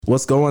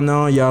What's going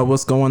on, y'all?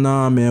 What's going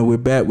on, man? We're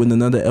back with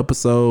another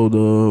episode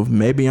of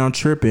Maybe I'm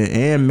Tripping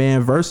and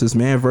Man versus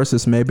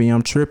Maybe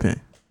I'm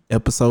Tripping.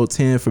 Episode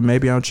 10 for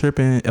Maybe I'm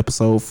Tripping.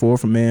 Episode 4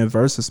 for Man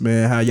versus,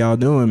 man. How y'all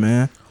doing,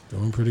 man?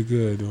 Doing pretty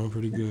good.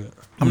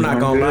 I'm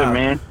not gonna lie,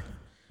 man.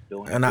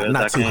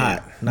 Not too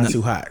hot. Not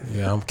too hot.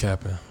 Yeah, I'm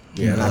capping.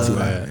 Yeah, not too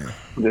hot.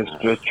 Man.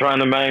 Just trying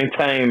to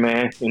maintain,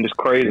 man, in this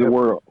crazy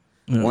world.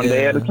 One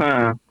day at a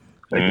time.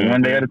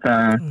 One day at a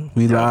time.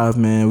 We live,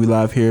 man. We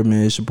live here,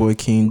 man. It's your boy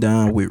King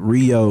Don with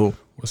Rio.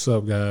 What's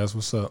up, guys?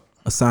 What's up?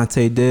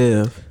 Asante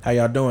Dev. How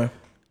y'all doing?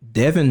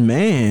 Devin,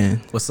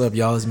 man. What's up,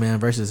 y'all? It's Man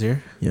versus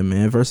here. Yeah,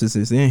 Man versus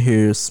is in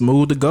here.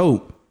 Smooth the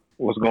GOAT.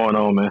 What's going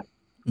on, man?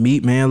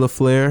 Meat Man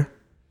LaFleur.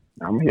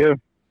 I'm here.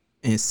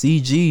 And C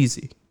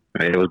Jeezy.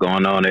 Hey, what's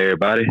going on,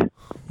 everybody?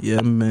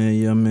 Yeah,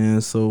 man.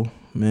 So,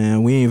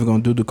 man, we ain't even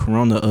gonna do the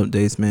corona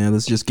updates, man.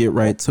 Let's just get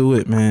right to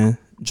it, man.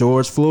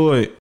 George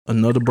Floyd.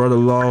 Another brother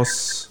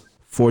lost,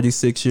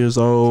 46 years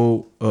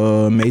old,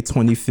 May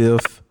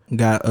 25th,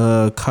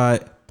 got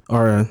caught,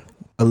 or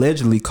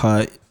allegedly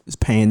caught, is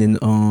paying in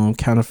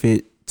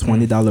counterfeit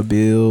 $20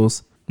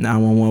 bills.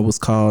 911 was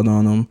called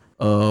on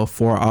him.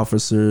 4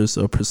 officers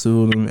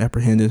pursued him,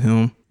 apprehended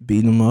him,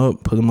 beat him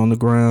up, put him on the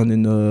ground,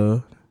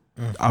 and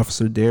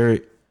Officer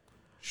Derek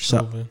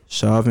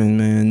Chauvin,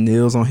 man,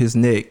 kneels on his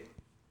neck.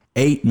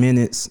 8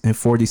 minutes and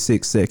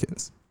 46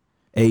 seconds.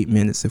 8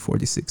 minutes and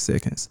 46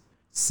 seconds.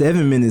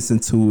 7 minutes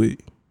into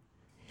it,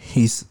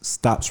 he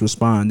stops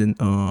responding.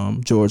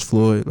 George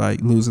Floyd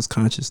loses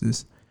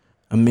consciousness.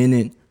 A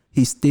minute,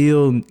 he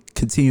still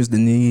continues to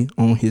knee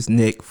on his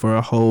neck for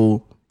a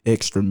whole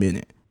extra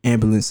minute.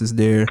 Ambulance is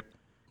there.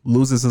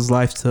 Loses his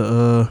life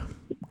to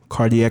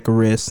cardiac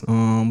arrest.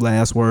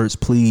 Last words,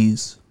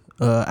 please.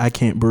 I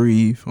can't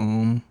breathe.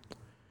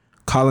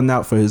 Calling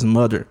out for his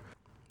mother.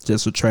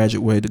 Just a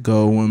tragic way to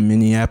go in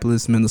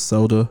Minneapolis,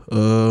 Minnesota.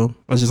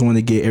 I just want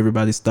to get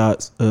everybody's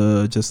thoughts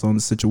just on the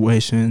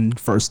situation.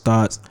 First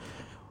thoughts.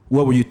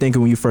 What were you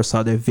thinking when you first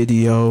saw that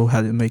video?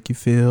 How did it make you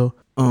feel?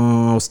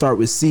 I'll start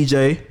with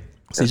CJ.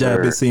 CJ,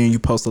 I've been seeing you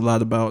post a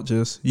lot about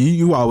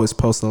you always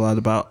post a lot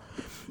about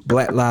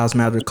Black Lives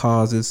Matter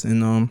causes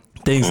and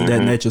things of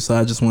that nature. So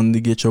I just wanted to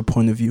get your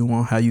point of view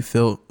on how you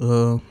felt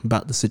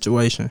about the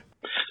situation.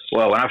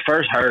 Well, when I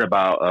first heard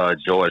about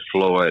George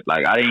Floyd,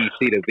 I didn't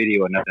see the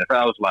video or nothing.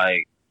 I was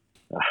like,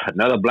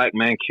 another black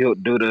man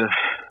killed due to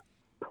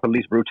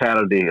police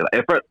brutality.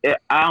 At first,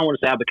 I don't want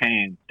to say I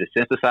became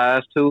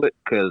desensitized to it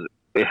because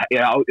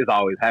it's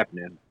always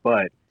happening.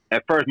 But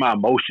at first, my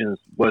emotions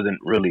wasn't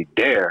really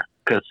there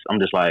because I'm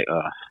just like,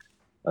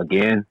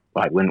 again,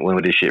 when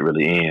would this shit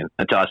really end?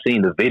 Until I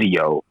seen the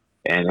video,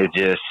 and it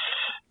just,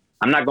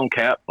 I'm not gonna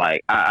cap. I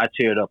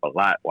teared up a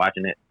lot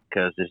watching it.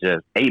 Because it's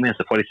just 8 minutes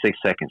and 46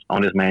 seconds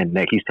on this man's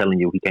neck. He's telling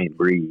you he can't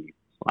breathe.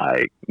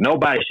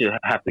 Nobody should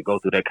have to go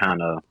through that kind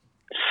of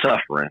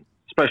suffering,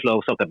 especially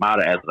with something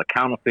minor as a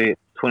counterfeit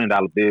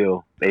 $20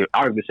 bill. They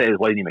arguably say it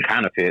wasn't even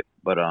counterfeit,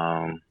 but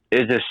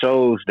it just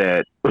shows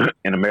that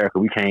in America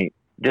we can't,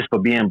 just for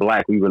being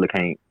black, we really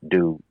can't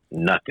do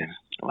nothing.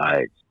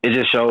 It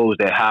just shows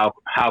that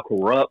how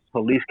corrupt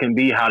police can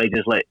be, how they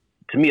just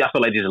to me, I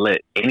feel like they just let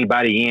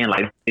anybody in,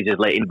 they just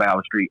let anybody on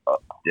the street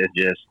up.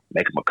 Just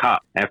make them a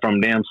cop. And from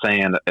them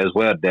saying as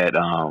well that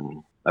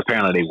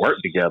apparently they work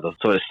together,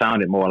 so it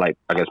sounded more like,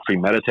 I guess,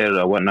 premeditated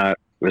or whatnot.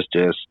 It's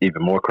just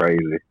even more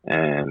crazy.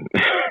 And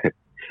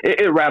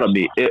it rattled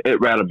me.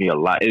 It rattled me a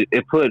lot.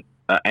 It put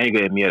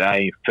anger in me that I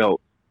ain't felt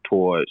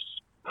towards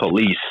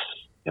police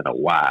in a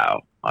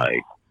while.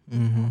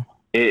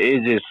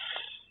 It just,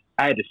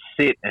 I had to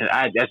sit and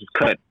I just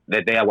cut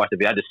that day I watched the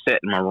video. I just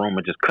sat in my room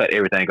and just cut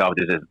everything off.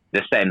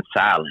 Just sat in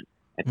silence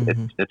and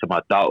to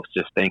my thoughts,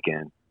 just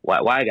thinking, why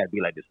it got to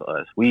be like this for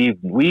us?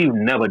 We've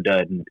never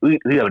done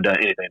anything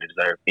to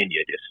deserve any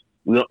of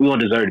this. We don't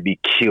deserve to be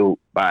killed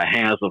by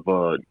hands of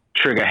a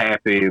trigger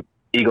happy,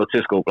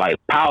 egotistical,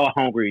 power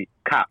hungry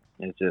cop.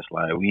 It's just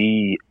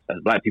we as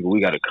black people, we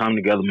got to come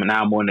together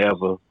now more than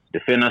ever.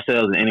 Defend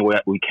ourselves in any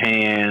way we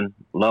can,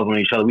 love on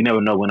each other. We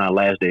never know when our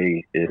last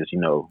day is,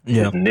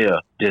 is near.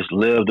 Just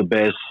live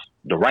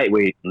the right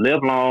way, live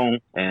long,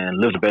 and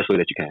live the best way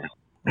that you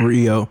can.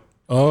 Rio.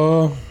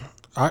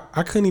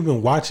 I couldn't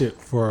even watch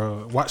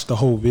the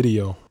whole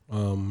video.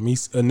 Me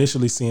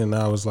initially seeing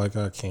that, I was like,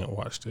 I can't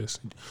watch this.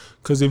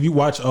 Because if you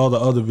watch all the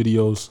other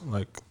videos,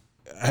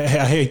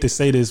 I hate to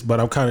say this, but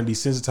I'm kind of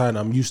desensitized and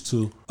I'm used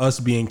to us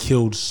being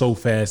killed so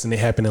fast and it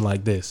happening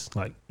like this.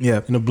 In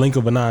the blink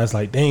of an eye, it's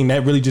like, dang,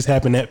 that really just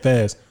happened that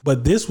fast.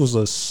 But this was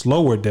a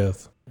slower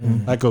death.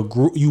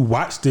 You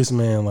watch this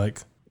man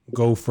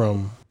go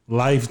from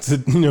life to,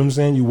 you know what I'm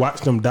saying? You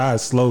watch them die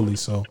slowly.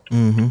 So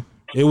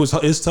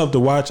it's tough to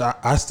watch.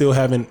 I still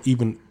haven't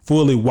even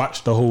fully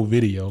watched the whole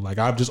video.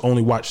 I've just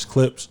only watched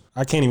clips.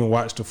 I can't even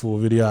watch the full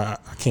video. I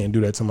can't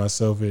do that to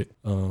myself.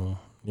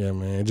 Yeah,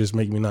 man, it just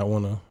make me not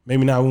want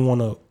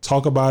to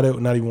talk about it,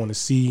 not even want to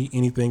see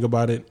anything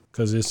about it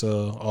because it's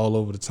all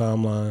over the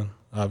timeline,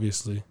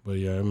 obviously. But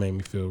yeah, it made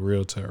me feel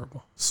real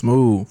terrible.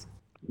 Smooth.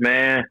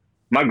 Man,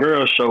 my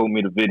girl showed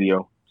me the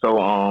video. So,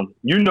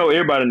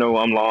 everybody know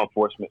I'm law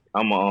enforcement.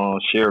 I'm a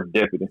sheriff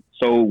deputy.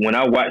 So when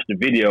I watched the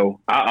video,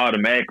 I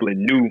automatically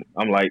knew,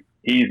 I'm like,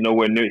 he's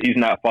nowhere near, he's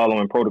not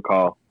following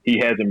protocol. He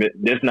hasn't been,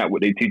 that's not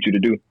what they teach you to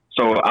do.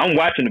 So I'm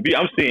watching the video,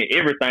 I'm seeing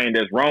everything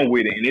that's wrong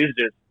with it,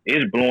 and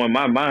it's blowing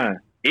my mind.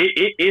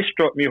 It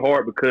struck me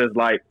hard because,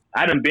 like,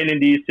 I done been in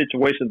these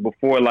situations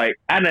before. Like,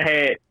 I done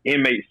had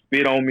inmates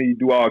spit on me,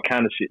 do all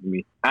kind of shit to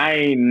me. I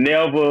ain't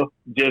never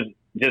just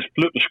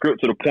flipped the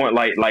script to the point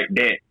like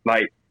that.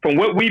 Like, from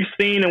what we've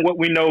seen and what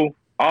we know,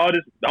 all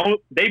this,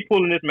 they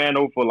pulling this man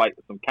over for like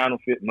some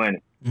counterfeit money.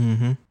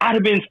 Mm-hmm. I'd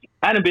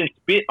have been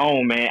spit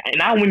on, man,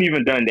 and I wouldn't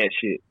even done that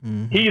shit.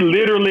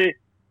 Mm-hmm.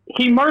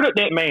 He murdered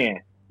that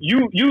man.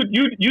 You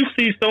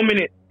see so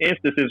many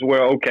instances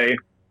where, okay,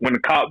 when the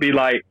cop be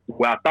like,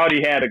 well, I thought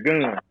he had a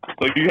gun,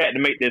 so you had to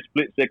make that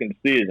split second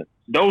decision.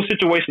 Those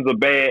situations are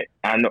bad.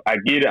 I know, I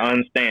get it, I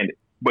understand it.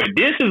 But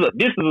this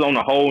is on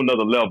a whole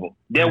nother level.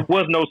 There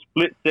was no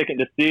split second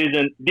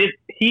decision.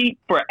 He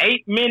for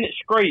 8 minutes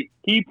straight,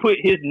 he put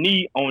his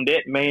knee on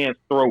that man's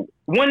throat.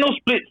 Wasn't no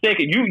split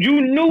second.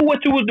 You knew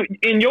what you was doing.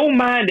 In your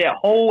mind, that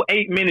whole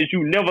 8 minutes,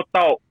 you never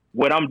thought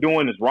what I'm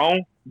doing is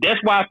wrong. That's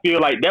why I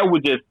feel like that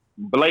was just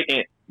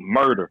blatant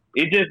murder.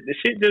 It just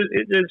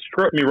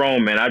struck me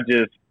wrong, man.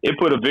 It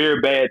put a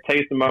very bad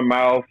taste in my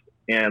mouth,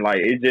 and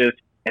like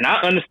and I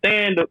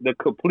understand the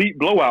complete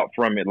blowout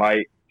from it.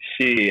 Like,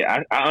 shit,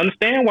 I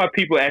understand why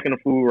people acting a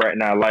fool right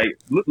now. Like,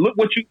 look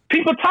what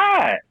people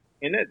tired.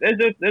 And that's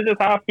just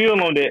how I feel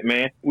on that,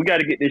 man. We got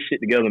to get this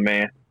shit together,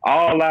 man.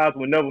 All lives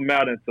will never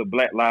matter until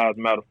Black Lives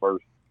Matter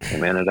first.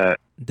 Amen to that.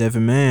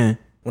 Devin, man.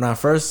 When I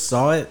first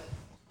saw it,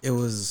 it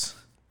was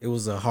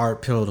a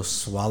hard pill to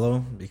swallow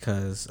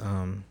because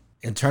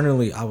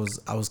internally I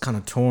was kind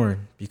of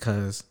torn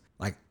because,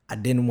 like, I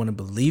didn't want to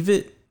believe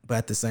it, but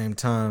at the same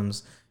time,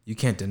 you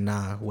can't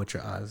deny what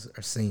your eyes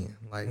are seeing.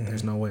 Like,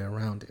 there's no way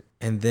around it.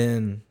 And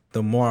then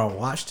the more I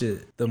watched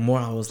it, the more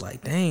I was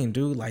like, dang,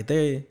 dude, like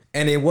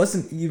and it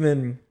wasn't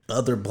even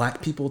other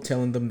black people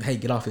telling them, hey,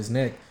 get off his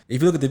neck.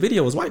 If you look at the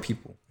video, it was white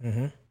people.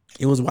 Mm-hmm.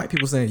 It was white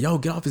people saying, yo,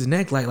 get off his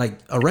neck. Like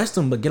arrest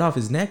him, but get off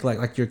his neck.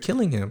 Like you're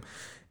killing him.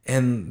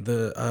 And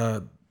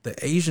the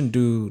Asian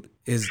dude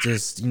is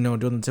just, doing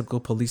the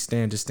typical police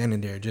stand, just standing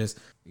there, just,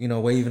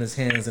 waving his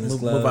hands and his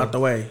glove. Move out the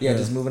way. Yeah,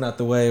 just moving out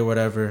the way or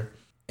whatever.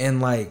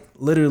 And like,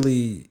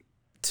 literally,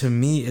 to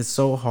me, it's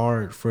so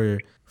hard for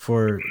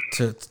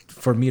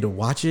me to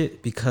watch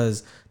it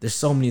because there's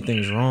so many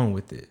things wrong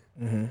with it.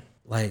 Mm-hmm.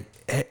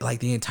 Like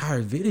the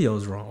entire video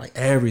is wrong. Like,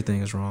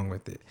 everything is wrong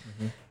with it.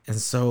 Mm-hmm. And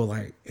so,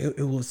 like,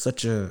 it was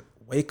such a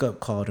wake up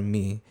call to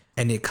me.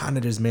 And it kind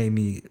of just made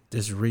me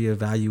just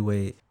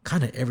reevaluate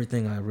kind of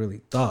everything I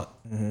really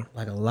thought. Mm-hmm.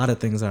 Like, a lot of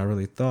things I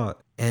really thought.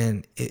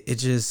 And it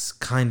just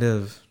kind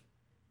of,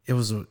 it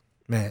was a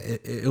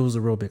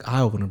real big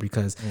eye opener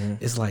because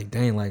it's like,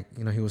 dang, like,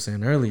 he was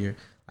saying earlier,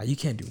 like, you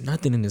can't do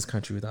nothing in this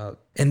country without.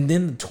 And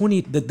then the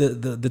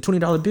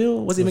 $20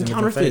 bill wasn't even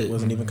counterfeit.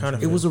 Wasn't even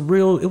counterfeit. It was a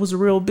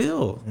real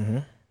bill. Mm-hmm.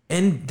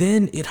 And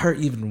then it hurt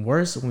even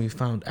worse when we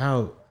found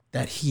out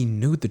that he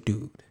knew the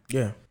dude.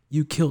 Yeah.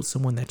 You killed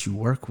someone that you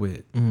work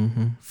with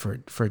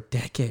for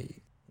decades.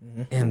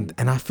 Mm-hmm.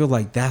 And I feel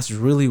like that's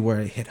really where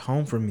it hit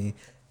home for me.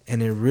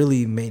 And it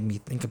really made me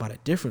think about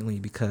it differently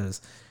because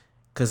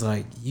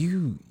like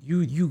you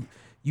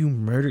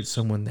murdered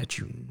someone that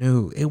you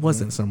knew. It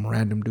wasn't some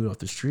random dude off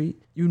the street.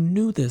 You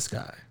knew this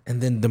guy. And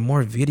then the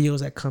more videos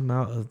that come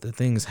out of the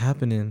things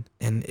happening,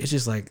 and it's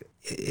just like,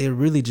 it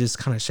really just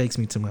kind of shakes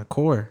me to my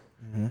core.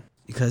 Mm-hmm.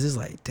 Because it's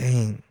like,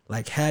 dang,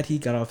 like, had he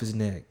got off his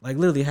neck, like,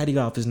 literally, had he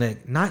got off his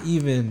neck, not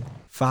even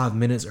 5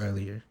 minutes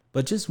earlier,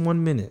 but just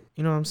 1 minute,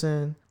 you know what I'm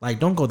saying? Like,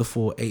 don't go the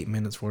full 8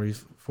 minutes,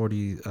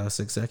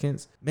 46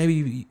 seconds.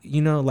 Maybe,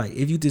 like,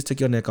 if you just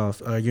took your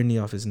knee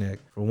off his neck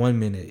for 1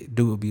 minute,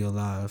 dude would be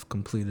alive,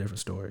 completely different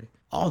story.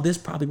 All this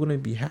probably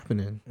wouldn't be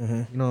happening.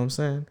 Mm-hmm. You know what I'm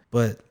saying?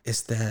 But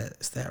it's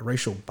that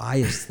racial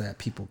bias that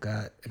people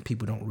got, and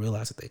people don't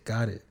realize that they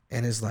got it.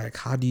 And it's like,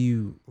 how do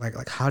you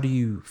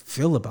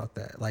feel about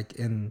that? Like,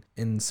 in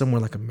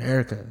somewhere like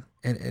America,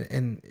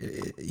 and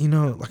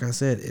like I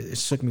said, it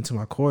shook me to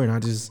my core, and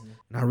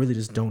I really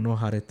just don't know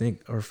how to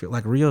think or feel.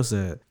 Like Rio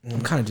said,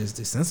 I'm kind of just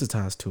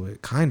desensitized to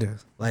it. Kind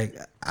of like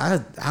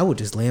I would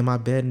just lay in my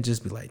bed and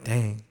just be like,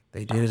 dang,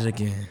 they did it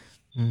again.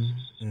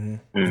 Mm-hmm.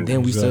 And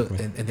then we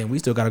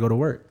still got to go to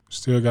work.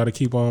 Still got to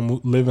keep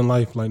on living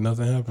life like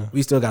nothing happened.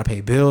 We still got to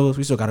pay bills.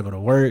 We still got to go to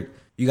work.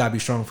 You got to be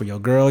strong for your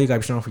girl. You got to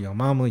be strong for your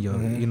mama.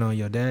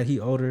 Your dad, he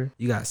older.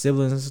 You got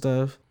siblings and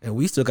stuff. And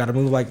we still got to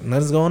move like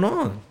nothing's going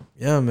on.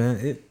 Yeah, man.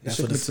 It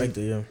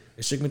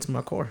shook me to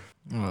my core.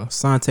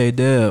 Sante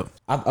Deb.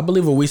 I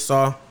believe what we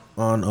saw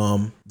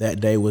on that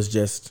day was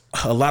just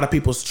a lot of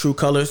people's true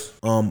colors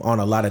on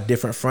a lot of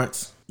different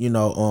fronts.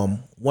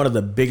 One of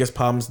the biggest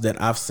problems that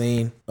I've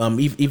seen,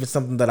 even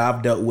something that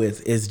I've dealt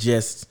with, is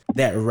just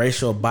that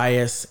racial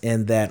bias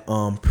and that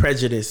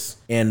prejudice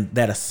and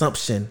that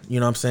assumption, you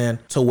know what I'm saying?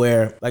 To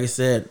where, like I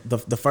said,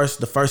 the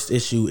first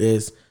issue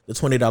is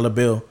the $20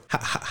 bill,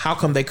 how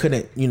come they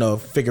couldn't,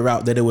 figure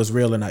out that it was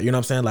real or not? You know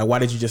what I'm saying? Like, why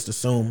did you just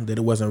assume that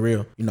it wasn't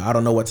real? I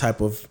don't know what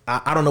type of,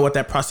 I don't know what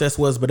that process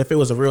was, but if it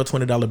was a real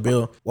 $20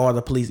 bill, why were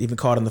the police even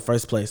called in the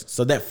first place?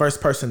 So that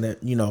first person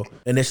that,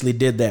 initially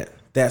did that,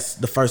 that's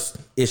the first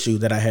issue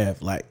that I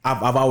have. Like,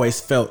 I've always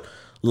felt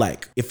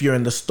like if you're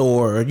in the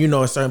store or,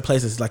 in certain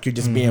places, like you're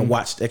just being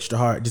watched extra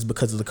hard just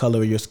because of the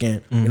color of your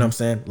skin. You know what I'm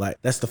saying? Like,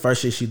 that's the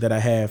first issue that I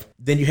have.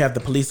 Then you have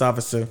the police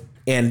officer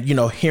and,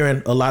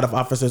 hearing a lot of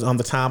officers on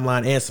the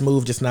timeline and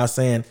Smooth just now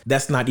saying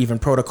that's not even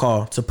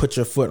protocol to put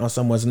your foot on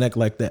someone's neck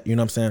like that. You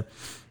know what I'm saying?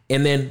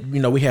 And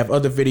then, we have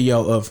other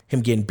video of him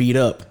getting beat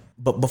up,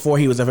 but before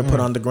he was ever put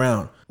on the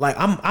ground. Like,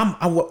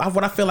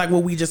 what I feel like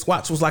what we just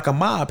watched was like a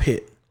mob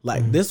hit.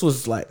 Like, this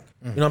was like,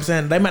 you know what I'm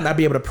saying? They might not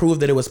be able to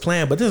prove that it was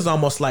planned, but this is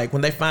almost like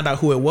when they find out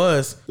who it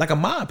was, like a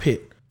mob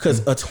hit.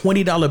 Because a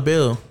 $20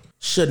 bill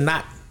should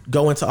not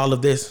go into all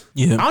of this.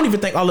 Yeah. I don't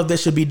even think all of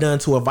this should be done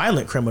to a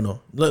violent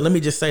criminal. Let me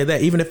just say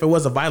that. Even if it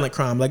was a violent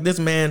crime, like this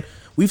man,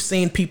 we've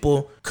seen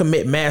people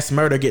commit mass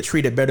murder get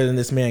treated better than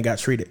this man got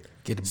treated.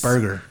 Get a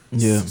burger.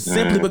 Yeah.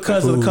 Simply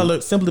because of the color.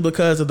 Simply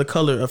because of the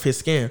color of his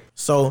skin.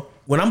 So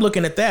when I'm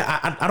looking at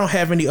that, I don't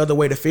have any other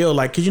way to feel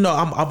like, because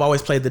I've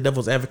always played the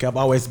devil's advocate. I've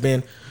always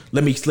been,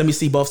 let me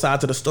see both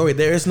sides of the story.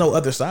 There is no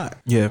other side.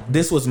 Yeah.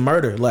 This was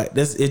murder. Like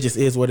this, it just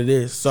is what it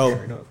is. So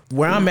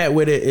where I'm at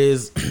with it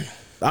is,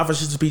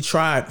 officers should be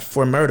tried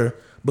for murder.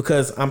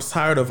 Because I'm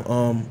tired of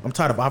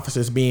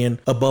officers being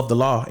above the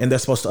law and they're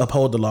supposed to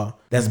uphold the law.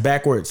 That's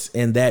backwards,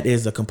 and that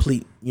is a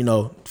complete,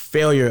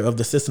 failure of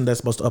the system that's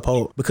supposed to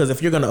uphold. Because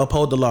if you're going to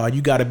uphold the law,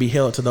 you got to be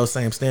held to those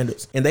same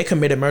standards. And they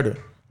committed murder.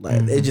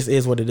 Like it just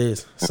is what it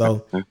is.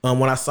 So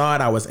when I saw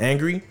it, I was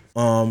angry.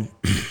 And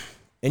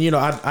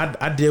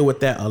I deal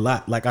with that a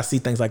lot. Like I see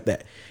things like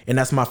that, and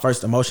that's my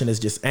first emotion is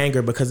just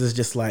anger, because it's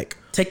just like,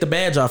 take the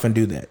badge off and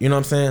do that. You know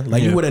what I'm saying?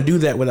 Like you wouldn't do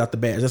that without the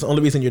badge. That's the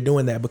only reason you're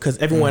doing that, because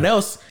everyone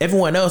else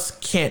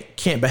can't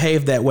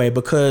behave that way,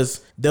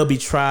 because they'll be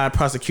tried,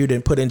 prosecuted,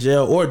 and put in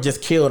jail, or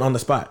just killed on the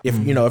spot.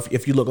 If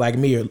if you look like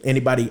me or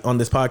anybody on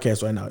this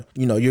podcast right now,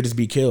 you'll just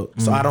be killed.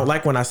 So I don't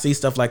like when I see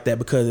stuff like that,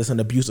 because it's an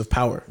abuse of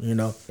power.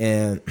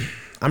 And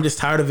I'm just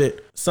tired of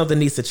it. Something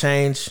needs to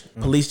change.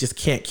 Police just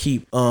can't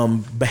keep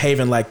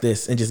behaving like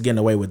this and just getting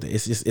away with it.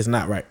 It's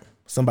not right.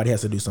 Somebody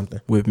has to do something.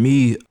 With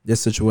me,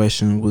 this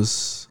situation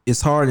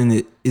it's hard,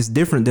 and it's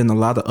different than a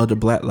lot of other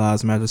Black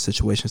Lives Matter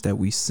situations that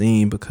we've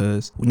seen,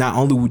 because not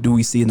only do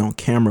we see it on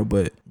camera,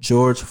 but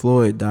George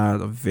Floyd died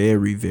a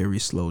very, very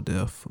slow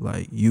death.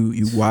 Like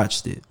you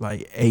watched it,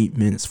 like 8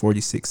 minutes,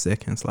 46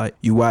 seconds. Like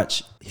you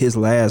watch his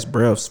last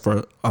breaths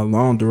for a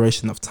long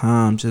duration of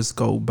time just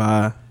go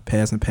by.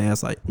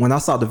 Pass. Like when I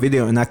saw the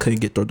video, and I couldn't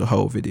get through the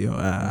whole video.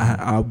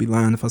 I'll be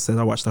lying if I said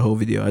I watched the whole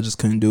video. I just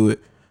couldn't do it.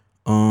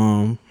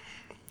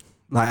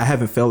 Like I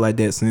haven't felt like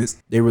that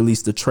since they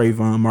released the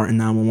Trayvon Martin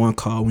 911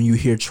 call. When you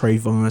hear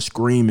Trayvon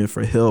screaming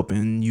for help,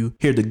 and you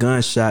hear the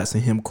gunshots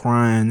and him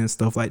crying and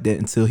stuff like that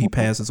until he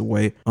passes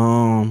away.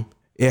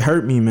 It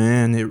hurt me,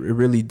 man. It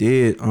really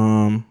did.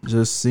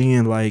 Just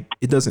seeing like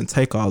it doesn't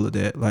take all of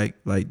that. Like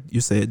you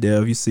said,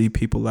 Dev, you see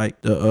people like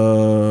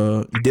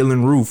the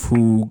Dylan Roof,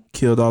 who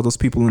killed all those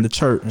people in the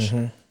church,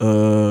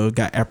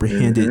 got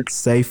apprehended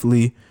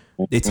safely.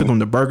 They took him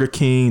to Burger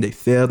King. They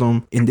fed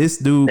him. And this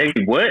dude, They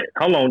what?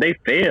 Hold on, they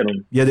fed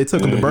him. yeah, they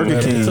took him to Burger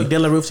They King. took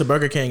Dylan Roof to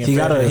Burger King. And He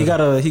got I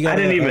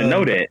didn't even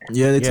know that.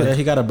 Yeah, they took.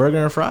 he got a burger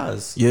and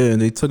fries. Yeah, and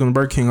they took him to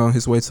Burger King on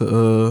his way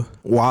to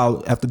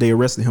while after they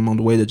arrested him on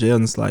the way to jail.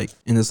 And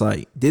it's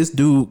like this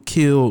dude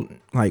killed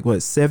like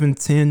what 7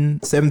 to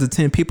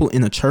 10 people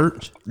in a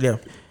church. Yeah.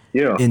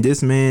 Yeah. And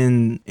this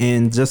man,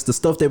 and just the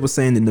stuff they were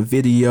saying in the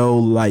video,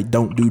 like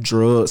don't do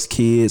drugs,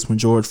 kids, when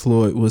George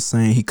Floyd was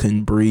saying he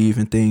couldn't breathe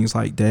and things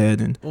like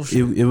that. And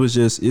it was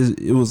just,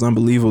 it was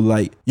unbelievable.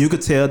 Like you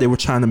could tell they were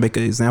trying to make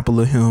an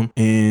example of him.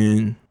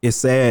 And it's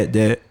sad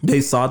that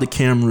they saw the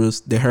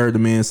cameras, they heard the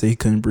man say he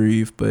couldn't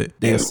breathe, but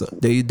they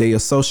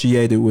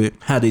associated with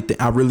how they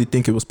I really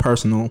think it was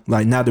personal.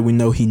 Like now that we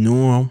know he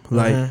knew him,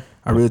 like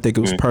I really think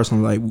it was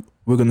personal. Like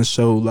we're going to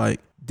show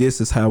like,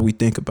 this is how we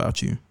think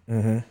about you.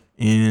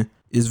 And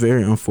it's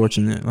very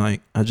unfortunate.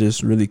 Like I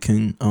just really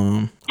can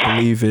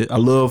believe it. I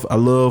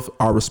love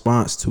our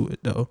response to it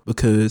though,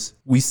 because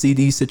we see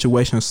these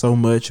situations so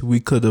much.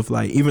 We could have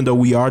like, even though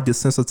we are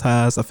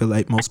desensitized, I feel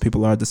like most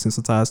people are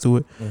desensitized to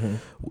it.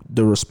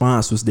 The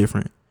response was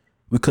different.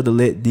 We could have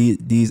let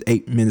these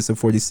 8 minutes and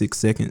 46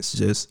 seconds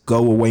just go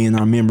away in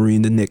our memory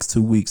in the next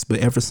 2 weeks. But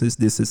ever since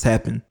this has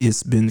happened,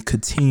 it's been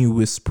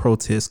continuous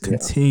protest,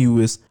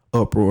 continuous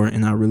uproar,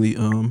 and I really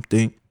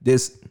think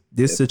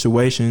this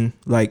situation,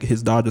 like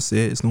his daughter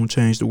said, is gonna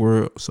change the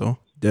world. So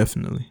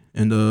definitely.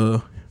 And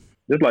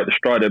It's like the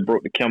straw that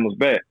broke the camel's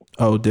back.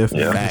 oh,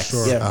 definitely. Yeah. Facts.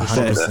 Sure. Yeah, for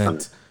sure.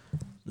 100%.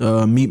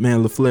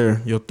 Meatman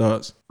LaFleur, your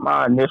thoughts? When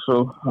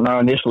I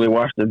initially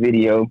watched the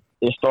video,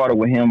 it started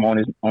with him on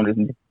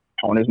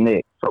his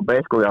neck. So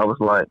basically, I was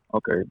like,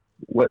 okay,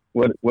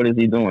 what is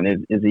he doing?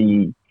 Is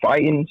he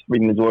fighting?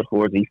 Speaking to George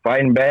Floyd, is he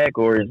fighting back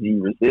or is he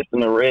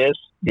resisting arrest?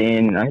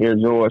 Then I hear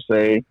George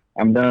say,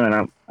 "I'm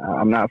done.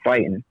 I'm not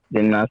fighting."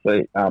 Then I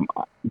say,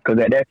 because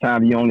at that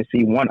time you only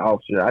see one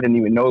officer. I didn't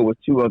even know it was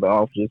two other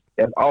officers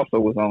that also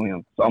was on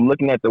him. So I'm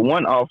looking at the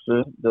one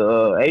officer,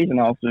 the Asian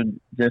officer,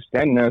 just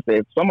standing there and say,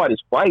 if somebody's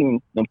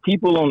fighting, the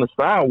people on the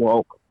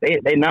sidewalk,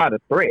 they're not a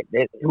threat.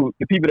 The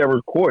people that were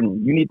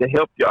recording, you need to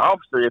help your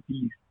officer if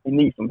he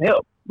needs some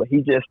help. But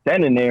he's just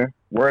standing there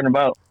worrying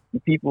about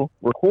the people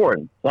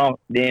recording. So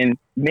then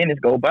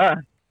minutes go by.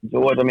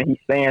 George, he's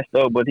saying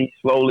stuff, but he's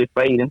slowly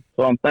fading.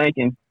 So I'm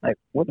thinking, like,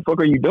 what the fuck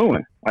are you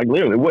doing? Like,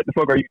 literally, what the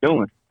fuck are you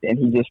doing? And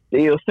he just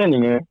still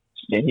sitting there.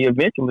 Then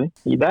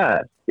he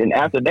dies. Then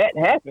after that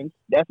happens,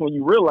 that's when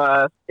you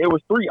realize it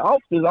was 3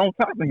 officers on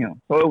top of him.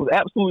 So it was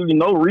absolutely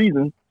no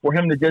reason for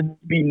him to just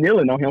be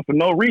kneeling on him for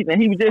no reason.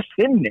 He was just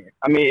sitting there.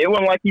 It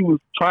wasn't like he was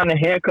trying to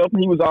handcuff him.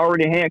 He was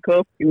already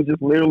handcuffed. He was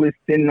just literally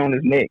sitting on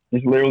his neck.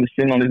 Just literally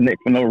sitting on his neck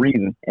for no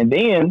reason. And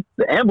then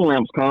the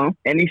ambulance comes,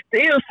 and he's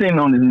still sitting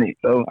on his neck.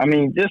 So, I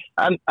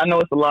know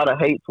it's a lot of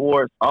hate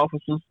towards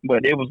officers,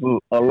 but it was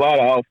a lot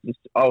of officers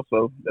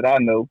also that I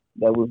know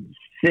that was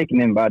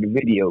sickening by the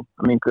video.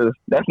 Because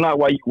that's not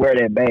why you wear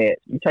that badge.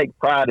 You take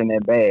pride in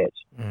that badge.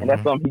 Mm-hmm. And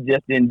that's something he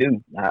just didn't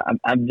do.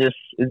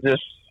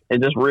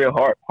 It's just real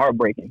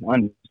heartbreaking,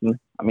 honestly.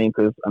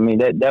 Because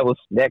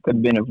that could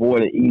have been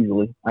avoided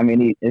easily.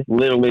 It's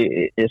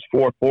literally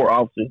 4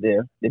 officers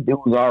there. The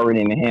dude's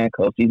already in the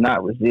handcuffs. He's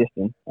not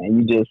resisting,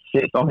 and you just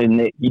sit on his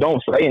neck. You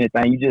don't say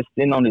anything. You just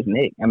sit on his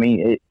neck.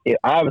 It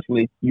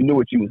obviously you knew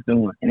what you was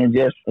doing, and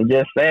it's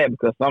just sad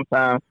because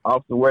sometimes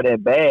officers wear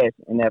that badge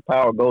and that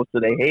power goes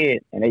to their head,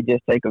 and they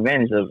just take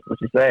advantage of it, which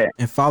is sad.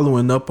 And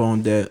following up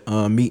on that,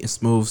 Meat and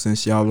Smooth,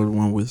 since y'all are the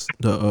one with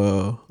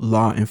the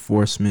law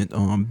enforcement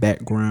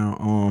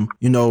background,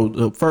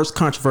 the first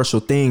controversial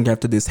thing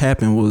after this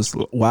happened was,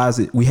 why is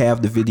it we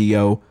have the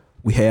video,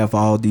 we have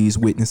all these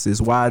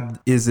witnesses, why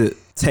is it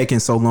taking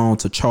so long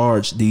to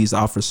charge these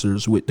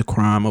officers with the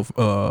crime of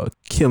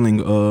killing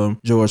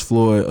George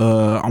Floyd?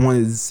 I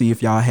wanted to see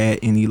if y'all had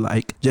any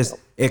just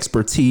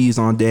expertise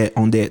on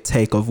that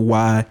take of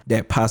why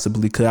that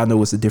possibly could. I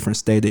know it's a different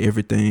state of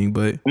everything,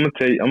 but I'm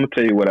gonna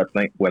tell you what I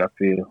think, what I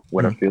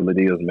feel it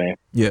is, man.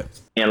 Yeah.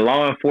 In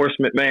law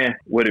enforcement, man,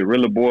 what it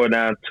really boils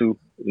down to,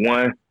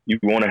 1, you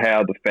want to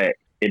have the facts.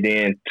 And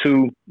then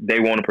 2, they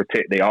want to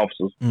protect their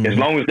officers as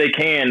long as they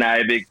can. Now,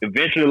 if it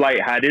eventually,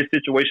 how this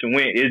situation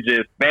went, it's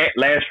just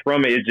backlash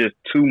from it is just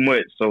too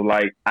much. So,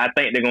 I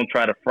think they're gonna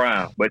try to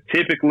frown. But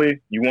typically,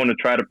 you want to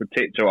try to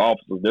protect your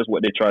officers. That's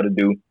what they try to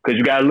do. Because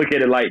you gotta look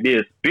at it like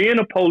this: being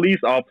a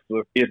police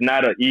officer is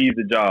not an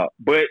easy job,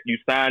 but you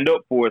signed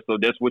up for it, so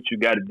that's what you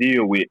got to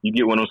deal with. You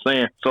get what I'm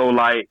saying? So,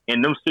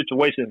 in those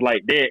situations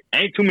like that,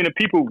 ain't too many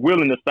people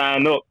willing to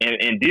sign up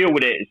and deal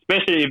with it,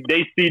 especially if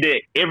they see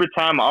that every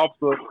time an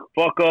officer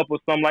fuck up or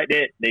something like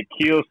that, they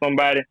kill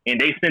somebody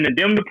and they sending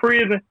them to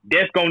prison,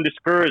 that's gonna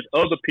discourage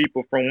other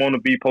people from wanting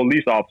to be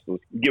police officers.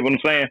 You get what I'm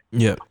saying?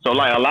 Yeah. So a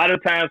lot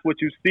of times what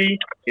you see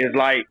is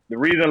the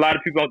reason a lot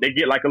of people they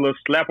get a little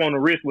slap on the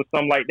wrist when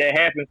something like that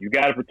happens. You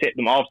gotta protect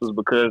them officers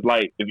because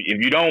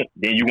if you don't,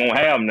 then you won't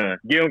have none.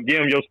 Give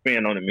them your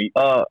spin on it, Meat.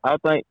 I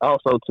think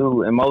also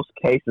too, in most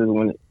cases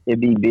when it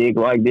be big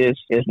like this,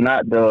 it's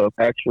not the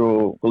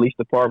actual police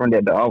department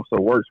that the officer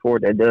works for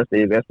that does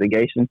the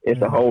investigation.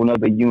 It's a whole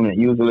nother unit.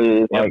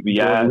 Usually it's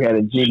FBI.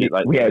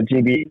 We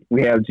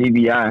have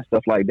GBI and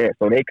stuff like that.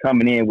 So they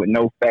coming in with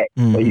no facts.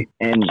 So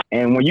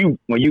and when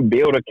you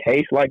build a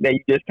case like that,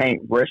 you just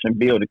can't rush and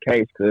build a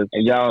case because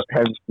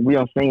we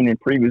have seen in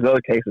previous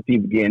other cases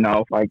people getting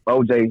off, like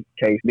OJ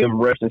case, them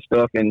rushing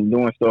stuff and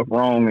doing stuff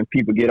wrong and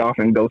people get off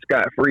and go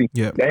scot free.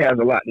 Yeah. That has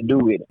a lot to do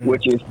with it,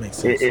 which is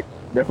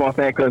that's what I'm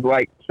saying. Because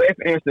say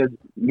for instance,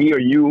 me or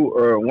you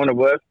or one of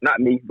us, not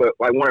me, but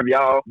one of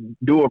y'all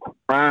do a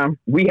crime,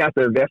 we have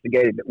to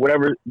investigate it.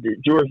 Whatever the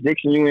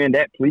jurisdiction you're in,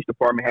 that police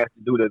department has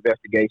to do the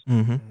investigation.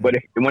 Mm-hmm. But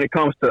when it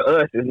comes to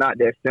us, it's not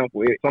that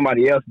simple.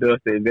 Somebody else does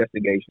the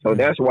investigation. So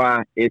that's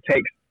why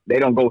they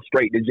don't go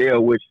straight to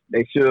jail, which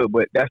they should,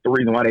 but that's the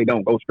reason why they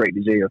don't go straight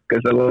to jail.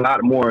 Because a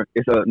lot more,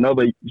 it's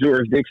another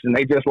jurisdiction.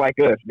 They just like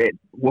us,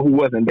 who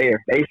wasn't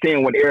there. They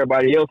seeing what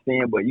everybody else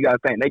seeing, but you got to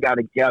think, they got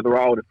to gather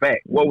all the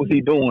facts. What was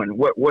he doing?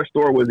 What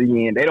store was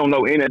he in? They don't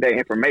know any of that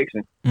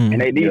information. And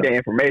they need that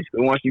information.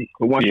 Because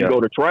once you go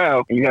to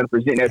trial and you have to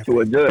present that to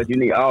a judge, you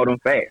need all them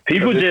facts.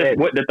 People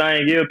what the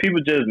thing is,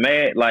 people just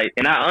mad,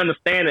 and I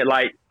understand it,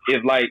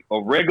 if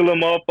a regular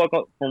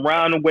motherfucker from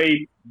round the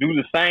way do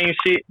the same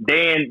shit,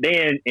 then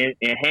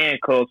in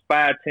handcuffs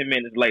 5-10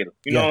 minutes later.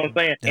 You know what I'm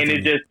saying? Definitely.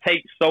 And it just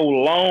takes so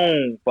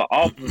long for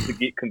officers to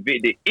get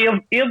convicted.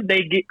 If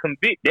they get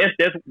convicted,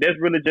 that's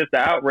really just the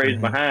outrage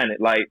behind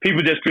it.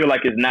 People just feel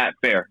like it's not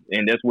fair,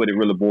 and that's what it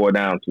really boils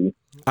down to.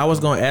 I was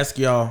gonna ask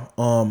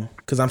y'all,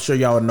 because I'm sure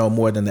y'all would know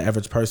more than the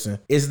average person.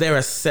 Is there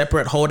a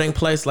separate holding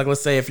place?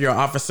 Let's say if you're an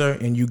officer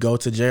and you go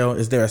to jail,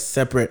 is there a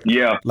separate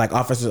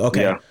officers?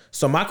 Okay. Yeah.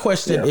 So my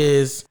question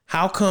is,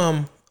 how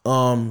come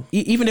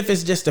even if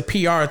it's just a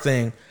PR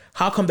thing,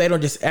 how come they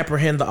don't just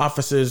apprehend the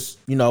officers?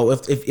 You know,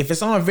 if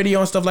it's on video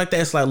and stuff like that,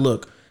 it's like,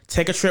 look,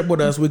 take a trip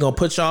with us. We're gonna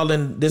put y'all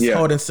in this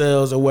holding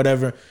cells or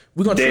whatever.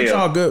 We're gonna treat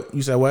y'all good.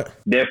 You said what?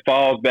 That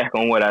falls back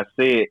on what I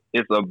said.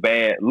 It's a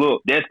bad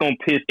look. That's gonna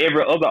piss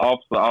every other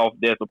officer off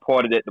that's a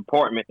part of that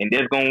department, and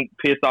that's gonna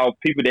piss off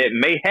people that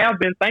may have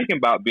been thinking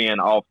about being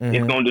an officer.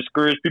 It's gonna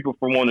discourage people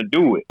from wanting to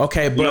do it.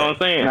 Okay, but you know what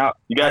I'm saying?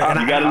 You got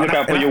to look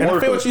out for your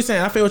workers.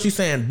 I feel what you're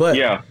saying, but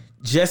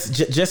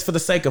just for the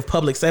sake of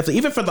public safety,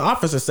 even for the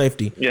officer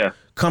safety,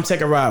 come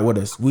take a ride with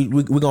us. We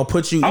gonna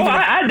put you.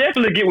 I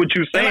definitely get what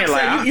you're saying.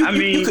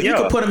 You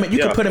could put them. You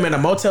could put them in a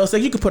motel cell.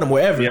 You could put them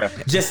wherever.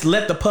 Just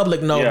let the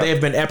public know they've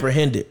been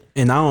apprehended.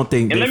 And I don't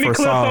think. And let me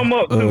clear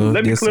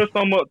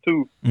something up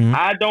too. Mm-hmm.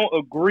 I don't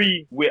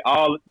agree with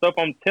all the stuff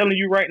I'm telling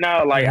you right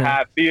now. Like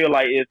how I feel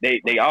like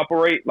they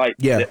operate like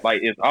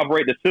it's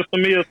operate the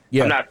system is.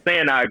 I'm not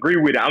saying I agree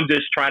with it. I'm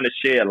just trying to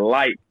shed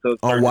light to a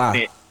certain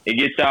extent. It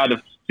gets y'all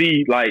to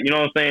see, like, you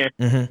know what I'm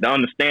saying, to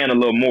understand a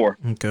little more.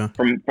 Okay.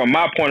 From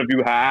my point of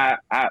view, how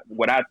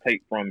what I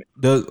take from it.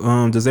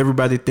 Does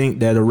everybody think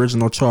that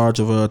original charge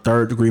of a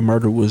third-degree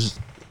murder was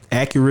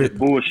accurate? It's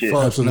bullshit.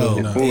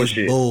 Absolutely it's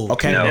bullshit.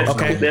 Okay.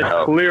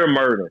 That's clear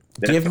murder.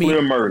 That's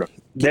clear murder.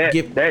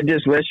 That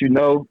just lets you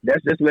know.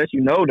 That just lets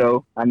you know,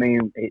 though. I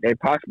mean, they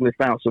possibly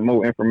found some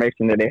more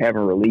information that they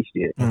haven't released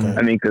yet. Okay.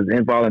 I mean, because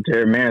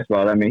involuntary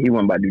manslaughter. I mean, he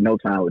wouldn't about to do no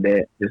time with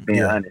that. Just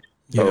being honest.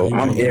 So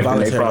I'm guessing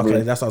they probably.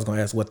 Okay, that's what I was going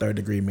to ask. What third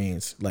degree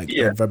means, like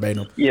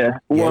verbatim. Yeah.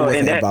 Well,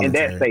 in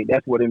that state,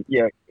 that's what it.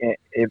 Yeah.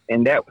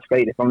 In that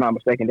state, if I'm not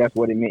mistaken, that's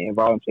what it meant,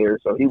 involuntary.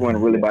 So he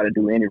wasn't really about to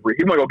do any.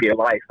 He wasn't gonna get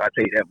life. I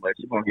tell you that much.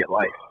 He's gonna get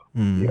life.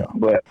 Yeah.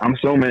 But I'm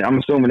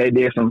assuming they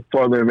did some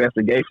further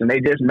investigation.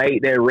 They just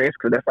made their arrest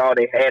because that's all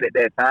they had at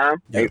that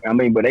time. Yeah.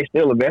 But they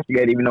still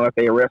investigate, even though if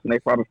they arrest them, they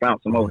probably found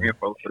some more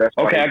info. So that's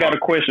okay. I got a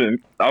question.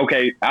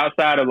 Okay,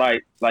 outside of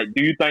like,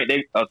 do you think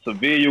a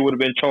civilian would have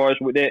been charged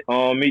with that?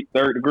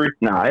 Third degree?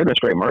 Nah, it was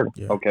straight murder.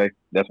 Yeah. Okay,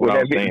 that's what I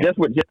was saying. That's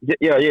what.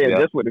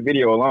 That's what the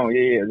video alone.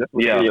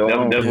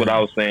 That's what I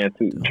was saying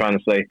too. Trying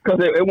to say because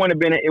it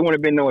wouldn't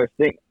have been no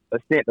extent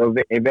of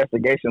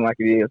investigation like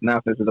it is now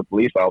since it's a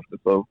police officer.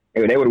 So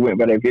they would have went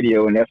by that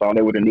video and that's all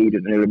they would have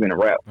needed, and it would have been a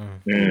wrap.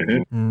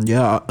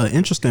 Yeah, an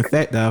interesting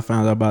fact that I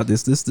found out about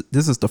this is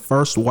the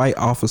first white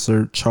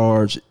officer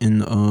charged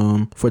in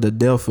for the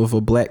death of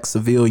a black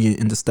civilian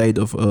in the state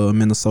of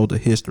Minnesota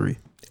history.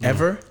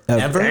 Ever?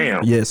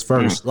 Damn. Yes,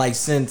 first. Like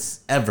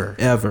since ever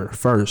Yeah,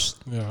 first.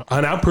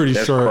 and I'm pretty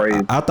sure.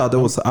 I thought that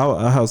was.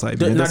 I was like,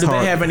 man, that's do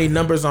hard. they have any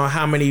numbers on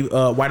how many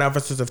white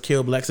officers have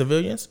killed black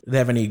civilians? Do they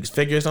have any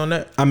figures on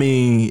that? I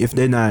mean, if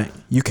they're not,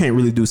 you can't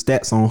really do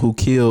stats on who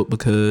killed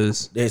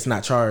because it's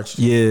not charged.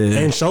 Yeah,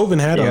 and Chauvin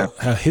had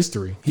a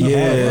history. He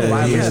had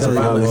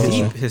a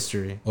deep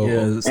history.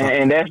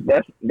 And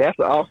that's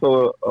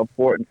also an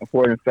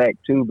important fact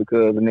too,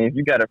 because I mean, if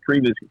you got a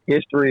previous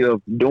history of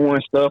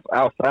doing stuff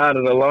outside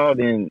of the law,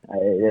 then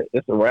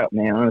it's a wrap,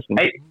 man. Honestly.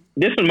 Hey,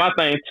 this is my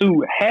thing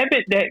too.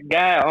 Haven't that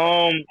guy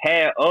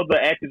had other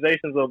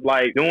accusations of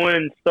like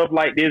doing stuff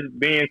like this,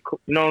 being,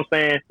 you know what I'm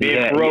saying,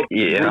 being corrupt,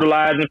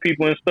 brutalizing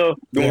people and stuff?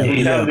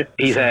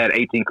 He's had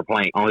 18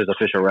 complaints on his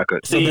official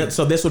record.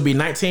 So this would be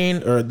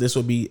 19 or this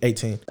would be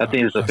 18? I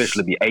think it's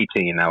officially be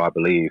 18 now, I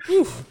believe.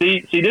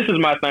 See, this is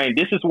my thing.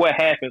 This is what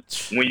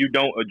happens when you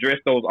don't address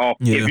those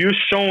offers. If you're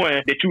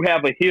showing that you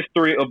have a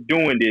history of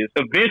doing this,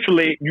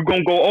 eventually you're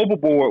gonna go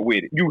overboard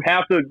with it. You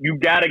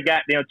gotta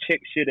goddamn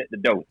check shit at the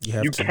door.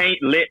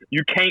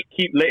 You can't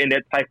keep letting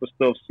that type of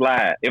stuff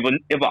slide. If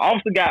an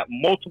officer got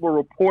multiple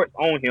reports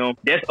on him,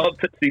 that's up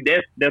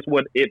to that's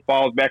what it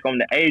falls back on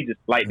the agency.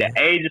 Like the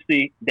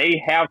agency, they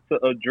have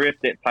to address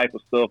that type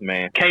of stuff,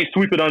 man. Can't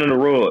sweep it under the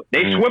rug.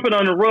 They sweep it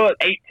under the rug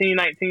 18,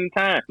 19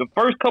 times. The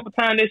first couple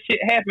times that shit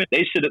happened,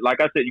 they should have,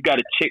 like I said, you got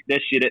to check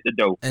that shit at the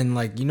door. And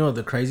like, you know what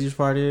the craziest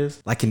part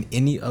is? Like in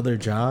any other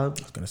job,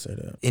 I was gonna say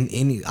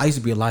that. I used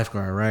to be a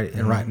lifeguard, right?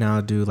 And right now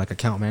I do like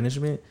account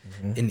management.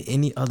 In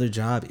any other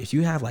job, if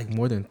you have like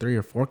more than 3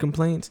 or 4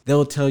 complaints,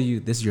 they'll tell you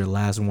this is your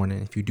last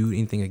warning. If you do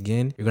anything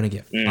again, you're gonna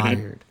get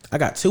fired. I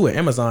got 2 at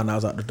Amazon. I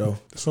was out the door.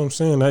 That's what I'm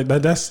saying.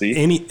 That's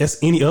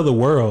any other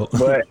world.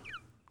 But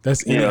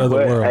that's any other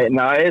world. Hey,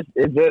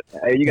 it's just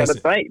you got to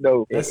think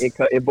though.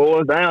 It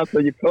boils down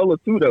to your color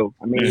too, though.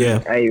 I mean,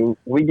 hey,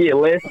 we get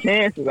less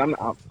chances. I'm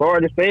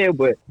sorry to say it,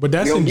 but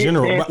that's in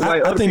general. But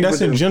I think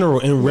that's in general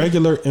in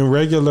regular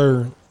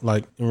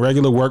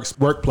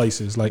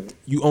workplaces. Like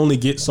you only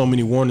get so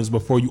many warnings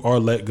before you are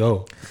let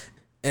go.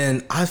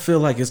 And I feel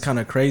like it's kind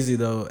of crazy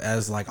though,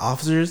 as like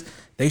officers,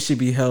 they should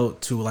be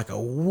held to like a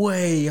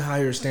way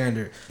higher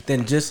standard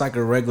than just like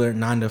a regular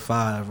 9 to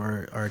 5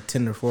 or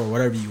 10 to 4,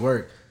 whatever you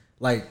work.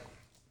 Like,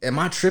 am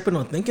I tripping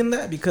on thinking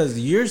that? Because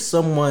you're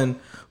someone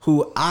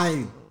who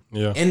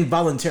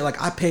involuntarily,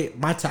 like I pay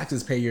my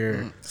taxes, pay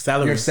your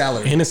salary,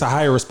 and it's a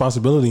higher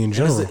responsibility in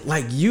general.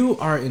 Like you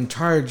are in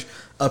charge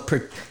of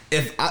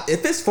if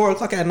it's 4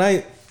 o'clock at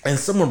night and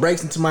someone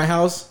breaks into my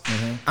house,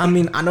 I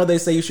mean, I know they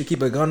say you should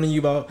keep a gun on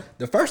you, but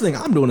the first thing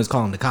I'm doing is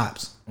calling the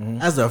cops.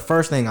 That's the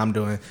first thing I'm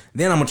doing.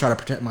 Then I'm gonna try to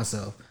protect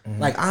myself.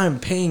 Like, I'm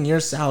paying your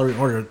salary in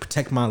order to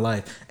protect my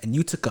life, and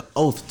you took an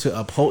oath to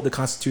uphold the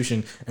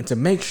Constitution and to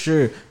make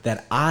sure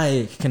that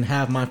I can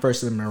have my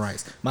First Amendment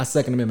rights, my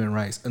Second Amendment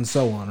rights, and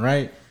so on,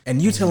 right?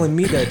 And you telling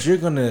me that you're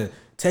gonna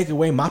take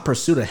away my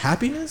pursuit of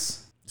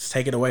happiness? Just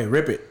take it away,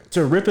 rip it.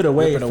 To rip it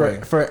away, Rip it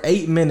away. for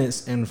 8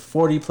 minutes and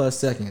 40 plus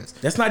seconds.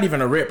 That's not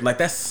even a rip. Like,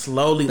 that's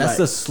slowly. That's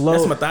like, a slow.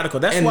 That's methodical.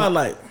 That's and- why,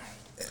 like,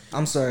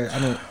 I'm sorry. I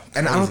mean,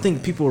 and I don't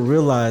think people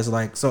realize,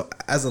 like, so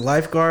as a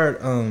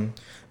lifeguard,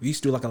 we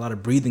used to do like a lot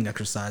of breathing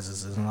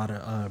exercises and a lot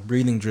of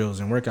breathing drills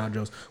and workout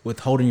drills with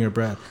holding your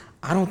breath.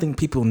 I don't think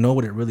people know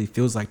what it really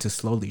feels like to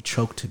slowly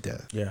choke to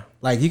death. Yeah.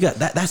 Like, you got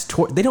that.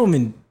 They don't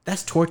even.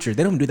 That's torture.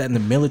 They don't do that in the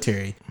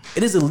military.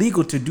 It is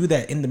illegal to do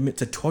that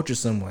to torture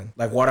someone.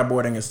 like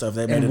waterboarding and stuff.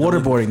 They made And it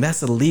illegal waterboarding,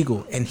 that's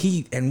illegal.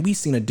 And we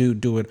seen a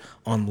dude do it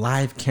on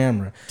live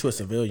camera. to a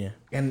civilian.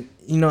 And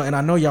and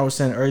I know y'all were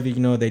saying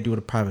earlier, they do a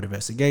private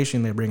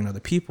investigation, they bring in other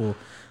people,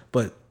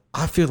 but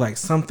I feel like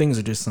some things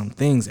are just some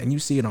things, and you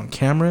see it on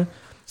camera,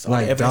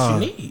 Like, evidence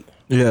dog, you need.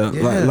 Yeah,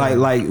 Yeah.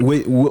 like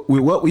with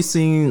what we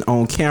seen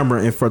on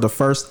camera, and for the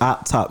first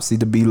autopsy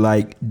to be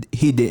like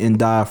he didn't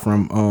die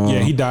from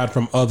he died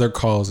from other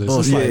causes.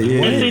 It's Yeah, like, yeah.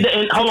 what? And see,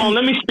 and hold on,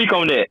 let me speak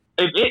on that.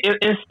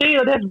 And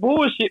still, that's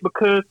bullshit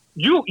because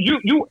you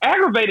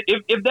aggravated.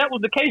 If that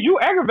was the case, you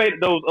aggravated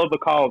those other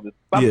causes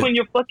by Yeah. putting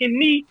your fucking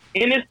knee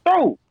in his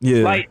throat.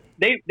 Yeah. Like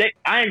they,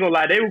 I ain't gonna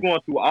lie, they were going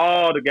through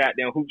all the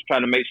goddamn hoops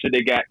trying to make sure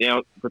they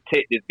goddamn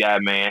protect this guy,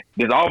 man,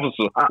 this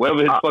officer,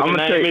 whatever his fucking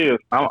name is.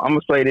 I'm gonna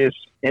say this.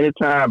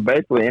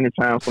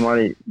 Anytime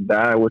somebody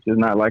died, which is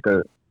not like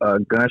a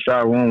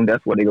gunshot wound,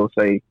 that's what they gonna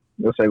say.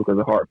 They'll say because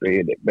of heart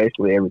failure.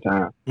 Basically, every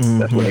time,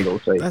 that's what they gonna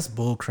say. that's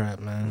bullcrap,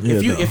 man. Yeah,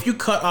 If you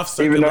cut off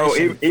Even though-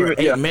 circulation even- for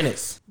 8 yeah.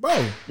 minutes,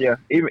 bro. Yeah,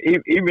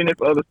 even if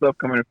other stuff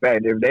come into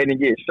fact, if they didn't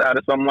get shot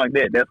or something like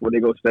that, that's what they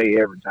gonna say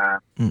every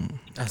time.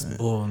 That's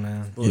bull,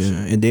 man. Yeah,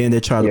 and then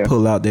they try to Yeah.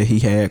 pull out that he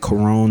had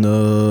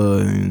corona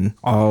and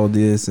all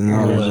this and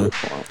all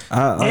that.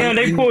 Damn,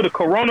 they pulled a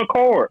Corona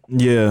card.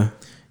 Yeah,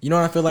 You know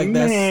what I feel like?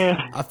 Man.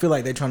 I feel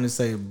like they're trying to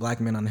say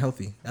black men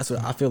unhealthy. That's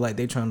what I feel like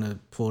they're trying to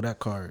pull that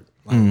card.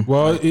 Like,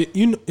 Well,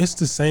 it's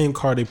the same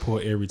card they pull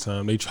every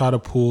time. They try to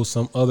pull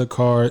some other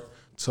card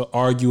to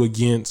argue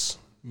against,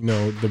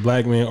 the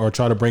black man, or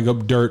try to bring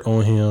up dirt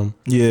on him.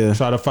 yeah.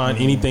 Try to find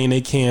anything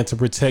they can to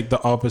protect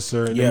the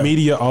officer. Yeah. The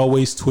media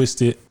always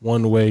twist it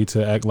one way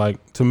to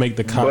make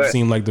the cop But-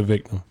 seem like the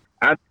victim.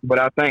 But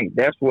I think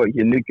that's what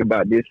unique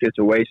about this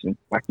situation.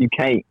 Like you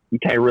can't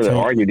really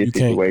argue this You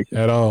can't situation.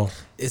 at all.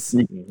 it's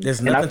There's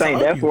And I nothing think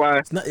to that's argue. why.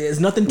 it's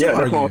nothing to Yeah, that's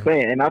argue. what I'm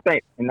saying.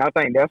 And I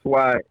think that's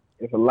why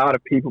there's a lot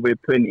of people been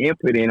putting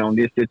input in on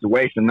this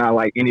situation, not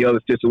like any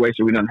other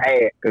situation we done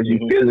had, because you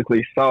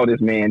physically saw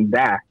this man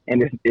die,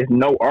 and it's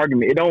no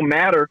argument. It don't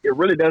matter. It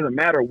really doesn't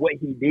matter what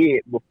he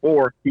did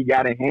before he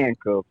got in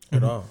handcuffs.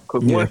 At all.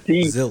 Because once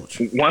he Zilch.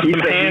 Once he some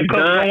said he's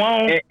handcuffs done, go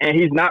on, and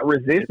he's not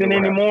resisting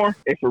anymore,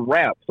 it's a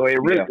wrap. So it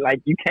really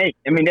you can't.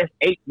 I mean, that's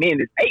 8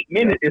 minutes. 8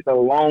 minutes is a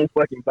long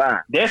fucking time.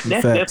 that's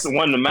Facts.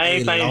 one of the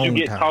main A things you long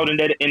get time. taught in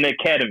the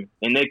academy.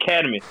 In the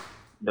academy,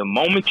 the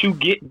moment you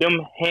get them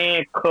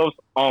handcuffs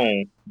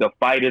on, the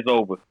fight is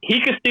over.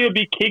 He could still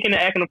be kicking and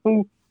acting a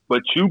fool,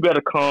 but you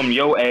better calm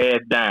your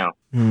ass down.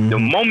 The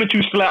moment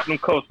you slap them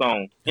cuffs on,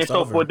 and It's so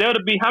over. for there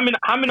to be how many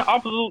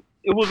officers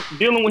it was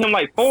dealing with him,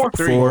 like four.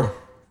 Four.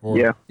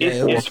 Yeah.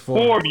 it was It's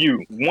four of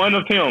you. One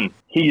of him,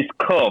 he's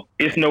cuffed.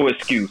 It's no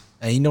excuse.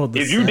 And you know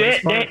the If you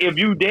saddest part? if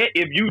you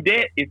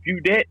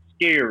that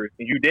scary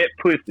and you that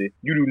pussy,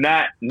 you do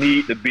not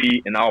need to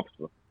be an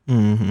officer.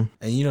 Mm-hmm.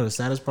 And you know the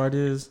saddest part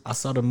is I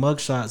saw the mug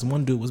shots.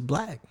 One dude was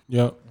black.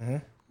 Yep.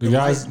 The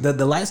guys.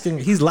 The light skin.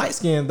 He's light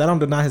skinned. That don't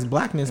deny his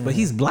blackness, but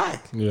he's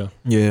black. Yeah.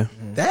 Yeah.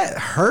 That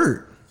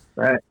hurt.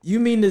 Right. You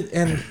mean to,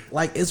 and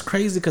like it's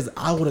crazy because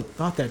I would have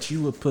thought that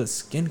you would put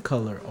skin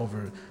color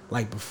over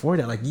like before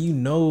that. Like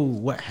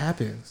what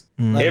happens.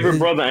 Like, Every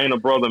brother ain't a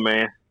brother,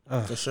 man.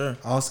 For sure.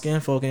 all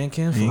skin folk and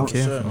kin folk. For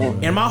sure.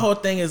 And my whole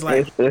thing is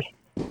like It's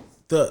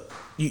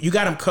you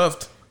got him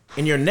cuffed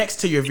and you're next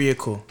to your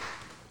vehicle.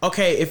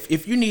 Okay,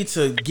 if you need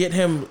to get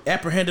him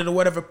apprehended or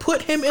whatever,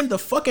 put him in the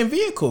fucking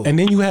vehicle. And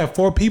then you have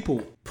 4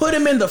 people. Put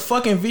him in the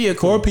fucking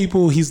vehicle. 4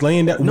 people. He's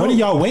laying down. No. What are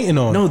y'all waiting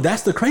on? No,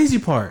 that's the crazy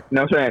part. You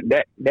know what I'm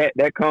saying?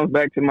 That comes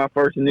back to my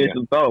first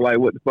initial thought, like,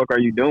 what the fuck are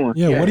you doing?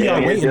 Yeah, what are y'all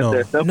And it's waiting just on?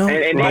 that stuff. No.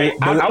 And Like,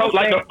 I I was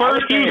like the saying-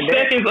 first few saying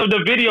that- seconds of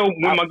the video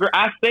when my girl,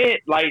 I said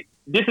like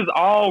this is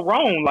all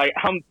wrong. Like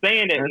I'm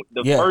saying that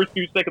the Yeah. first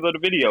few seconds of the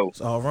video.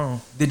 It's all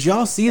wrong. Did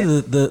y'all see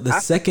the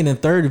second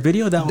and third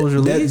video that was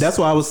released? That's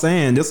why I was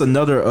saying there's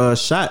another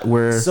shot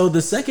where So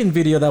the second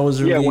video that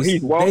was Yeah, released, when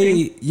he's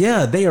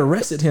walking. they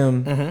arrested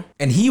him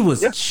and he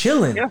was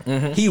chilling.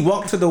 He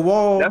walked to the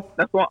wall,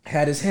 That's what.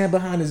 had his hand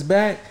behind his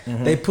back.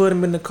 They put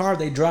him in the car.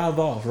 They drive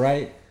off,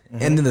 right?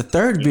 And then the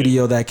third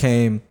video that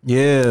came,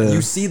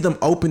 you see them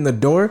open the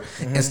door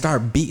and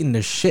start beating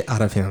the shit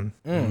out of him.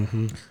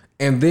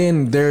 And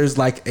then there's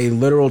like a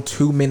literal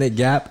 2-minute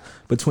gap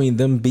between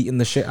them beating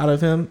the shit out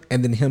of him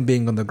and then him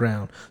being on the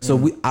ground. So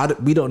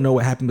we don't know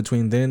what happened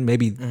between then.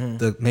 Maybe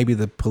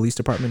the police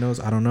department knows.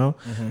 I don't know.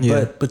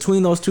 But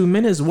between those 2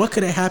 minutes, what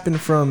could have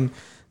happened from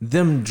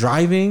them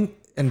driving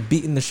and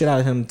beating the shit out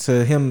of him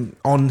to him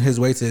on his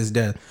way to his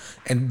death?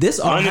 And this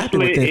all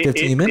happened within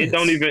 15 minutes.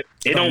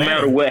 It don't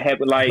matter what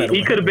happened. Like,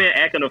 he could have been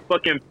acting a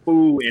fucking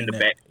fool in the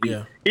back seat.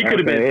 Yeah. He could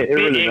have been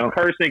really spitting,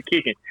 cursing,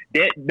 kicking.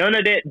 That none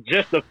of that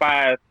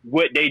justifies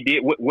what they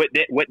did. What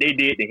they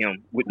did to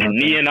him with the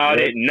knee and all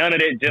that. None of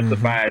that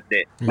justifies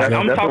that. Like,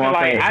 I'm talking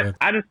like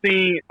I done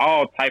seen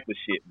all type of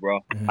shit, bro.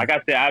 Like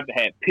I said, I've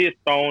had pissed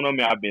on them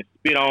and I've been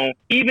spit on.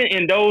 Even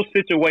in those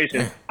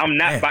situations, I'm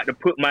not about to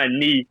put my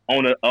knee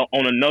on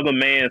another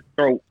man's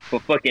throat for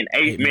fucking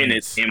 8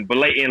 minutes and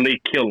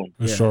blatantly kill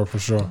him. For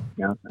sure.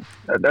 Yeah,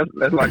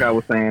 that's like I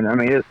was saying. I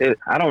mean,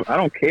 I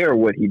don't care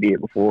what he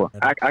did before.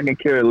 I can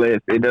care less.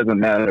 It doesn't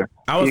matter.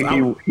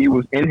 He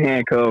was in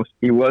handcuffs.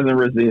 He wasn't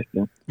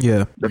resisting.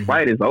 Yeah. The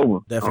fight is over.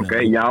 Definitely.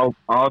 Okay, y'all,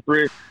 all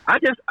three. I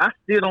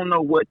still don't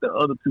know what the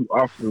other two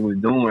officers were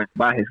doing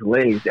by his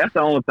legs. That's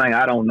the only thing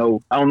I don't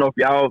know. I don't know if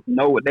y'all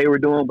know what they were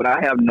doing, but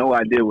I have no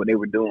idea what they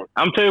were doing.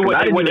 I'm telling you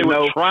what they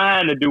were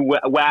trying to do.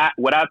 What I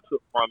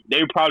took from it.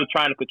 They were probably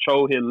trying to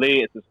control his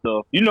legs and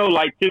stuff. You know,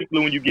 like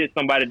typically when you get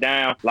somebody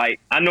down, like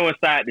I know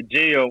inside the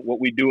jail what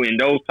we do in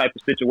those type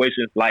of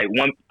situations. Like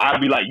I'd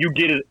be like, you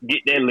get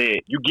that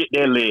leg, you get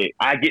that leg.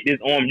 I get this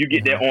arm, you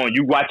get that arm.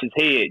 You watch his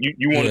head.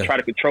 You want to try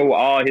to control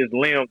all his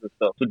limbs and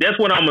stuff. So that's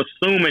what I'm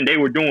assuming they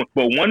were doing.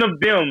 But one of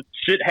them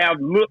should have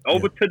looked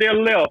over to their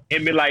left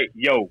and be like,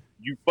 yo,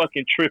 you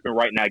fucking tripping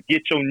right now.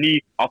 Get your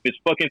knee off his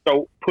fucking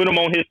throat. Put him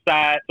on his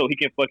side so he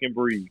can fucking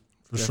breathe.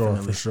 For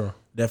sure.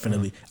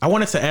 Definitely. I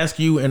wanted to ask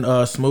you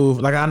and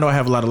Smooth, like I know I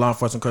have a lot of law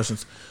enforcement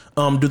questions.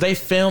 Do they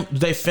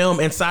film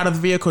inside of the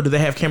vehicle? Do they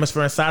have cameras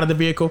for inside of the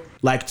vehicle?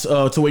 Like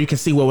to where you can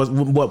see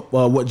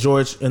what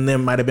George and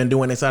them might have been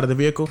doing inside of the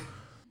vehicle?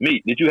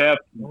 Meat, did you have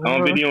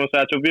video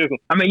inside your vehicle?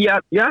 I mean, yeah,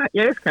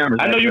 it's cameras.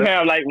 I know you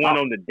have like one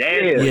on the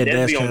dash. Yeah,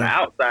 that's be on the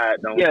outside,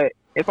 though. Yeah,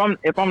 if I'm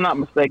not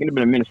mistaken, it's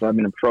been a minute since I've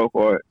been in patrol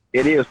car.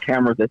 It is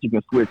cameras that you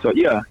can switch. So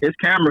yeah, it's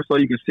cameras so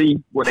you can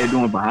see what they're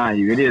doing behind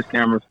you. It is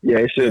cameras. Yeah,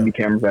 it should be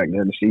cameras back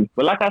there to see.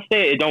 But like I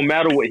said, it don't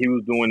matter what he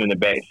was doing in the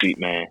back seat,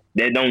 man.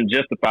 That don't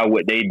justify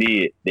what they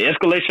did. The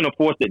escalation of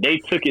force that they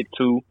took it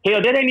to,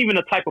 hell, that ain't even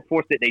the type of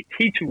force that they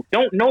teach you.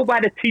 Don't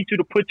nobody teach you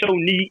to put your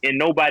knee in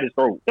nobody's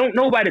throat. Don't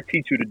nobody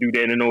teach you to do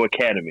that in no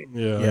academy.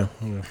 Yeah,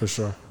 for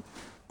sure.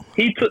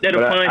 He took that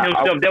upon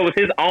himself. That was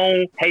his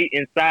own hate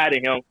inside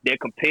of him that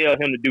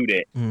compelled him to do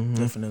that. Mm-hmm.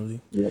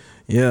 Definitely.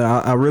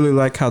 Yeah, I really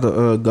like how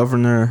the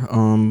governor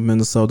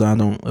Minnesota, I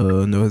don't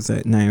know his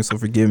exact name, so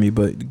forgive me,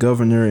 but the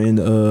governor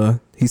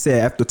and he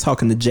said after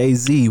talking to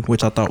Jay-Z,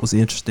 which I thought was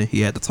interesting,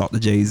 he had to talk to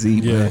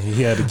Jay-Z. Yeah,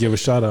 he had to give a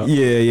shout out.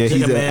 Yeah.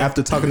 He said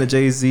after talking to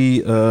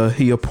Jay-Z,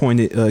 he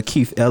appointed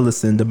Keith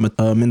Ellison,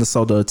 the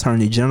Minnesota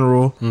Attorney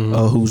General,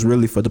 who's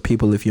really for the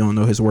people. If you don't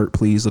know his work,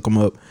 please look him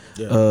up.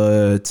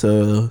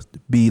 To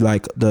be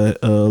like the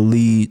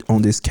lead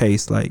on this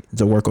case, like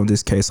to work on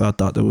this case. So I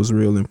thought that was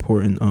real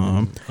important.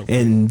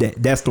 And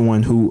that's the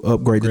one who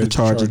upgraded the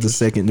charges to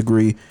second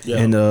degree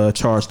and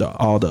charged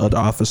all the other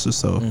officers.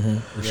 So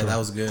that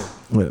was good.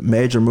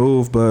 Major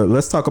move, but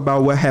let's talk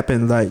about what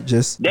happened. Like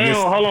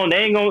hold on,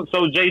 they ain't gonna.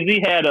 So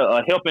Jay-Z had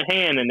a helping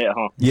hand in that,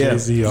 huh? Yeah,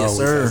 Jay-Z always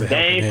has a They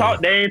ain't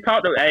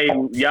talked to. Hey,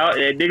 y'all,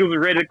 niggas was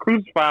ready to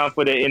crucify him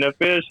for the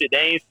NFL shit. They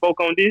ain't spoke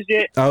on this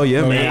yet. Oh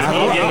yeah, man.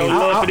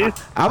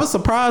 I was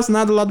surprised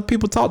not a lot of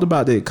people talked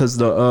about it because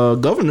the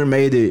governor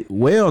made it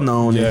well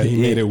known. Yeah,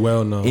 he made it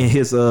well known in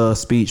his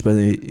speech, but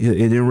it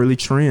didn't really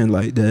trend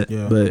like that.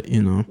 Yeah. But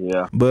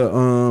But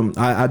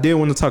I did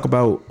want to talk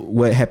about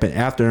what happened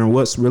after and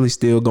what's really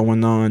still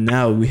going on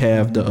now. We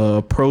have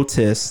the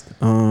protest.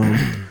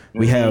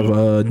 We have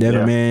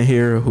Devin Man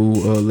here who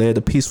led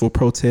a peaceful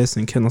protest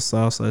in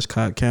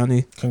Kennesaw/Cobb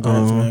County.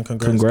 Congrats, man.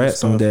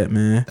 Congrats on that,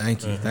 man.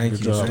 Thank you.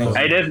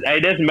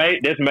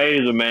 That's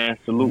major, man.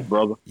 Salute,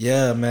 brother.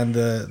 Yeah, man.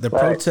 The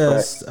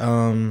protest.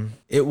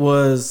 It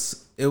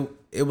was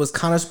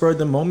kind of spurred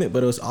the moment,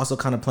 but it was also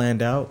kind of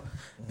planned out.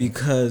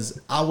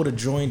 Because I would have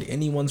joined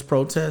anyone's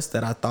protest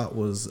that I thought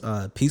was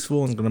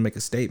peaceful and going to make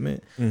a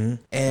statement.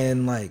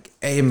 And like,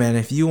 hey man,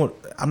 if you want,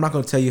 I'm not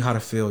going to tell you how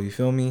to feel. You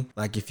feel me?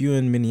 Like if you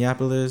in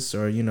Minneapolis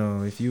or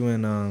if you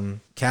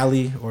in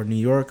Cali or New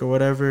York or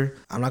whatever,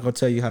 I'm not going to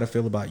tell you how to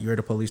feel about you're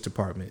the police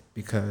department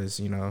because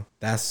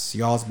that's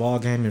y'all's ball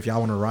game. If y'all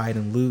want to riot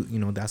and loot,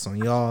 that's on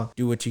y'all.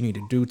 Do what you need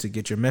to do to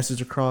get your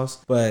message across.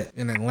 But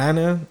in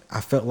Atlanta,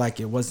 I felt like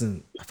it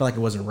wasn't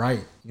right.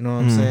 You know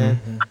what I'm saying?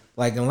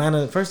 Like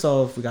Atlanta, first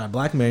off, we got a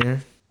black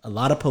mayor. A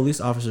lot of police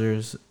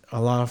officers,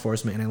 a law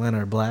enforcement in Atlanta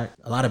are black.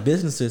 A lot of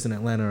businesses in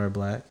Atlanta are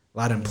black. A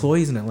lot of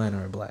employees in Atlanta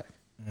are black.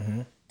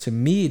 to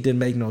me, it didn't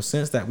make no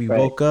sense that we Right.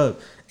 woke up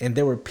and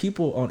there were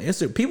people on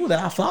Instagram, people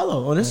that I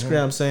follow on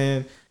Instagram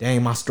saying,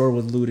 dang, my store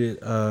was looted,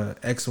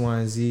 X, Y,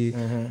 and Z.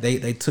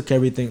 They took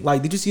everything.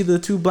 Like, did you see the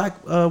 2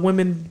 black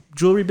women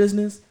jewelry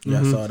business?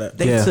 Yeah, I saw that.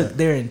 They Yeah. took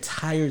their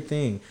entire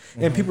thing.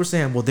 And people are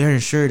saying, well, they're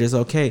insured, it's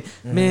okay.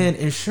 Man,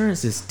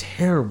 insurance is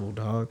terrible,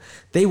 dog.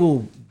 They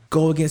will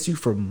go against you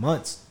for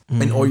months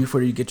in order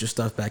for you to get your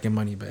stuff back and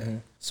money back.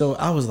 So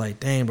I was like,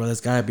 dang, bro,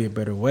 there's got to be a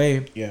better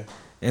way. Yeah.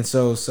 And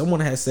so someone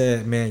had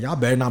said, man, y'all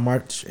better not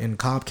march in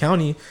Cobb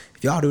County.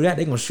 If y'all do that,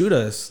 they going to shoot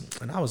us.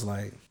 And I was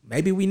like,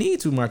 maybe we need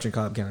to march in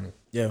Cobb County.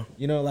 Yeah.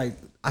 You know, like,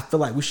 I feel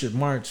like we should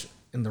march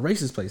in the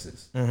racist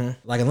places.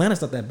 Like,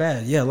 Atlanta's not that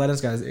bad. Yeah, Atlanta's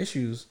got its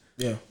issues.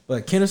 Yeah.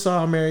 But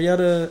Kennesaw,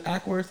 Marietta,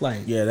 Ackworth, like,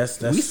 Yeah, that's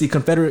we see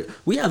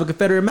we have a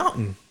Confederate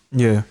mountain.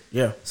 Yeah.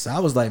 yeah. So I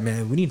was like,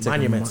 man, we need to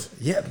Monuments.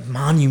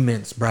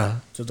 Monuments, bruh.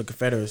 To the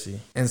Confederacy.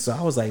 And so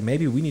I was like,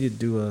 maybe we need to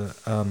do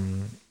a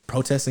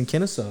protest in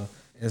Kennesaw.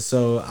 And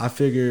so I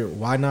figured,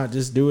 why not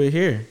just do it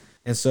here?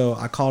 And so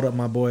I called up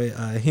my boy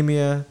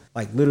Himia,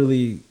 like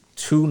literally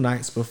 2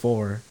 nights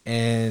before,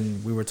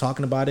 and we were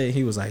talking about it.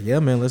 He was like, yeah,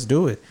 man, let's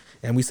do it.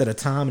 And we set a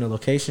time and a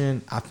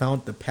location. I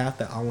found the path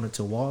that I wanted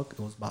to walk.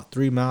 It was about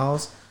 3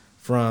 miles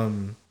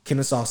from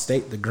Kennesaw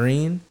State, the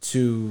Green,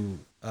 to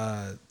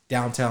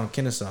downtown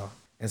Kennesaw.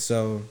 And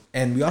so,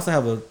 and we also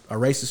have a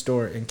racist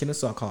store in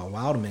Kennesaw called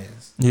Wild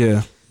Man's.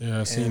 Yeah.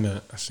 Yeah, I seen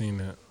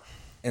that.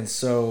 And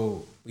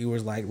so we were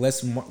like,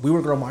 we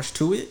were gonna march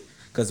to it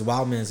because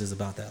Wild Man's is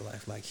about that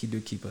life. Like, he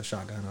do keep a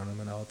shotgun on him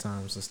at all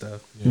times and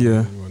stuff.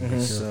 Yeah. you wanna be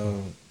careful.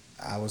 So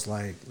I was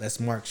like, let's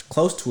march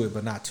close to it,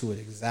 but not to it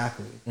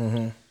exactly.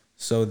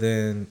 So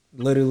then,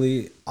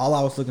 literally, all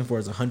I was looking for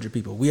is 100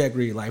 people. We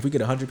agreed, like, if we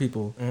get 100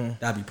 people,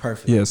 that'd be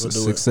perfect. Yeah, it's a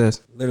success.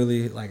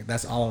 Literally, like,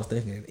 that's all I was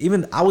thinking.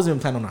 Even I wasn't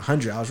even planning on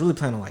 100. I was really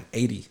planning on like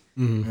 80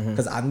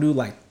 because I knew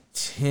like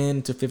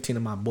 10 to 15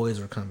 of my boys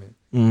were coming.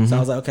 So I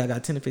was like, okay, I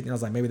got 10 to 15. I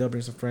was like, maybe they'll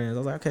bring some friends. I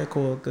was like, okay,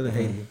 cool, good at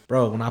 80.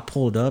 Bro, when I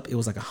pulled up, it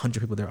was like 100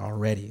 people there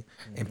already,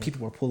 and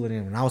people were pulling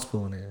in when I was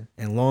pulling in,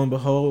 and lo and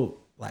behold,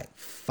 like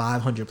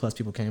 500 plus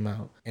people came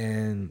out.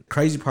 And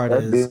crazy part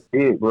That's is,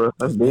 big, bro.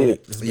 That's big.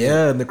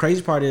 yeah, and the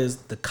crazy part is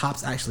the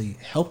cops actually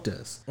helped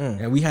us.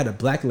 And we had a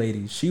black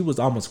lady. She was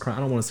almost crying.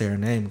 I don't want to say her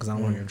name because I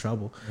don't want to get in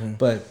trouble.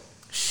 But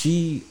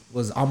she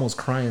was almost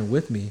crying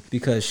with me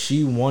because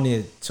she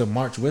wanted to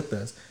march with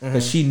us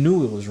because she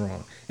knew it was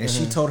wrong. And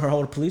she told her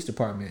whole police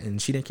department,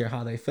 and she didn't care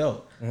how they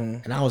felt.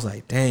 And I was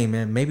like, dang,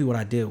 man, maybe what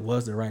I did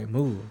was the right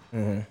move.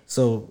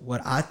 So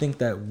what I think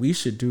that we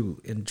should do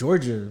in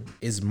Georgia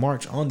is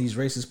march on these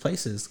racist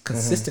places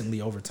consistently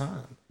over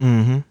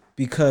time.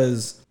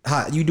 Because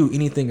how you do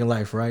anything in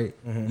life, right?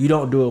 You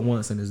don't do it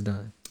once and it's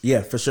done.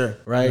 Yeah, for sure.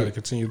 Right? You gotta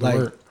continue to like,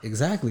 work.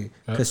 Exactly.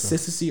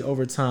 Consistency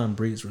over time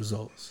breeds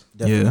results.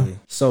 Definitely.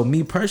 So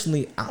me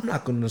personally, I'm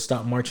not going to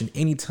stop marching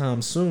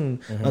anytime soon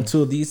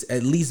until these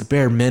at least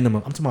bare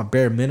minimum. I'm talking about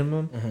bare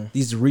minimum.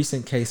 These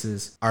recent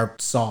cases are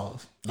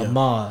solved.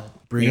 Ahmaud,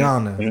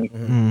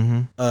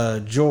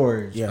 Breonna,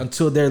 George. Yeah.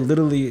 Until they're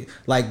literally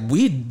like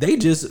they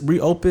just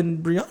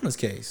reopened Breonna's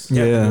case.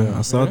 Yeah,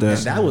 I saw And that.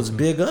 that was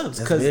big ups.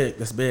 That's big.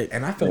 That's big.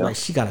 And I felt like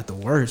she got it the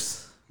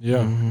worst.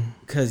 Yeah.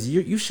 Because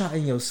you shot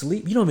in your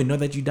sleep. You don't even know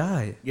that you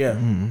died. Yeah.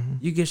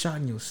 You get shot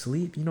in your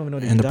sleep. You don't even know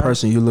that And you the died.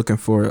 person you're looking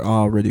for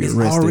already is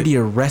arrested. already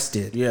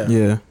arrested. Yeah.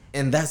 Yeah.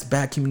 And that's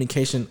bad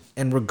communication.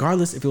 And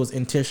regardless if it was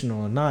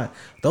intentional or not,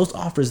 those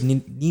offers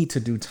need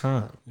to do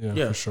time.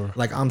 Yeah, for sure.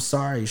 Like, I'm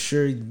sorry,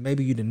 sure,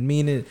 maybe you didn't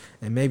mean it,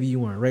 and maybe you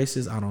weren't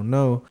racist. I don't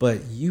know,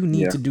 but you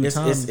need to do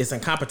time. It's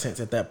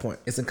incompetence at that point.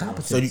 It's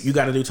incompetence. So you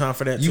got to do time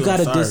for that. You too. got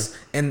to I'm sorry.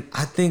 and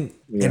I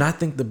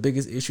think the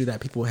biggest issue that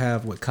people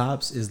have with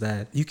cops is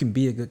that you can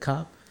be a good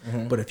cop,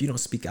 but if you don't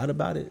speak out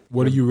about it,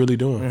 What are you really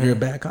doing? you're a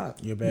bad cop.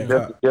 You're a bad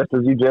Just, cop. just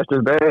as you just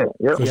as bad. Yep.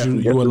 Because Just you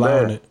as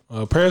allowing bad.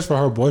 it. Prayers for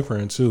her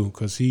boyfriend too,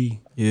 because he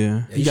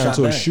Yeah. got shot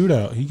into a back.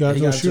 shootout. He got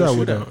into a shootout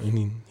with them, shootout.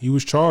 and he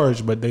was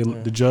charged, but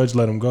the judge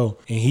let him go,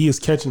 and he is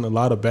catching a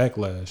lot of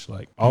backlash.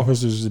 Like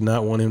officers did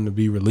not want him to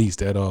be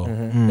released at all.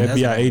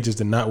 FBI agents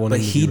did not want But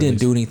him. to he be didn't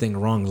released. do anything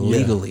wrong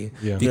legally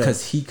Yeah.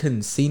 because he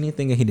couldn't see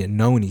anything and he didn't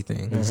know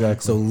anything.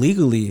 Exactly. So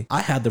legally,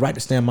 I had the right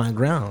to stand my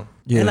ground,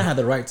 and I had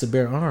the right to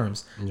bear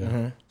arms.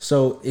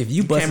 So if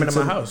you bust came into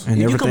into my house.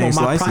 And if you come on everything's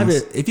my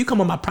licensed. if you come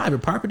on my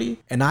private property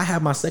and I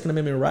have my Second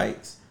Amendment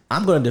rights,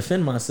 I'm going to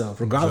defend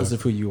myself regardless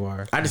of who you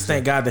are. I just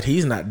thank God that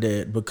he's not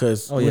dead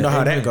because we yeah, know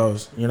how amen. that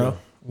goes. You know.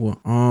 Well,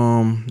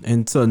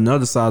 and to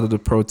another side of the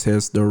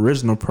protest, the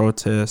original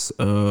protest,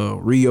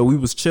 Rio, we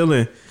was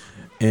chilling,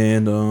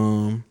 and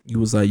you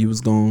was like you was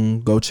gonna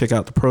go check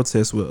out the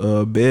protest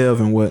with Bev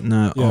and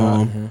whatnot.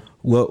 Yeah.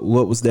 What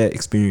was that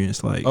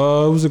experience like? It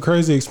was a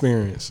crazy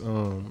experience.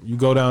 You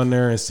go down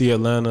there and see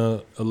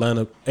Atlanta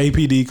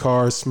APD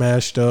cars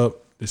smashed up.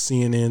 The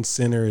CNN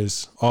Center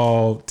is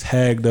all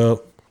tagged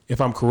up. If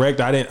I'm correct,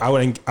 I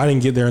didn't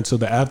get there until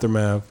the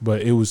aftermath,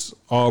 but it was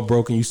all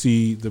broken. You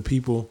see the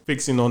people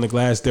fixing on the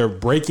glass. They're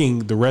breaking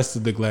the rest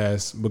of the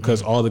glass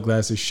because all the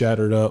glass is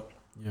shattered up.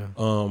 Yeah.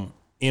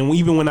 And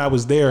even when I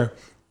was there,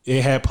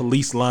 it had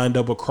police lined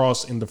up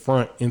across in the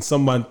front, and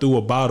somebody threw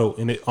a bottle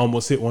and it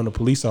almost hit one of the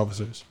police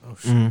officers.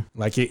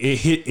 Like it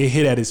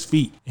hit at his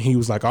feet, and he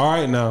was like, "All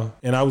right now,"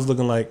 and I was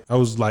like,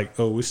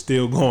 "Oh, it's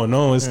still going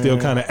on. It's still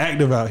kind of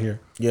active out here."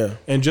 Yeah.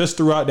 And just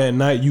throughout that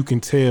night, you can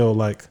tell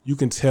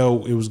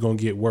it was gonna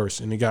get worse,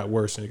 and it got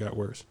worse and it got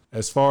worse.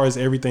 As far as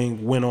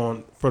everything went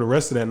on for the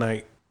rest of that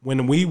night,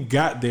 when we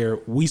got there,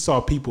 we saw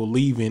people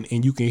leaving,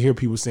 and you can hear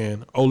people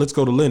saying, "Oh, let's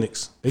go to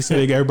Lenox." They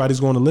said everybody's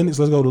going to Lenox.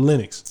 Let's go to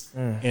Lenox.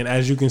 And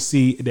as you can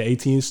see, the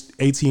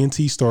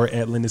AT&T store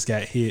at Lenox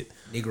got hit.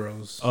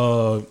 Negroes.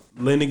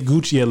 Lenox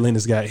Gucci at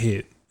Lenox got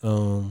hit.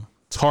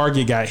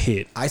 Target got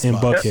hit in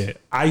Buckhead.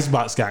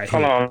 Icebox got hit.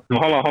 Hold on.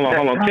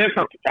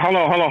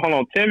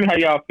 Tell me how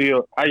y'all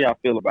feel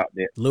about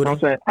that. You know what I'm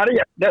saying? How do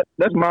y'all,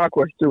 that's my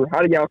question too.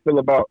 How do y'all feel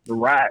about the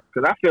riots?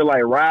 Because I feel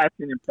like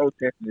rioting and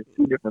protesting is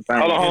two different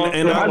things.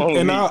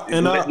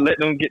 Let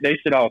them get their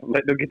shit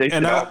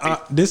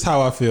off. This is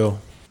how I feel.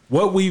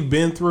 What we've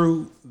been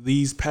through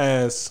these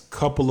past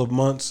couple of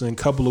months and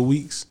couple of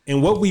weeks,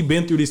 and what we've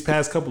been through these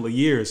past couple of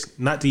years,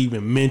 not to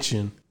even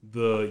mention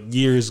the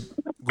years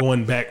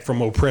going back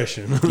from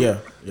oppression,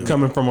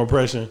 coming from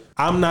oppression.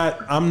 I'm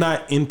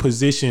not in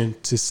position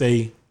to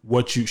say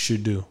what you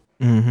should do.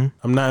 I'm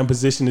not in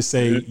position to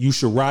say you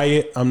should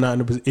riot. I'm not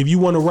in a position. If you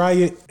want to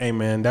riot, hey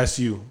man, that's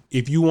you.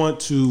 If you want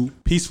to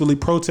peacefully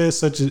protest,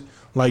 such as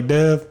like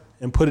Dev,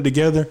 and put it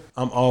together,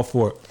 I'm all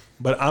for it.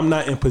 But I'm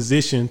not in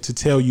position to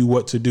tell you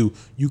what to do.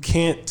 You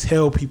can't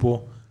tell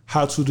people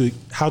how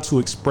to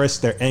express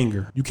their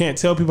anger. You can't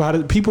tell people how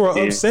to. People are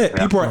upset.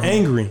 People are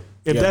angry.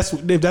 If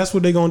that's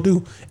what they're gonna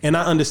do, and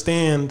I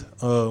understand,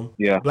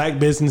 black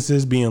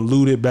businesses being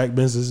looted, black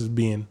businesses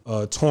being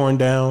torn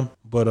down,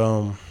 but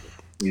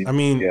I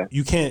mean,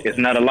 you can't. It's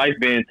not a life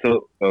being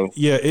took. So.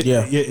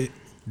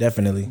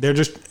 Definitely.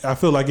 I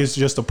feel like it's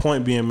just a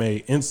point being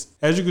made. And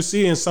as you can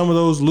see in some of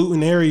those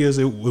looting areas,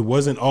 it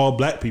wasn't all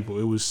black people.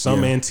 It was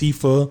some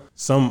Antifa,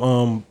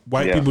 some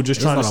white people just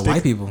trying to stick.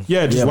 White people.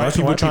 Yeah, just white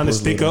people trying to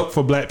stick up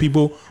for black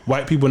people.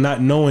 White people not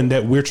knowing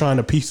that we're trying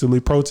to peacefully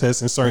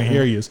protest in certain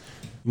areas.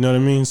 You know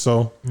what I mean?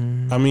 So,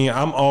 I mean,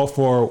 I'm all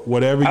for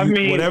whatever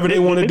they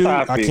want to do.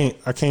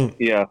 I can't.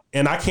 Yeah.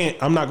 And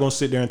I'm not going to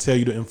sit there and tell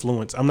you to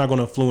influence. I'm not going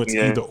to influence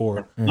either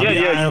or.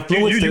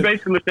 You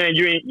basically saying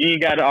you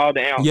ain't got all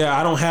the answers. Yeah,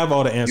 I don't have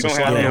all the answers.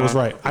 So I know it's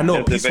right. I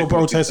know peaceful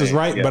protest is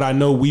right, but I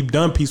know we've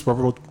done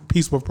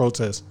peaceful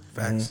protests.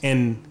 Facts.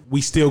 And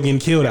we still getting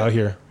killed out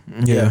here.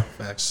 Yeah.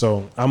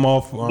 So I'm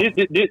all for this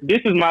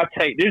is my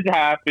take. This is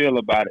how I feel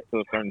about it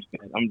to a certain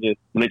extent. I'm just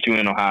let you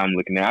in on how I'm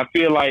looking at it. I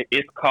feel like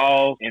it's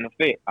cause and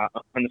effect. I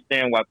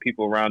understand why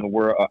people around the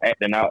world are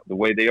acting out the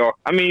way they are.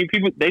 I mean,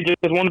 people, they just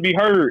want to be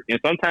heard. And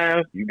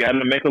sometimes you got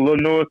to make a little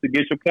noise to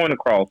get your point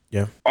across.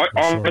 Yeah.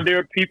 Are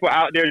there people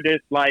out there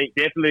that's like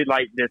definitely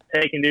like that's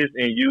taking this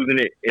and using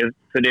it as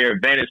to their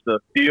advantage to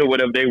steal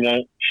whatever they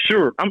want?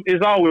 Sure.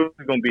 It's always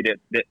going to be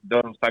that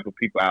those type of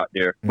people out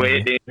there. But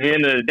at the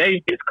end of the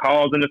day, it's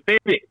cause and effect.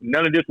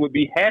 None of this would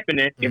be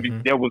happening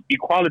if there was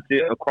equality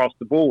across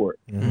the board.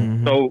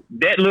 So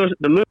the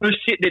little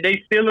shit that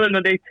they stealing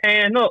or they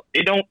tearing up,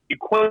 it don't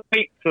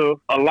equate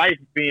to a life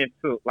being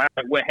took, like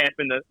what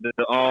happened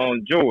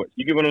to George.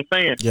 You get what I'm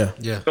saying?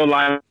 Yeah. So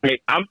like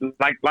I'm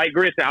like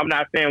Grit said, I'm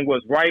not saying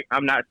what's right.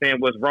 I'm not saying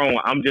what's wrong.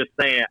 I'm just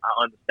saying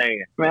I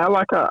understand. Man, I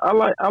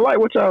like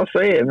what y'all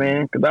said,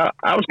 man. Because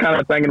I was kind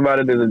of thinking about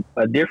it as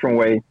a different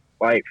way,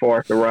 like for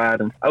us to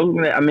ride. And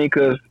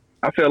because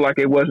I feel like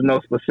it wasn't no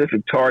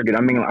specific target.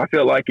 I mean, I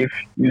feel like if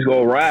you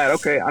go ride,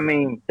 okay, I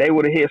mean, they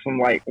would have hit some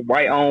like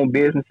white-owned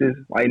businesses,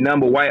 like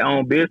number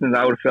white-owned business.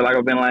 I would have felt like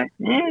I've been like,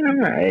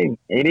 hey,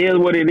 it is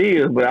what it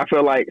is. But I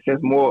feel like since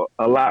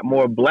a lot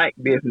more black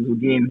business was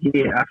getting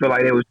hit, I feel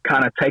like it was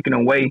kind of taken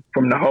away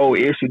from the whole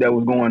issue that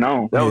was going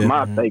on. That was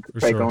my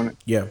take on it.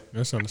 Yeah,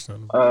 that's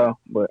understandable.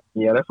 But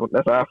yeah, that's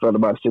how I felt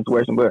about the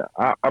situation. But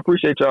I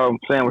appreciate y'all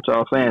saying what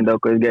y'all saying though,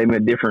 because it gave me a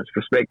different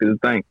perspective to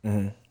think.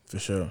 For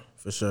sure.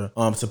 So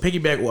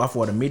piggyback off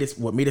what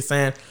Mita's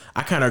saying,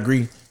 I kind of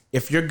agree.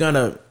 If you're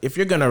gonna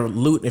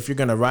loot, if you're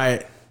gonna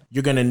riot,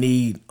 you're gonna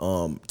need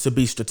to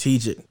be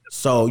strategic.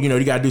 So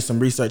you gotta do some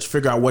research,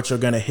 figure out what you're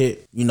gonna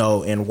hit,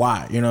 and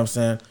why. You know what I'm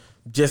saying?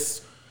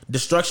 Just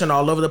destruction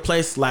all over the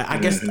place. Like I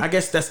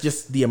guess that's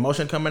just the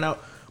emotion coming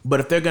out. But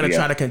if they're gonna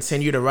try to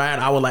continue to riot,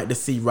 I would like to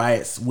see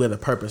riots with a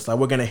purpose. Like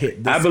we're gonna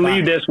hit this. I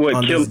believe that's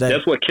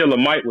what Killer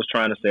Mike was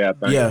trying to say. I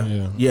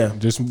think. Yeah.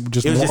 Just it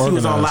was just he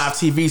was on live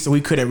TV, so we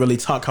couldn't really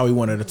talk how we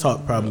wanted to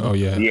talk. Probably. Oh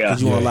yeah.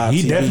 You on live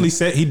he TV.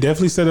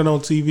 definitely said it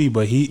on TV,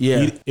 but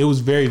it was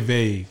very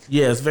vague.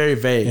 Yeah, it's very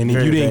vague. And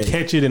if you didn't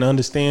catch it and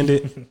understand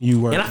it, you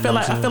weren't. And I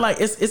feel like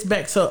it's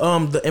back to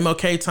the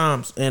MLK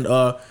times and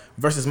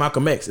versus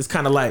Malcolm X. It's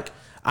kind of like.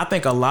 I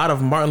think a lot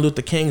of Martin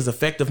Luther King's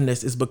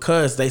effectiveness is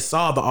because they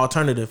saw the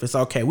alternative. It's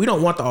okay. We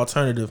don't want the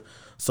alternative.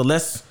 So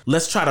let's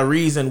try to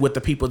reason with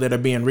the people that are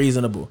being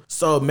reasonable.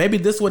 So maybe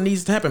this is what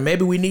needs to happen.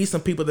 Maybe we need some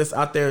people that's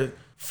out there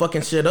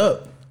fucking shit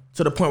up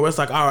to the point where it's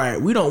like, all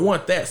right, we don't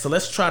want that. So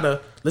let's try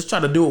to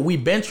do what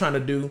we've been trying to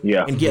do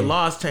and get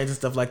laws changed and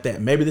stuff like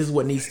that. Maybe this is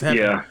what needs to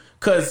happen.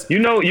 Cause You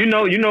know,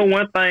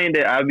 one thing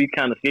that I be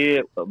kind of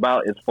scared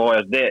about as far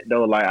as that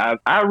though. Like,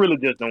 I really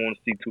just don't want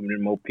to see too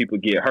many more people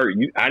get hurt.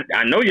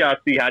 I know y'all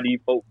see how these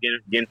folks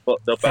getting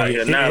fucked up out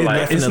here now.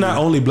 Like, it's not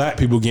only black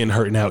people getting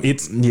hurt now.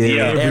 It's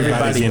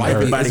everybody getting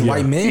hurt. It's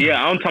white men.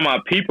 yeah, I'm talking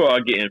about people are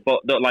getting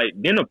fucked up. Like,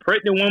 didn't a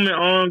pregnant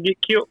woman get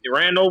killed,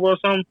 ran over or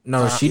something?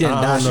 No, she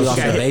didn't die. She lost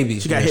her baby.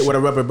 She got hit with a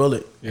rubber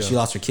bullet. She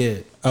lost her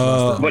kid.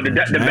 But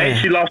the baby,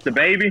 she lost the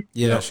baby.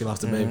 Yeah, she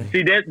lost the baby.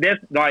 See, that's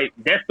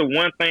the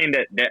one thing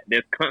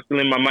that's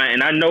constantly in my mind.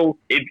 And I know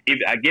if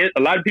I guess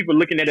a lot of people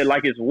looking at it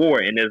like it's war,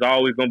 and there's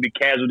always going to be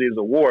casualties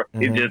of war.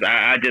 It's just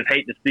I just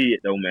hate to see it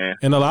though, man.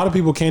 And a lot of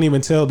people can't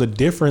even tell the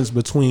difference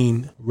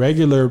between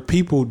regular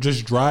people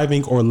just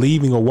driving or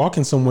leaving or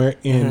walking somewhere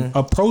and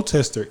a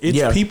protester.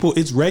 It's people.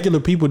 It's regular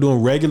people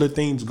doing regular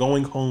things,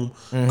 going home,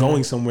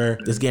 going somewhere,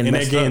 It's getting and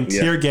they're messed getting up.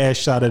 tear gas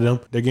shot at them.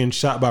 They're getting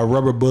shot by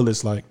rubber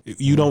bullets. Like,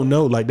 you don't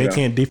know. Like, they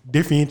can't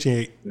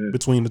differentiate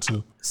between the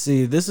two.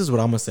 See, this is what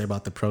I'm gonna say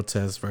about the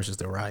protests versus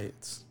the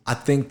riots. I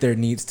think there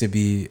needs to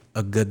be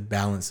a good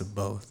balance of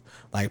both.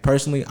 Like,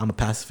 personally, I'm a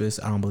pacifist.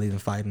 I don't believe in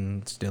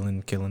fighting,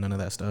 stealing, killing, none of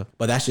that stuff.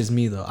 But that's just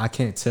me, though. I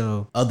can't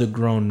tell other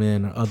grown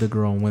men or other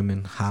grown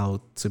women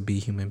how to be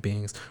human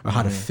beings or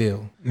how to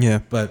feel. Yeah.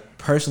 But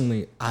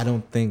personally, I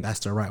don't think that's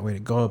the right way to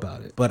go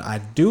about it. But I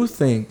do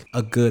think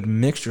a good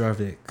mixture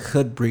of it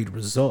could breed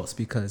results,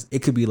 because it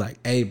could be like,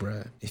 hey,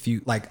 bruh, if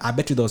you, like, I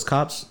bet you those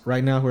cops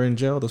right now who are in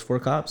jail, those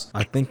 4 cops,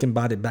 are thinking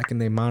about it back in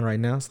their mind right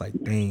now. It's like,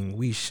 dang,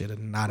 we should have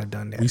not have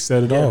done that. We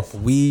set it off.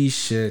 We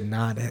should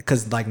not have,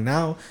 because like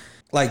now,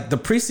 like the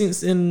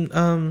precincts in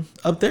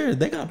up there,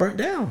 they got burnt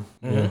down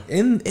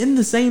in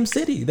the same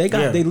city. They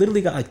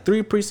literally got like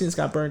 3 precincts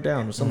got burnt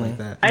down or something like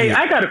that. Hey,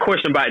 I got a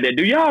question about that.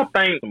 Do y'all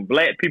think some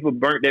black people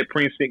burnt that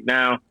precinct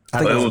down? I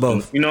think it was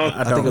both. You know,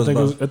 I think it was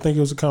both. I think it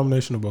was a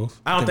combination of both.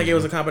 I don't think it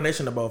was a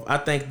combination of both. I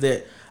think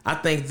that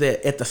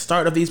at the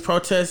start of these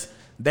protests,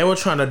 they were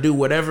trying to do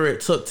whatever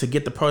it took to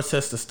get the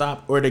protest to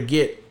stop or to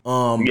get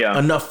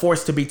enough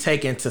force to be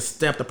taken to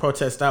stamp the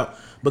protest out.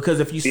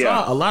 Because if you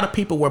saw, a lot of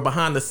people were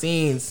behind the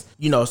scenes,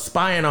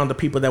 spying on the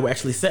people that were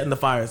actually setting the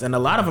fires, and a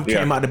lot of them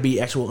came out to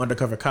be actual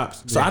undercover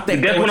cops. So I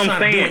think that's they were what I'm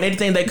trying to do saying.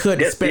 anything they could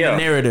to spin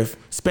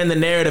the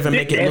narrative, and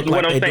make it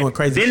look like they're doing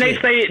crazy Didn't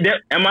shit. they say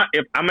that?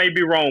 If I may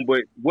be wrong,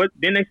 but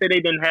didn't they say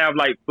they didn't have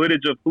like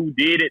footage of who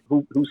did it,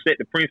 who set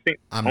the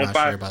precinct I'm on not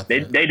fire? sure about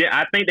They that. did.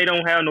 I think they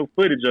don't have no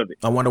footage of it.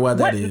 I wonder why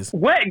that is.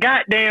 What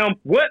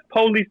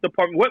police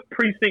department, what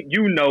precinct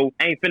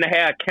ain't finna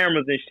have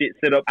cameras and shit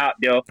set up out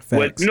there?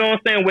 With, you know what I'm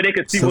saying? Where they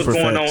can see Super what's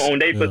going facts. on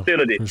their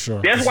facility. for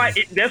sure. That's why.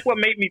 That's what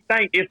made me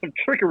think it's some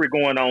trickery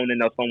going on in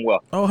there somewhere.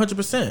 Oh,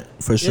 100%.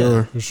 For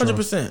sure.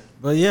 100%.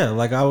 But yeah,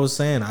 like I was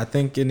saying, I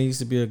think it needs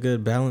to be a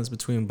good balance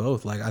between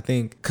both. Like, I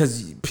think,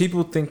 because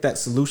people think that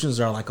solutions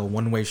are like a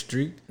one-way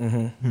street.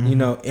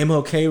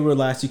 MLK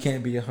realized you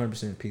can't be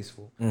 100%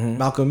 peaceful.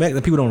 Malcolm X,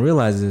 the people don't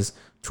realize this,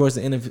 towards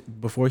the end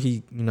of, before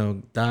he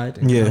died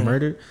and got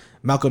murdered,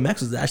 Malcolm X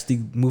was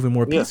actually moving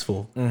more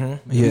peaceful.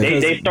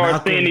 They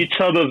start seeing each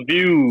other's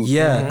views.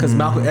 Yeah, because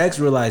Malcolm X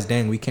realized,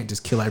 dang, we can't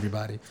just kill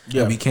everybody.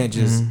 Yeah, we can't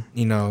just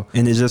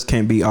And it just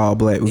can't be all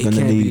black. We're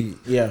gonna need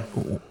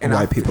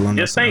white people on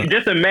this side.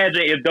 Just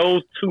imagine if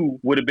those two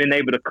would have been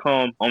able to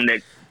come on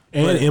that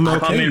And MLK.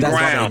 common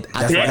ground.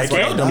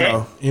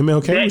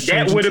 MLK.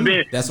 That would have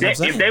been That's what I'm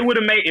saying. if they would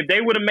have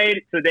made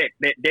it to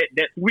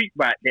that sweet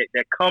spot,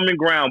 that common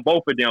ground,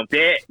 both of them,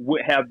 that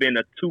would have been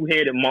a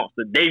 2-headed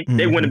monster. They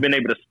wouldn't have been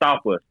able to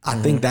stop us. I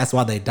think that's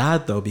why they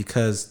died, though,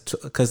 because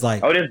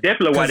like, Oh, that's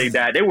definitely why they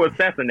died. They were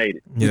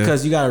assassinated.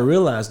 because you gotta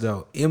realize,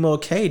 though,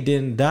 MLK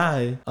didn't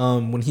die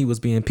when he was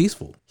being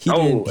peaceful. He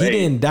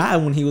didn't die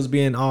when he was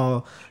being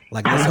all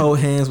like, let's hold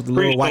hands with the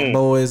little white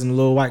boys and the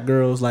little white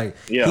girls. Like,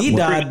 he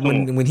died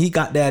when he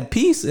got that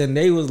peace, and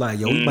they was like,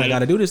 yo, we might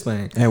gotta do this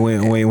thing. And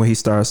when he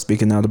started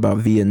speaking out about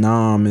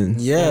Vietnam and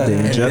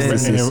the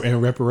injustices.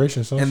 And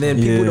reparations. Also. And then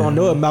people don't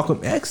know it. Malcolm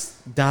X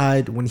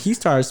died when he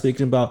started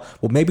speaking about,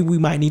 well, maybe we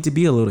might need to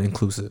be a little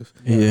inclusive.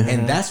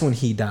 And that's when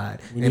he died.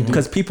 And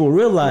because people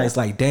realize,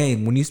 like,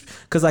 dang,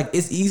 because like,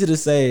 it's easy to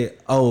say,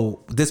 oh,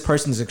 this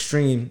person is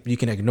extreme, you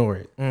can ignore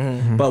it.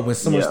 But when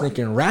someone's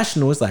thinking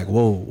rational, it's like,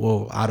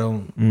 whoa, I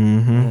don't.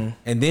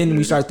 And then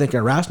we start thinking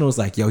rational, it's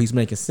like, yo, he's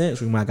making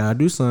sense, we might gotta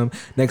do something.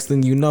 Next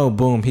thing you know,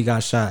 boom, he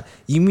got shot.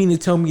 You mean to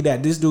tell me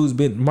that this dude's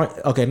been,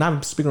 okay,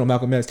 not speaking on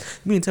Malcolm X,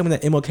 you mean to tell me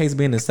that MLK's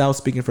been in the South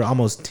speaking for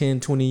almost 10,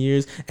 20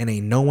 years and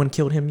ain't no one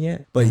killed him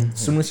yet? But as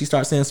soon as he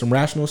starts saying some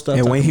rational stuff,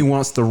 And when he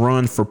wants to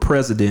run for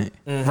president.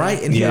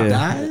 right, and he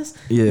dies?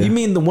 You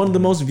mean one of the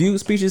most viewed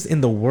speeches in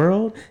the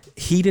world,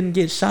 he didn't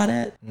get shot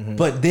at?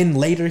 But then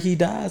later he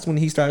dies when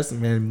he starts,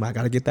 man, I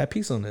gotta get that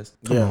piece on this.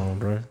 Come on,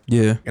 bro.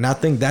 Yeah. And I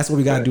think that's what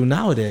we gotta do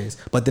nowadays.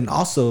 But then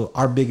also,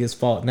 our biggest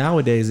fault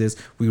nowadays is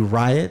we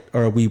riot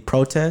or we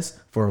protest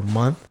for a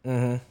month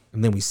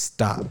and then we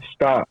stop.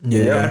 Stop.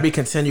 You gotta be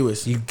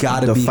continuous. You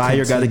gotta The be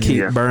fire got to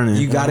keep burning.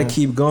 You gotta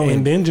keep going.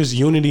 And then just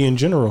unity in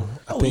general.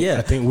 I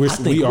I think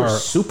think we are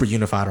super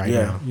unified right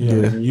now.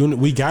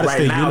 we gotta Right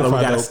stay now, unified.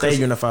 we gotta stay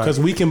unified. Because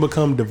we can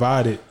become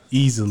divided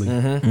easily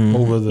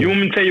over the. You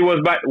want me to tell you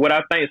what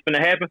I think is finna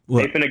happen?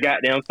 What? They finna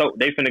goddamn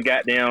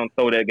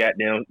throw that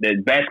goddamn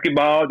that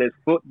basketball, that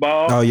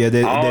football. Oh yeah,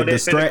 all the that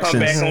finna come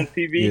back distractions. on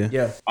TV.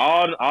 Yeah.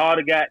 All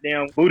the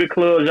goddamn booty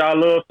clubs y'all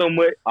love so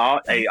much. All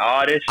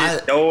that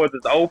shit doors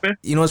is open.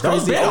 You know what's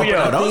Those crazy? been open,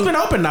 yeah. those been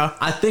open now.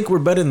 I think we're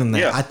better than that.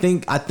 Yeah. I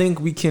think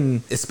we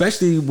can,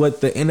 especially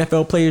what the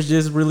NFL players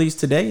just released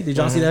today. Did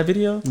y'all see that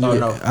video? Oh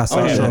no, I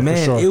saw yeah. that. For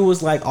Man, sure. it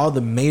was like all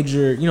the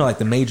major, like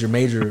the major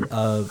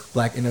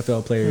black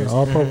NFL players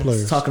all pro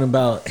players. talking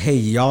about, hey,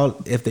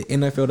 y'all, if the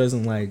NFL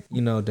doesn't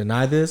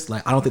deny this, I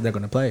don't think they're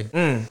gonna play.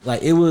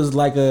 Like it was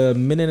like a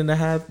minute and a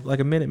half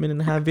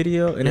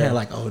video, and it had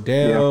like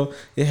Odell,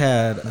 it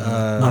had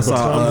I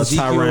saw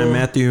Ezekiel. Tyrann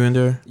Mathieu in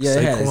there. Yeah,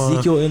 it had Saquon.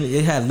 Ezekiel in it.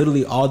 It had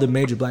literally all the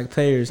major black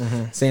players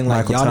saying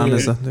like Michael y'all need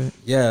Thomas, to- I think.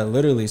 Yeah,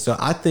 literally. So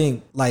I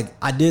think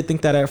I did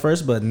think that at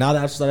first, but now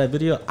that I saw that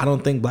video, I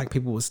don't think black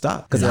people would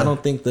stop because I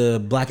don't think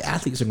the black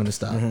athletes are going to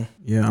stop.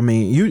 Yeah, I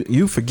mean,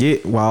 you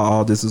forget while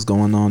all this is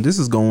going on. This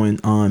is going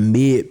on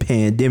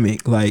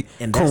mid-pandemic. Like,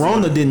 And that's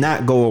Corona did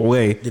not go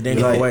away. It didn't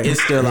go away.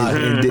 It's still out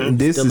here. And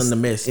this Still is in the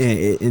midst.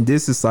 And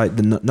this is like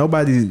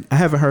nobody. I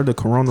haven't heard the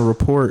Corona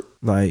report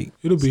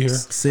It'll be here.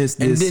 since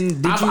And this.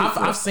 then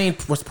I've seen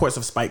reports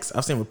of spikes.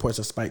 I've seen reports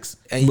of spikes.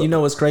 and you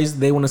know what's crazy?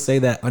 They want to say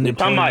that They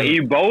talking about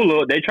unemployment.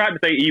 Ebola. They tried to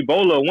say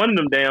Ebola. One of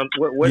them damn.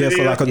 What yeah, it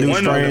for is? like a new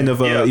One strain of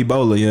them.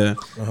 Ebola. Yeah,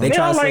 They Yeah,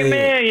 try I'm to like, say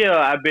man, yeah,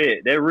 I bet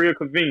they're real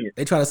convenient.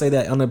 they try to say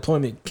that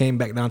unemployment came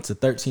back down to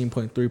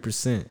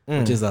 13.3%,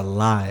 which is a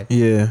lie.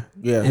 yeah.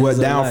 Yeah. It What was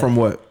a down lot. from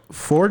what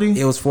 40?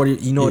 It was 40.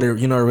 You know what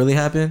really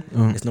happened?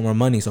 It's no more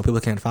money, so people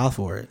can't file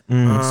for it. So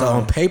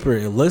on paper,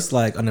 it looks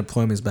like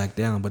unemployment's back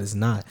down, but it's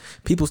not.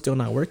 People still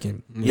not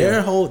working. There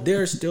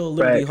are still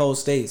literally Right. whole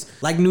states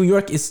like New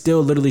York is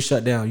still literally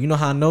shut down. You know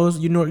how I know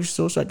New York is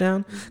still shut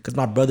down? Because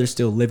my brother's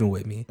still living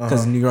with me.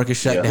 Because New York is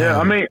shut down. Yeah,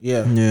 I mean,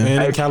 Yeah. Yeah.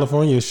 And in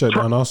California, it's shut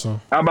down also.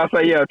 I'm about to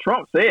say, yeah,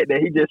 Trump said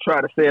that. He just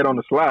tried to say it on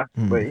the sly.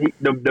 But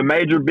the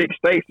major big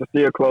states are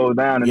still closed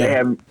down, and Yeah. they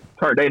haven't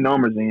turned their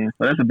numbers in.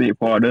 So that's a big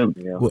part of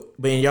it. Yeah.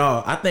 But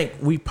y'all, I think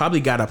we probably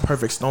got a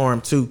perfect storm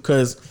too,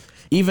 because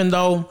even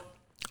though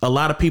a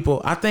lot of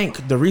people, I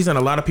think the reason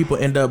a lot of people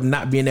end up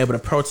not being able to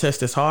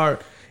protest as hard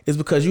is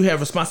because you have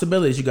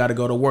responsibilities. You got to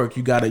go to work.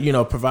 You got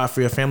to, provide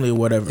for your family or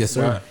whatever. Yes,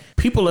 sir. Right.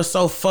 People are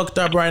so fucked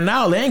up right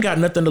now. They ain't got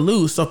nothing to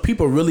lose. So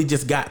people really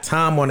just got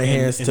time on their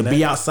hands and to be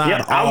that- outside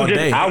Yeah, I all was just,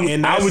 day.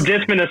 And I was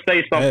just gonna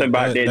say something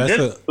about that. that's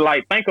Just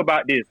think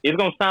about this. It's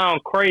gonna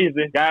sound crazy.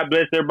 God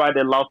bless everybody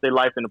that lost their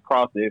life in the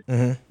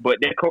process. But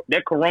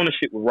that Corona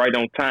shit was right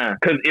on time.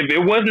 Because if it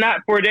was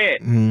not for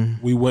that,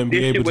 We wouldn't be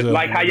this shit able was to.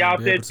 like how y'all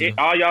be said. able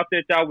to. All y'all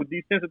said y'all was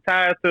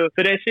desensitized to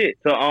that shit,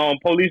 to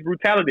police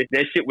brutality.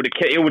 That shit would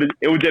have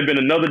it would just been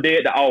another day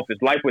at the office.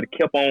 Life would have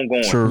kept on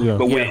going. Sure. Yeah.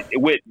 But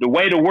with the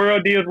way the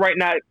world is right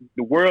now,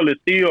 the world is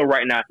still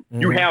right now.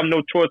 You have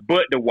no choice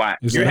but to watch.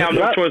 It's You a- have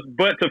no choice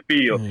but to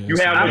feel. Yeah, You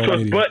it's have all no choice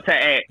media. but to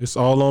act. It's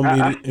all on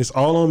media. It's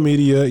all on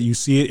media. You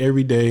see it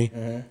every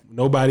day.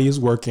 Nobody is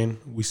working.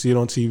 We see it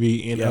on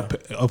TV, and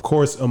of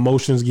course,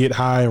 emotions get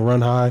high and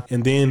run high.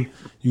 And then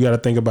you got to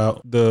think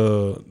about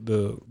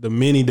the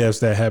many deaths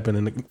that happen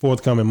in the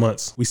forthcoming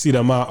months. We see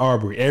the Ahmaud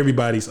Arbery.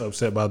 Everybody's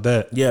upset about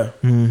that. yeah.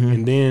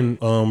 And then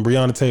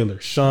Breonna Taylor,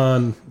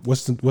 Sean.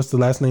 What's the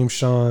last name?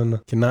 Sean.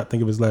 Cannot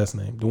think of his last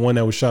name. The one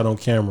that was shot on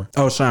camera.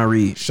 Oh, Sean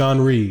Reed.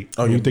 Sean Reed.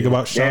 Oh, you think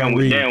about Sean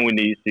Reed. We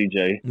need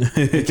CJ.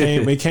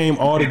 It came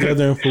all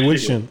together in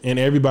fruition, and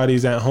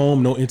everybody's at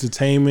home, no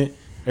entertainment,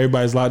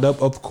 everybody's locked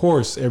up. Of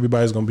course,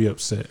 everybody's gonna be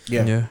upset.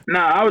 Yeah. Nah,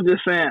 I was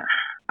just saying,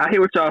 I hear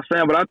what y'all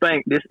saying, but I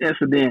think this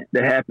incident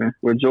that happened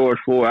with George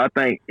Floyd, I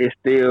think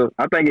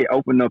it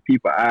opened up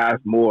people's eyes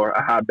more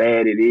of how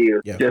bad it is.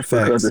 Yeah, Just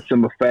facts. because of the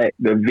simple fact,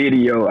 the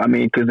video,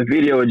 because the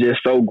video is just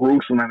so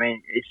gruesome.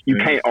 You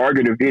can't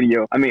argue the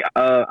video.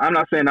 I'm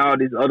not saying all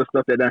this other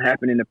stuff that done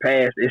happened in the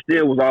past. It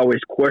still was always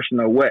question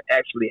of what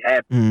actually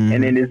happened.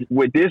 And then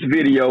with this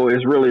video,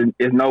 is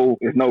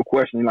no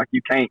question. Like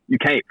you can't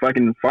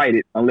fucking fight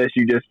it unless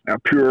you just are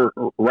pure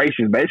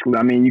racist. Basically,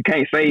 you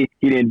can't say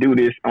he didn't do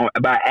this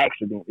by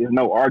accident. There's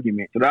no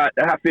argument. So I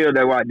feel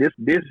that why this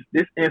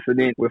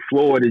incident with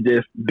Floyd is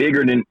just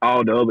bigger than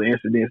all the other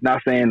incidents.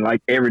 Not saying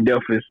like every death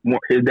is more.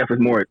 His death is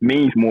more. It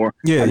means more.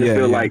 Yeah, I just yeah,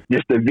 feel yeah. like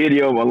just the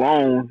video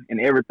alone and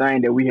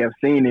everything that we have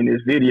seen in this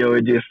video,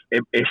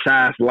 it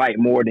shines light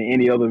more than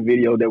any other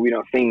video that we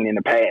done seen in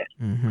the past.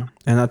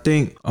 And I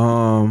think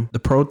the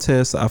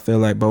protests, I feel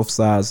like both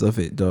sides of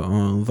it, the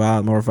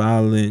more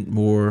violent,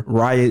 more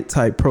riot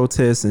type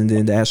protests, and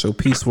then the actual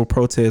peaceful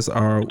protests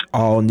are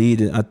all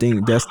needed. I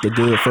think that's the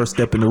good first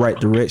step in the right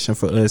direction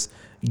for us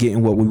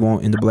getting what we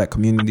want in the black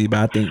community. But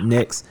I think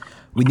next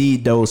we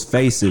need those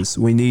faces.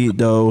 We need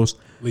those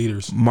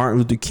Leaders. Martin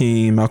Luther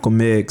King, Malcolm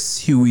X,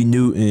 Huey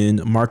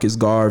Newton, Marcus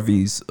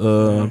Garvey's,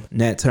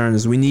 Nat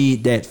Turner's. We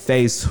need that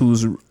face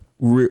who's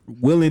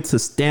willing to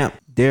stamp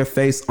their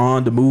face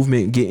on the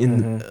movement,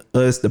 getting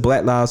us the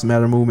Black Lives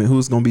Matter movement,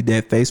 who's going to be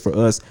that face for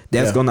us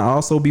that's going to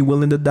also be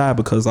willing to die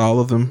because all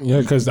of them.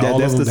 Yeah, because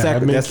all of them have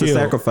been that's killed. the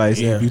sacrifice.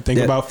 Yeah. If you think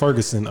about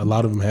Ferguson, a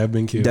lot of them have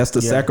been killed. That's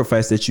the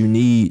sacrifice that you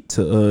need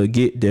to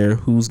get there.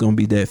 Who's going to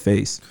be that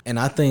face? And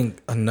I think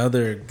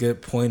another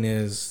good point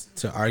is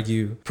to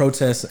argue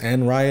protests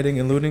and rioting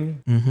and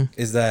looting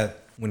is that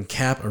when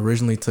Cap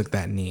originally took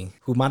that knee,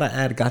 who might have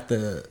had got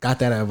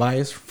that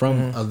advice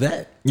from a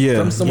vet,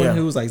 from someone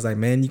who was like,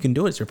 man, you can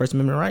do it. It's your First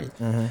Amendment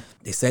right.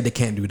 They said they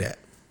can't do that.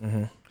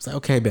 It's like,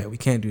 okay, bet we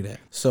can't do that.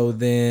 So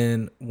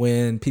then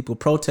when people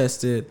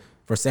protested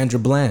for Sandra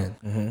Bland,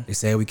 they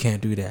said we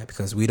can't do that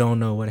because we don't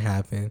know what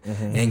happened.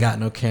 Ain't got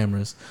no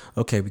cameras.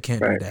 Okay, we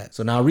can't do that.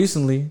 So now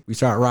recently we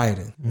start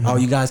rioting. Oh,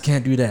 you guys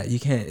can't do that. You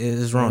can't.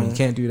 It's wrong. You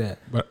can't do that.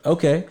 But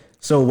okay.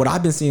 So what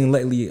I've been seeing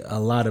lately, a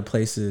lot of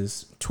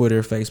places,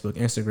 Twitter, Facebook,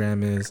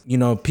 Instagram, is,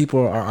 people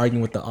are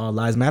arguing with the All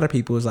Lives Matter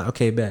people. It's like,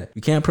 okay, bet.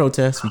 We can't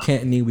protest. We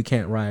can't kneel. We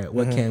can't riot.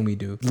 What can we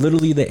do?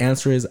 Literally, the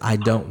answer is, I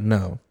don't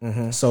know.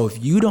 So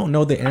if you don't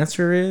know the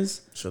answer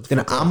is,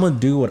 then I'm going to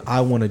do what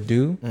I want to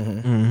do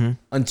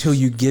until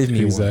you give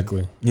me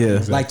one.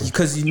 Yeah. Like,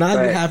 because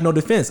now you have no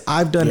defense.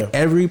 I've done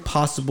every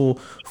possible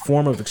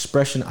form of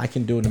expression I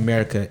can do in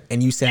America,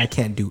 and you say I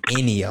can't do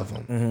any of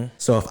them.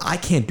 So if I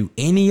can't do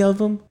any of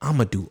them, I'm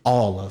going to do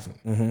all of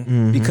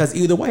them. Because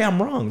either way,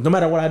 I'm wrong. No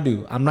matter what I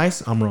do, I'm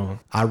nice, I'm wrong.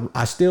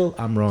 I steal,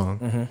 I'm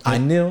wrong. I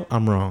kneel,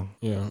 I'm wrong.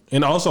 Yeah.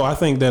 And also, I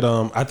think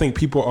that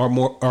people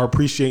are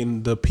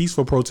appreciating the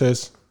peaceful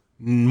protests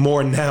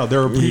more now.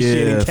 They're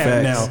appreciating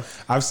Cap now.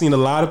 I've seen a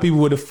lot of people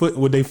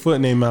with their foot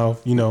in their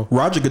mouth.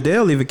 Roger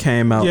Goodell even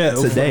came out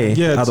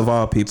today. Out of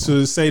all people,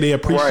 to say they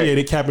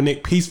appreciated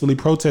Kaepernick peacefully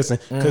protesting,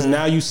 because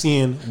now you're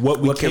seeing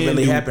what can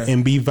really happen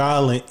and be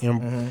violent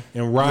and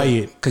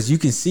riot. Because you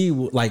can see,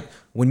 like,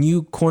 when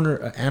you corner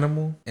an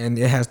animal and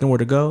it has nowhere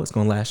to go, it's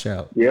gonna lash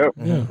out. Yep.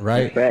 Yeah.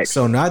 Right. Facts.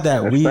 So now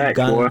that we've facts,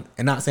 gotten, boy.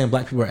 and not saying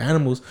black people are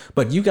animals,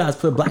 but you guys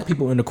put black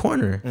people in the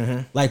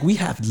corner. Like, we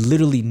have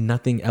literally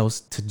nothing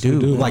else to do.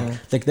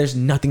 Like there's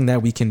nothing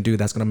that we can do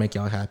that's gonna make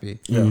y'all happy.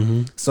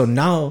 Yeah. So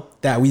now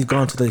that we've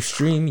gone to the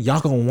extreme,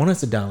 y'all gonna want us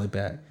to dial it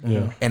back.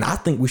 Yeah. And I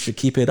think we should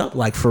keep it up.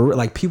 Like, for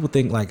like, people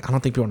think, like, I don't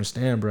think people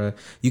understand, bro.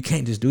 You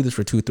can't just do this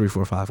for 2, 3,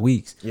 4, 5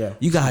 weeks. Yeah.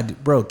 You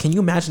got, bro. Can you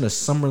imagine a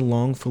summer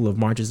long full of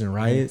marches and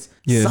riots?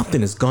 Yeah.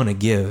 Something is gonna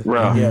give.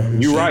 Bro,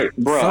 you're right,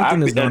 bro.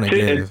 Something is gonna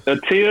give.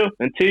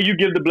 Until you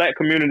give the black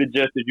community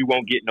justice, you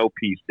won't get no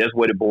peace. That's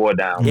what it boils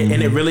down. Yeah,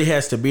 and it really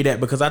has to be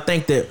that, because I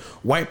think that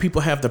white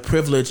people have the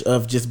privilege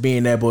of just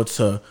being able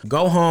to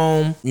go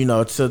home,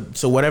 to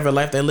whatever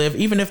life they live.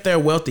 Even if they're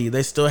wealthy,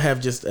 they still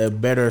have just a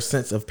better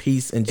sense of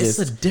peace and just.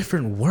 It's a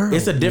different world.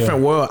 It's a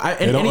different world.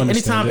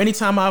 Anytime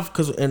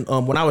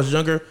when I was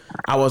younger,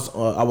 I was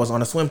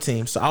on a swim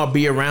team, so I would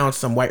be around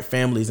some white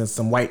families and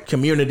some white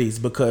communities,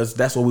 because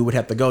that's where we would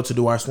have to go to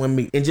do our swim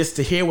meet, and just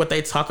to hear what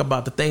they talk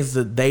about, the things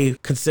that they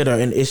consider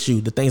an issue,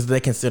 the things that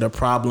they consider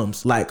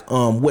problems, like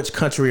which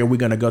country are we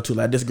gonna go to?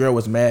 Like, this girl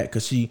was mad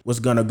because she was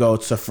gonna go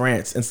to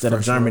France instead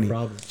of Germany.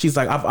 She's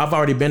like, I've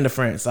already been to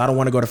France, so I don't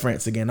want to go to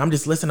France again. I'm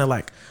just listening,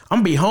 like, I'm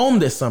gonna be home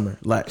this summer.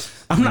 Like,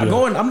 I'm not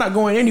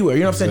going anywhere.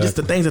 You know what I'm saying? Just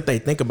the things that they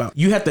think about.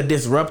 You have to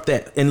disrupt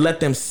that and let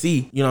them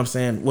see, you know what I'm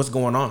saying, what's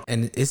going on.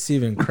 And it's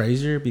even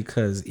crazier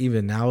because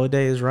even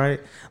nowadays, right?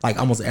 Like,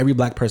 almost every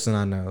black person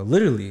I know,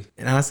 literally,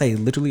 and I say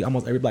literally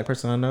almost every black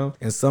person I know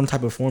in some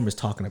type of form is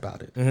talking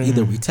about it.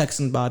 Either we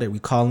texting about it, we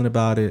calling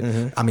about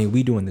it. I mean,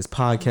 we doing this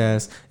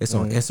podcast. It's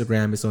on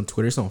Instagram, it's on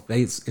Twitter, it's on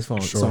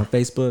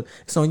Facebook,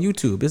 it's on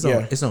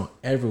YouTube, it's on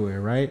everywhere,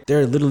 right?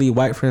 There are literally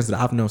white friends that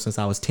I've known since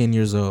I was 10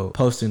 years old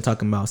posting,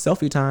 talking about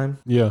selfie time.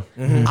 Yeah.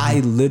 I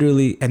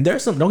literally, and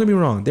there's some, don't get me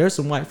wrong, there's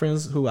some white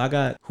friends who I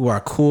got who are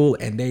cool,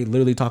 and they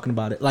literally talking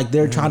about it. Like,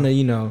 they're trying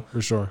to,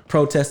 for sure,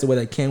 protest the way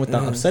they can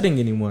without upsetting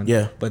anyone.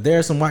 Yeah. But there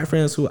are some white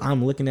friends who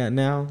I'm looking at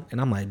now,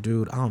 and I'm like,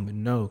 dude, I don't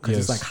even know. Because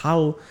it's like,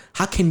 how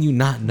can you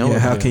not know? Yeah,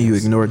 how can you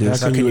ignore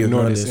this? How can you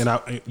ignore this?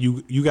 And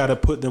you got to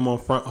put them on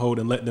front hold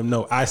and let them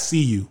know, I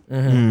see you.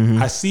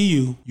 I see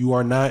you. You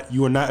are not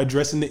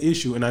addressing the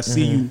issue, and I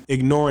see you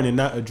ignoring and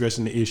not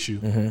addressing the issue.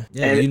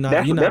 Yeah,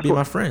 and you're not being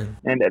my friend.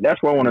 And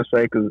that's what I want to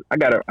say, because I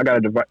got a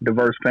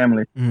diverse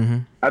family.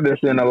 I've been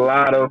seeing a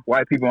lot of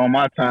white people on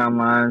my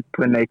timeline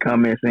putting their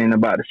comments in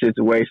about the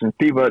situation.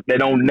 People that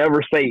don't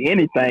never say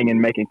anything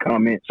and making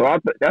comments. So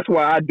that's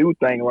why I do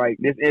think, like,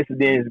 this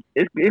incident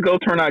it's gonna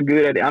turn out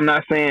good. I'm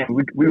not saying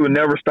we will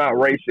never stop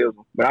racism,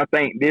 but I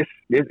think this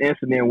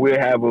incident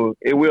will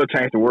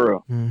change the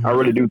world. I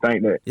really do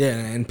think that. Yeah,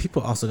 and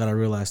people also gotta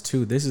realize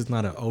too, this is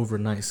not an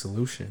overnight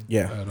solution.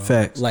 Yeah,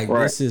 facts. Like,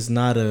 this is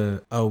not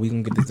we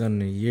can get this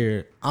done in a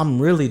year.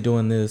 I'm really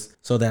doing this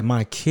so that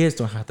my kids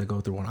don't have to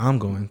go through what I'm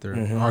going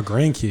through. Our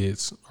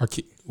grandkids, our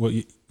kids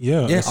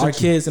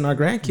and our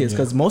grandkids,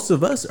 because most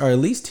of us are at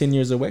least 10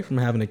 years away from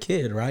having a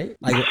kid, right?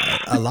 Like,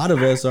 a lot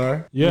of us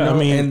are. Yeah,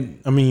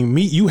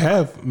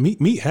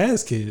 Meat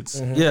has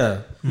kids.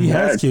 Yeah, he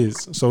has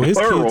kids. So his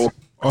kids.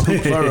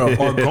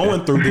 are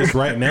going through this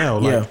right now.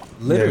 Like,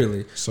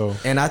 literally. So,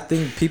 and I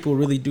think people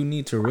really do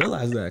need to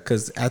realize that,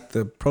 because at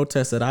the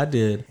protest that I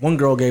did, one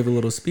girl gave a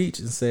little speech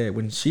and said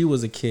when she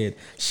was a kid,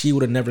 she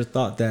would have never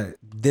thought that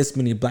this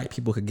many black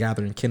people could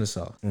gather in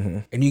Kennesaw.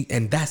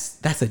 And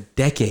that's a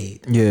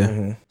decade.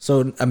 Yeah.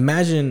 So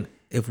imagine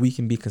if we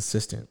can be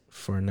consistent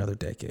for another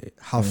decade,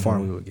 how far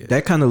we would get.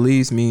 That kind of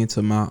leads me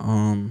to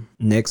my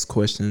next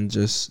question,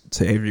 just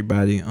to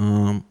everybody.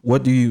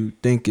 What do you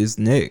think is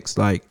next?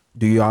 Like,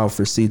 do y'all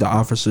foresee the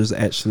officers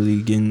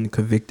actually getting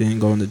convicted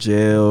and going to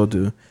jail?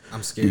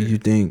 I'm scared. Do you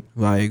think,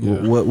 like,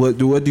 what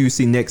do you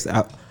see next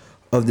out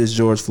of this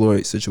George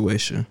Floyd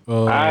situation?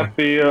 I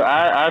see,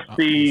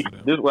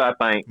 this is what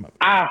I think.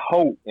 I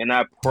hope and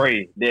I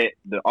pray that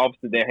the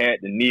officer that had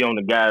the knee on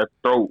the guy's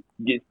throat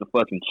gets the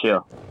fucking chair.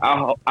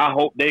 I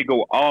hope they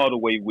go all the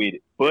way with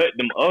it. But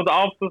them other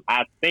officers,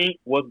 I think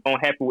what's gonna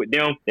happen with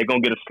them, they're gonna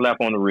get a slap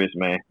on the wrist,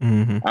 man.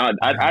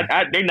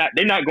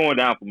 They're not going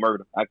down for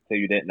murder. I can tell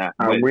you that now.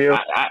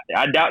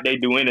 I doubt they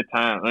do any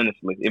time,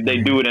 honestly. If they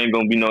do, it ain't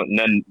gonna be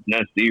nothing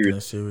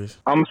serious.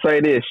 I'm gonna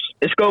say this: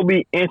 it's gonna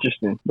be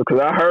interesting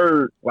because I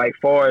heard, like,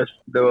 far as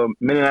the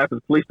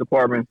Minneapolis Police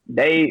Department,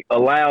 they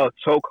allow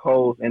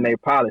chokeholds in their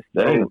policy.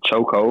 That ain't a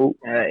chokehold.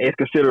 It's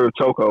considered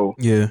a chokehold.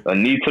 Yeah, a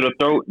knee to the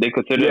throat, they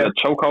consider it a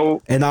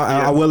chokehold. And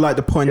I would like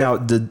to point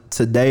out that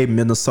today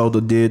Minnesota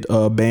did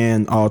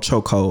ban all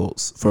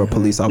chokeholds for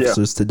police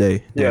officers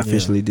today. They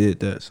officially did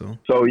that. So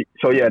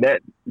yeah,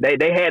 that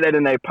they had that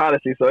in their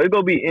policy. So it's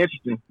gonna be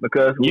interesting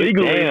because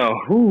legally,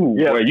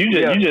 well, you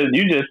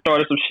just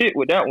started some shit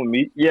with that one,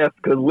 me. Yes,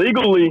 because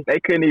legally they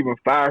couldn't even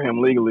fire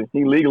him. Legally,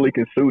 he legally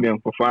can sue them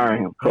for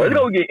firing him. So it's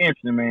gonna get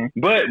interesting, man.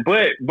 But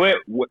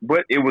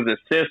it was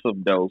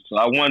excessive though. So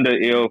I wonder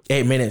if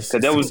 8 minutes,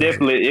 because it was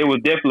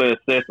definitely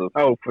excessive.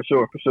 Oh, for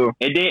sure.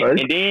 And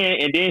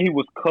then he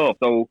was cuffed.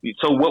 So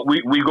what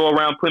we go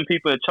around putting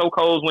people in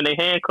chokeholds when they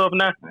handcuffed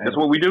now? That's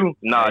what we do?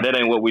 Nah, that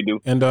ain't what we do.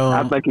 And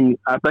I think he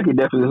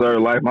definitely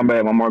deserved life. My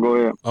bad, Mark. Go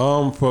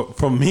ahead.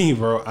 For me,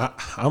 bro,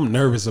 I'm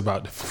nervous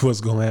about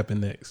what's gonna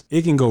happen next.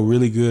 It can go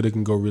really good. It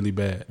can go really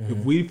bad.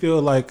 If we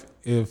feel like,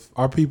 if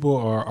our people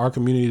or our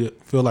community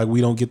feel like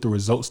we don't get the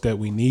results that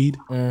we need,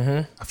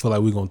 I feel like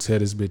we're gonna tear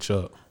this bitch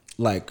up.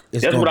 Like,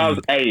 that's what I was.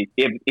 Hey,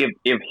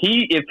 if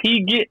he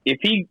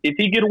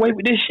get away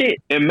with this shit,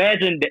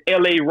 imagine the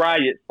LA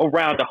riots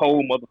around the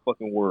whole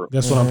motherfucking world.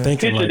 That's what I'm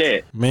thinking. Picture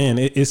like, that, man.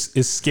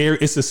 It's scary.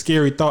 It's a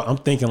scary thought. I'm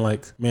thinking,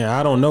 like, man,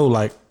 I don't know.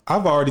 Like,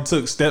 I've already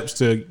took steps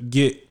to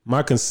get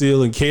my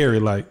conceal and carry.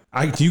 Like,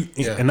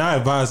 and I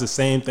advise the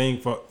same thing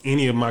for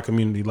any of my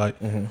community. Like,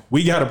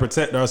 we got to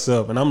protect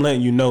ourselves. And I'm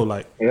letting you know,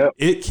 like,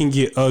 it can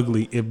get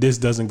ugly if this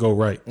doesn't go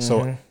right.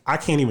 So I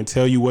can't even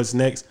tell you what's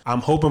next.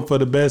 I'm hoping for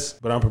the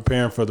best, but I'm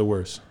preparing for the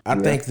worst. I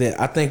think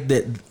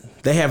that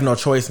they have no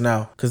choice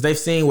now because they've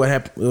seen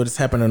what is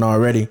happening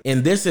already.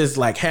 And this is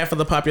like half of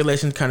the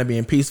population kind of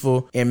being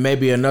peaceful and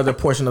maybe another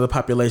portion of the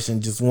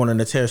population just wanting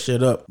to tear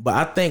shit up. But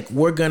I think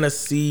we're gonna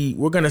see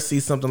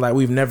something like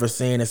we've never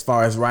seen as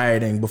far as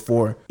rioting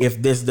before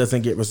if this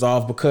doesn't get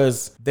resolved,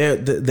 because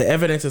the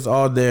evidence is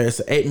all there. It's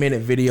an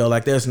 8-minute video.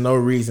 Like, there's no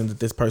reason that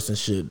this person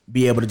should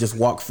be able to just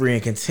walk free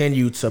and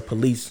continue to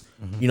police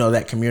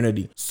that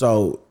community.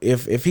 So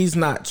if he's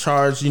not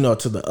charged,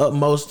 to the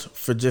utmost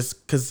for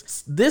just,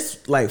 because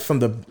this, like, from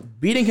the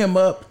beating him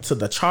up to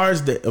the charge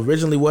that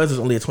originally was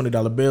only a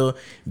 $20 bill,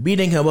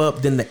 beating him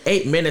up, then the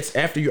 8 minutes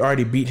after you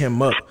already beat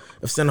him up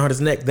of sitting on his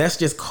neck, that's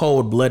just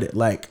cold blooded.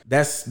 Like,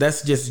 that's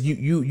just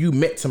you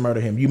meant to murder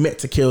him. You meant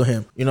to kill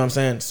him. You know what I'm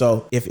saying?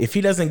 So if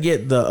he doesn't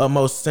get the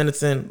utmost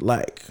sentencing,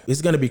 like,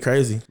 it's gonna be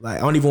crazy. Like,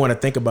 I don't even want to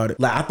think about it.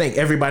 Like, I think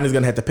everybody's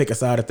gonna have to pick a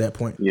side at that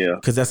point. Yeah,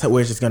 because that's where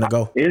it's just gonna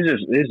go. It's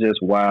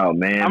just wild,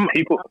 man.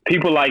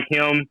 People like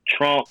him,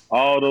 Trump,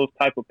 all those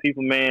type of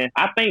people, man.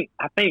 I think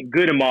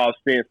Goodemall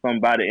said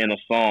somebody in a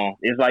song.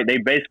 It's like they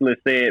basically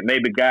said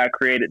maybe God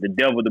created the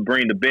devil to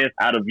bring the best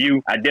out of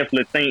you. I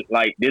definitely think,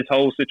 like, this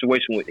whole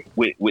situation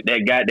with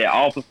that guy, that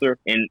officer,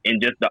 and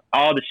just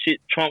all the shit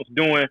Trump's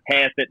doing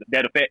has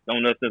that effect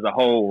on us as a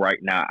whole right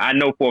now. I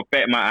know for a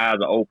fact my eyes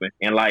are open,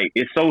 and, like,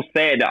 it's so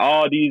sad that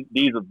all these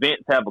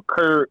events have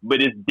occurred,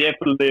 but it's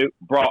definitely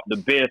brought the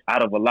best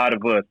out of a lot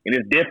of us, and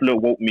it's definitely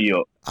woke me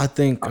up. I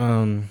think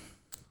I'm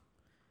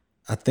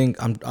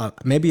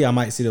maybe I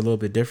might see it a little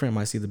bit different. I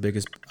might see the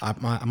biggest. I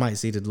might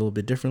see it a little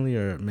bit differently,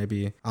 or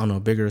maybe, I don't know,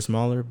 bigger or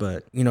smaller.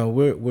 But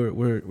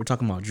we're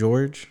talking about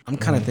George. I'm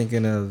kind of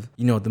thinking of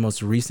the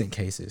most recent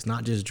cases,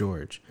 not just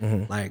George,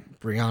 like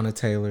Breonna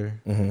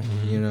Taylor.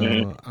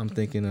 I'm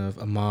thinking of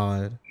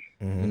Ahmaud.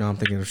 I'm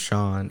thinking of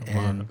Sean,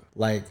 and,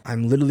 like,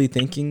 I'm literally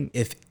thinking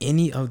if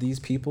any of these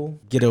people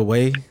get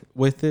away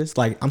with this,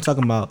 like, I'm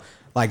talking about,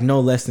 like, no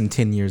less than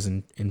 10 years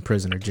in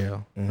prison or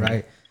jail,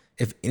 right?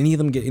 If any of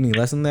them get any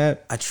less than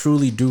that, I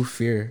truly do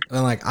fear.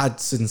 And, like, I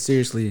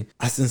sincerely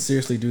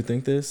do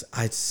think this.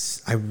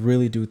 I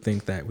really do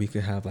think that we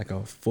could have, like,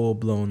 a full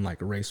blown, like,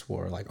 race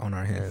war, like, on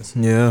our hands.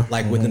 Yeah.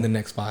 Like, within the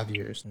next 5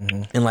 years.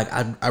 And, like,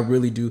 I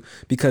really do,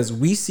 because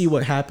we see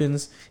what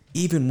happens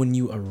even when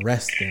you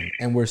arrest them,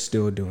 and we're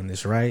still doing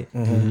this, right?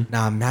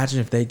 Now imagine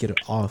if they get it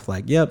off.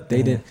 Like, yep,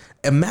 they didn't.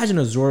 Imagine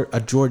a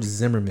George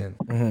Zimmerman,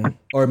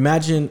 or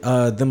imagine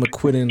them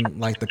acquitting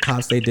like the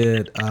cops they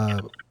did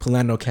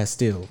Philando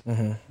Castile.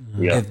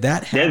 Yeah. If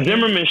that That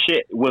Zimmerman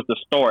shit was the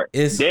start.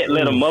 It's- That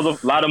let a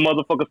lot of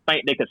motherfuckers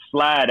think they could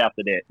slide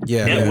after that.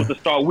 Yeah. That was the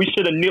start. We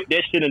should have nipped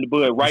that shit in the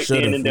bud right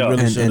Should've. then and there.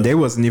 Really And they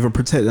wasn't even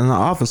protecting the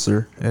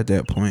officer at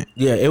that point.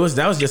 Yeah, that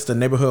was just a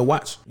neighborhood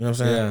watch. You know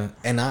what I'm saying?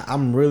 Yeah, and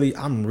I'm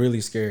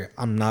really scared.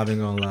 I'm not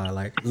even gonna lie.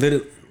 Like,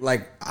 literally,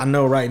 like I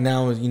know right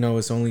now, you know,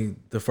 it's only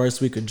the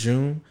first week of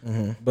June,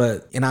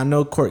 but and I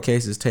know court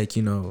cases take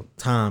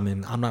time,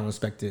 and I'm not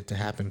expecting it to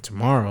happen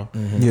tomorrow.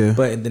 Yeah.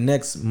 But in the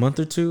next month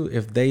or two,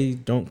 if they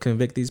don't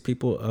convict these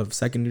people of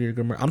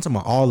second-degree murder, I'm talking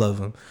about all of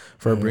them,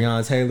 for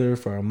Breonna Taylor,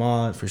 for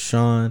Ahmaud, for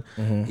Sean,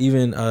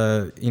 even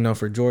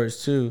for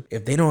George too.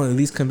 If they don't at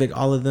least convict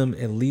all of them,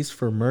 at least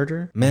for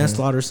murder,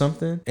 manslaughter, or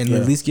something, and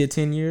at least get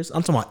 10 years,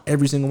 I'm talking about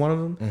every single one of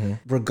them,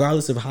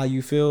 regardless of how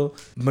you feel.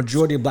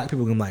 Majority of black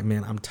people are gonna be like,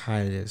 man, I'm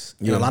tired of this.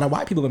 And a lot of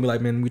white people are gonna be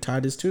like, man, we tired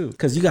of this too.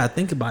 Because you gotta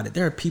think about it.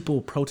 There are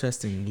people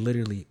protesting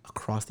literally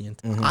across the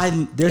entire.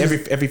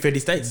 Every 50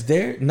 states.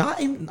 They're not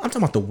in. I'm talking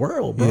about the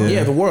world, bro.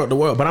 Yeah, the world.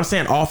 But I'm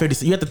saying all 50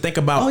 states. You have to think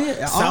about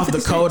all South 50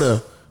 Dakota,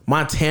 states.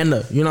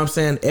 Montana. You know what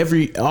I'm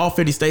saying? All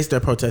 50 states they're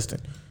protesting.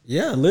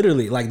 Yeah,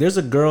 literally. Like, there's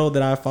a girl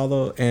that I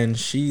follow, and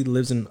she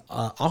lives in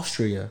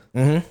Austria.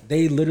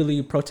 They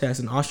literally protest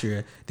in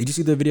Austria. Did you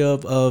see the video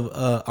of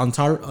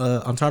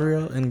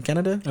Ontario in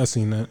Canada? I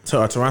seen that.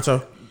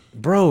 Toronto.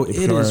 Bro,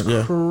 it is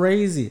Yeah.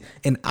 crazy.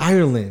 In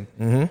Ireland,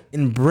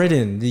 in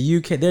Britain, the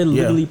UK, they're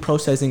literally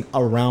protesting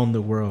around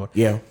the world.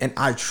 Yeah. And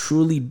I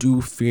truly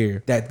do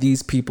fear that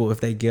these people, if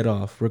they get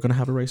off, we're going to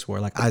have a race war.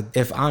 Like,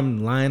 if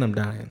I'm lying, I'm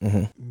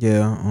dying.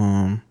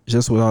 Yeah,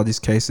 just with all these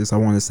cases, I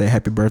want to say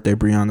happy birthday,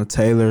 Breonna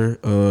Taylor.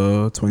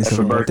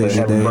 27th birthday today.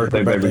 Happy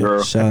birthday, baby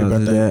girl. Shout out to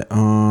that.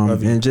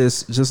 And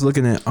just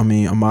looking at,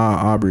 Ahmaud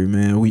Arbery,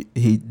 man,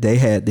 they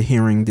had the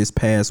hearing this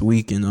past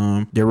week,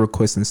 and they're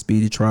requesting a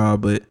speedy trial,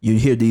 but you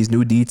hear these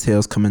new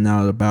details coming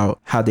out about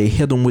how they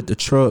hit him with the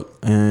truck,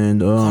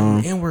 and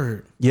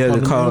N-word. yeah, Called they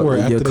him called N-word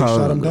after they called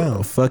shot him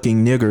down.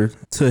 fucking nigger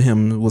to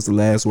him was the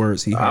last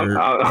words he heard.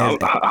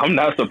 I'm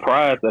not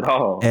surprised at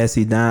all. As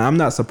he died, I'm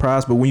not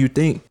surprised, but when you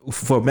think,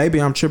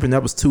 maybe I'm tripping,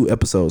 that was 2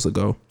 episodes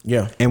ago.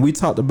 Yeah. And we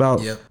talked about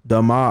the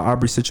Ahmaud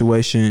Arbery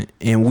situation,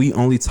 and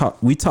we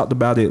talked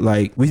about it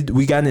like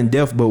we got in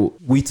depth,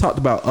 but we talked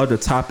about other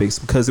topics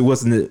because it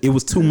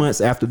was 2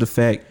 months after the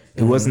fact.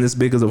 It wasn't as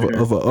big of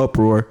an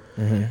uproar,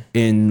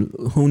 and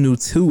who knew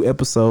 2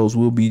 episodes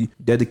will be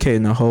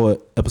dedicating a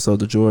whole episode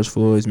to George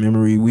Floyd's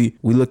memory. We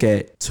look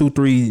at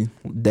 2-3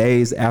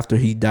 days after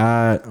he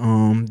died.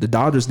 The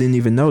daughters didn't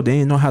even know. They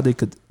didn't know how they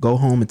could go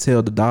home and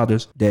tell the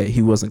daughters that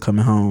he wasn't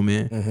coming home.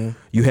 And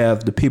you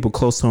have the people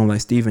close to him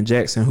like Steven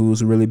Jackson,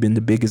 who's really been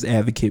the biggest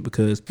advocate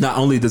because not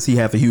only does he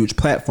have a huge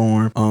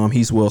platform,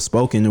 he's well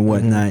spoken and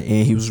whatnot,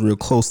 and he was real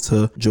close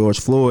to George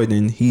Floyd,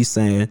 and he's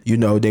saying,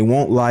 they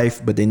want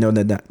life, but they know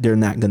that they're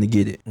not gonna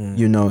get it.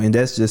 And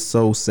that's just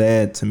so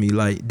sad to me.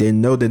 Like, they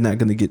know they're not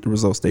gonna get the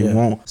results they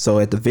want. So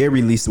at the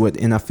very least,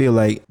 and I feel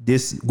like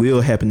this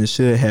will happen, it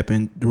should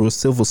happen through a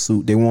civil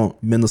suit. They want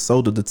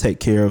Minnesota to take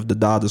care of the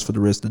daughters for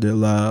the rest of their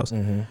lives,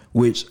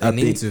 which I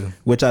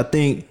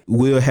think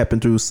will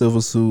happen through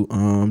civil suit.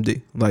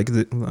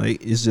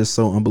 It's just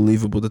so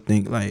unbelievable to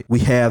think like we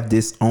have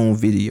this on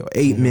video,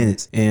 8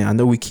 minutes, and I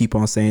know we keep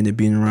on saying it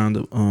being around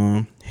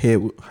the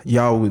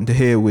y'all with the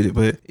head with it,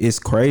 but it's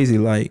crazy.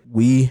 Like,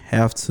 we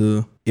have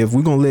to, if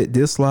we're gonna let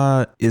this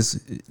slide,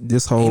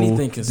 this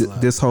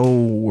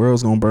whole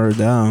world's gonna burn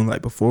down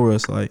like before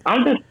us. Like,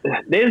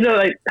 There's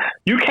like,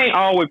 you can't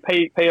always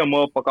pay a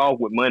motherfucker off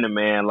with money,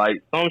 man.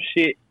 Like, some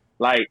shit,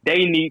 like,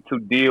 they need to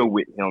deal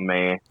with him,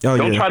 man.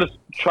 Don't try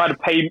to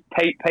pay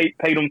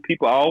them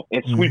people off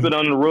and sweep it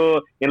under the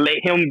rug and let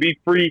him be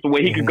free so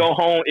where he could go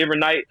home every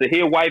night to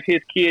hear wife his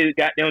kids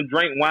goddamn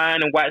drink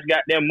wine and watch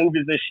goddamn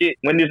movies and shit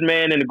when this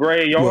man in the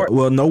graveyard.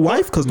 Well, no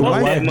wife, because the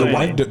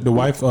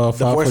wife filed for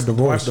divorce. The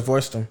wife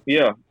divorced him.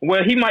 Yeah,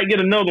 well, he might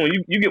get another one.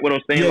 You get what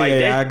I'm saying?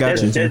 I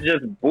got you. That's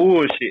just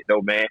bullshit,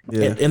 though, man.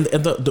 Yeah. And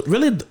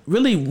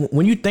really,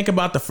 when you think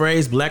about the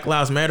phrase Black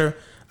Lives Matter,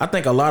 I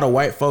think a lot of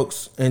white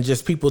folks and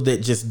just people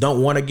that just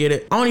don't want to get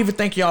it, I don't even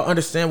think y'all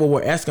understand what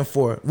we're asking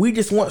for. We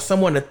just want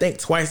someone to think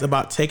twice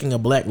about taking a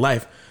black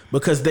life,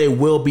 because there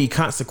will be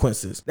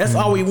consequences. That's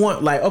all we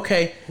want. Like,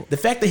 okay, the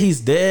fact that he's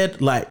dead,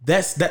 like,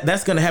 that's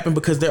gonna happen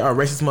because there are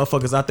racist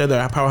motherfuckers out there,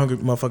 there are power hungry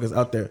motherfuckers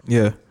out there.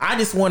 Yeah. I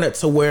just want it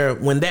to where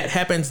when that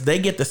happens, they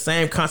get the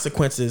same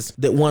consequences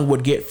that one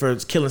would get for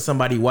killing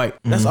somebody white.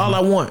 That's all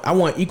I want. I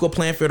want equal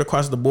playing field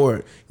across the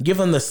board. Give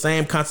them the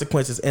same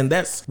consequences. And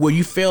that's where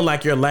you feel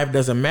like your life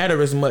doesn't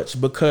matter as much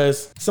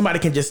because somebody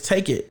can just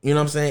take it. You know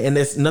what I'm saying?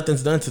 And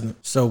nothing's done to them.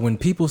 So when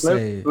people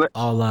say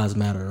all lives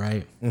matter,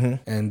 right?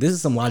 And this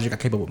is some logic I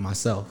came up with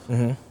myself.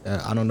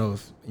 I don't know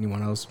if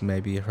anyone else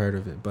maybe heard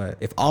of it, but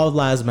if all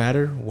lives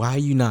matter, why are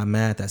you not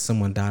mad that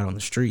someone died on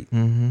the street?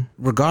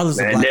 Regardless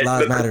of Black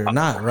Lives Matter or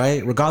not,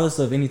 right? Regardless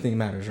of anything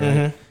matters,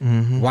 right?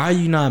 Why are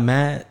you not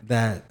mad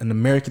that an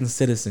American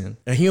citizen,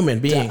 A human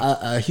being.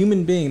 a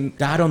human being,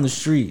 died on the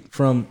street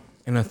from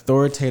an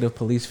authoritative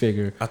police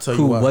figure I'll tell you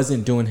who why.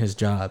 wasn't doing his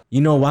job?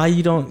 You know why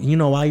you don't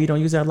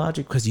use that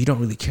logic? Because you don't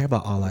really care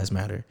about all lives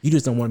matter. You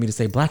just don't want me to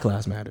say Black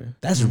Lives Matter.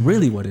 That's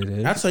really what it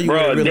is. I'll tell you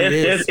Bro, what it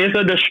really is. it's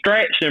a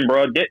distraction,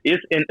 bro.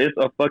 It's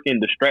a fucking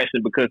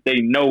distraction because they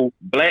know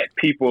black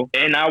people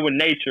in our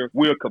nature,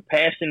 we're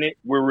compassionate,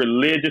 we're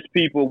religious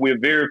people, we're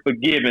very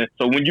forgiving.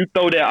 So when you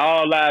throw that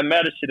all lives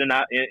matter shit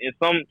in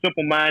some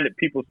simple-minded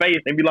people's face,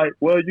 they be like,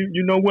 well,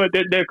 you know what?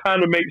 That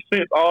kind of makes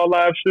sense. All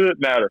lives should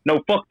matter.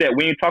 No, fuck that.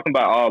 We ain't talking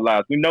about all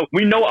lives. We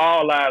know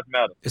all lives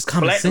matter. It's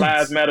common Black sense.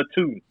 lives matter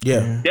too.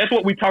 Yeah. That's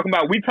what we talking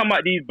about. We talking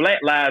about these black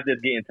lives that's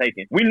getting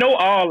taken. We know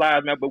all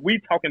lives matter, but we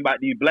talking about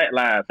these black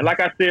lives. And like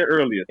I said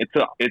earlier,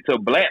 until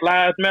black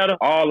lives matter,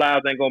 all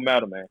lives ain't gonna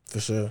matter, man. For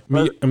sure.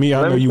 Me,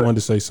 I know you wanted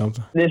to say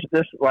something. This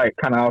like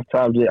kind of off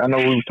topic. I know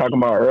we were talking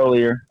about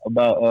earlier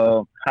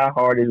about how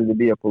hard is it to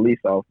be a police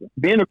officer.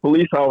 Being a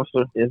police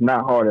officer is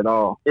not hard at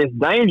all. It's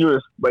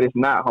dangerous, but it's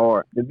not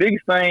hard. The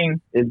biggest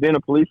thing is being a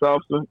police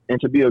officer, and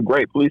to be a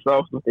great police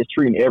officer is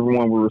treating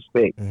everyone with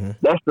respect.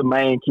 That's the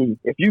main key.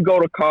 If you go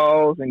to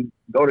calls and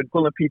go to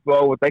pulling people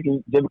over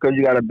thinking just because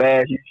you got a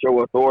badge you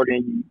show authority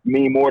and you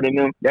mean more than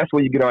them, that's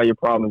where you get all your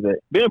problems at.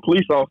 Being a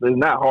police officer is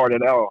not hard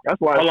at all. That's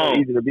why it's so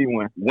easy to be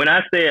one. When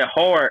I said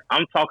hard,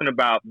 I'm talking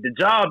about the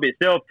job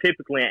itself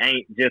typically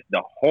ain't just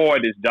the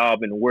hardest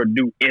job in the world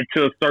to do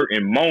until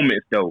certain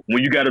moments, though.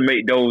 When you got to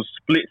make those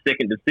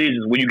split-second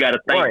decisions, when you got to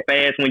think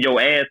fast, when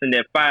your ass in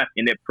that fire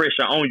and that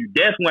pressure on you.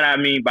 That's what I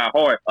mean by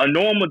hard. A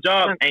normal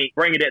job ain't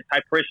bringing that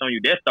type of pressure on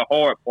you. That's the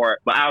hard part.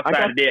 But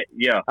outside of that,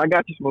 yeah. I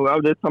got you, Smooth. I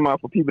was just talking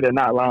about for people that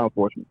not law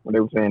enforcement when they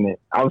were saying that.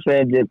 I was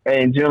saying that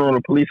in general,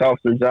 the police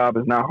officer's job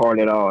is not hard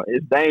at all.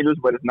 It's dangerous,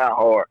 but it's not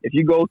hard. If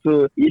you go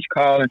to each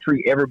call and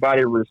treat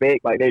everybody with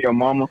respect like they're your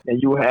mama, then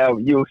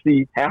you'll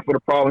see half of the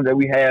problems that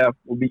we have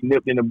will be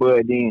nipped in the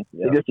bud then.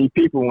 You just see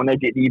people when they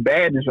get these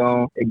badges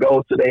on, it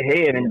goes to their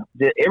head and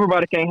just,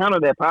 everybody can't handle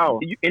that power.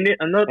 And then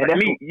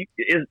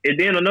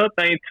another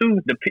thing too,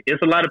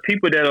 it's a lot of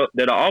people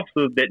that are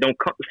officers that don't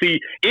come. See,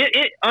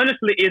 it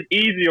honestly is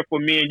easier for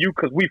me and you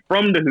because we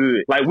from the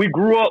hood. Like we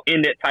grew up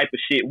in that type of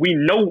shit. We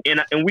know,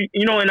 and we,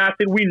 and I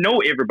said we know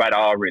everybody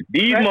already.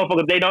 These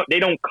motherfuckers, they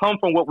don't come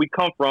from what we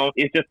come from.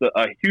 It's just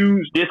a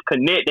huge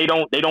disconnect. They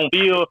don't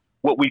feel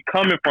what we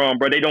coming from,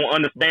 bro. They don't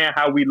understand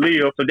how we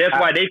live. So that's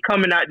why they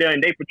coming out there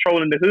and they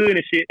patrolling the hood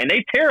and shit, and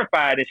they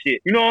terrified and shit.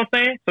 You know what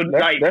I'm saying? So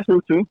that's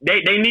true too.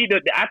 They need to.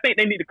 I think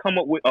they need to come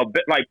up with a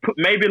bit like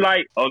maybe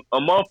like a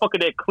motherfucker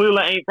that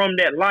clearly ain't from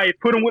that life.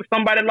 Put him with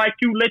somebody like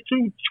you. Let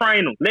you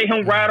train him. Let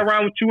him ride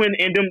around with you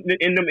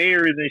in them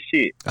areas and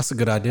shit. That's a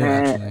good idea,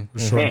 actually. For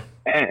sure.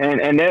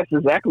 And that's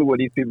exactly what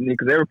these people need.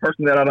 Because every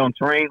person that I don't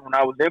train when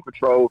I was in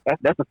patrol,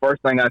 that's the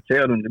first thing I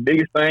tell them. The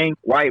biggest thing,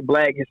 white,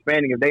 black,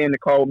 Hispanic, if they in the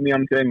car with me,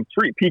 I'm telling them,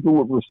 treat people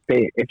with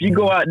respect. If you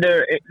go out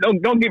there,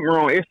 don't get me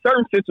wrong, it's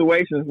certain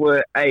situations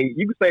where, hey,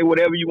 you can say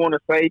whatever you want to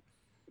say,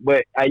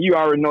 but you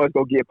already know it's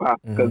going to get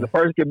popped. Because the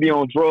person could be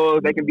on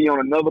drugs, they can be on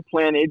another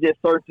planet. It's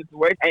just certain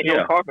situations. Ain't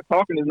no talking.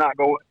 Talking is not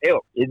going to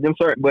help. It's them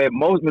certain. But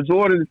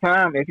majority of the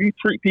time, if you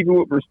treat people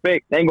with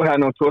respect, they ain't going to have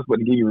no choice but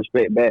to give you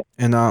respect back.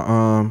 And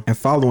and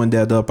following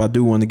that up, I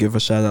do want to give a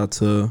shout out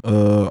to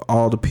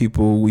all the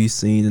people we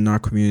seen in our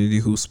community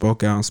who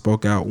spoke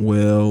out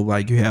well.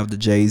 Like you have the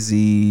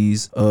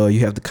Jay-Z's, you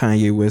have the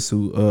Kanye West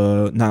who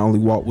not only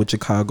walked with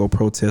Chicago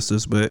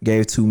protesters but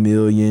gave $2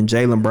 million.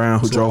 Jaylen Brown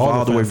who drove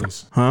all the way from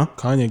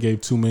Kanye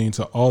gave $2 million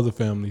to all the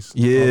families.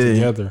 Yeah, all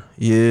together.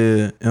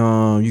 Yeah.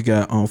 You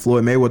got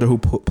Floyd Mayweather who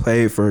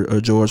paid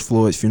for George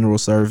Floyd's funeral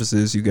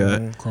services. You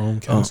got Chrome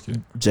casket.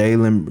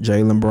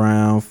 Jaylen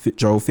Brown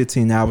drove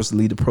 15 hours to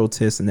lead the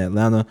protest in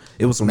Atlanta.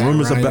 It was some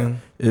rumors about.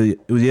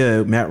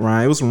 Matt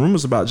Ryan. It was some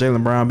rumors about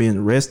Jaylen Brown being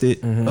arrested,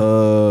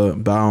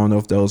 but I don't know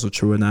if those are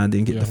true or not. I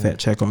didn't get the fact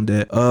check on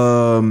that.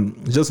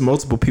 Just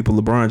multiple people.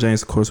 LeBron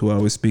James, of course, who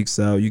always speaks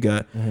out. You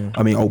got,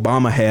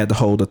 Obama had to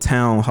hold a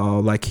town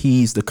hall like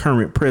he's the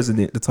current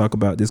president to talk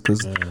about this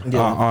because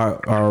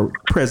our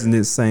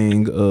president's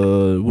saying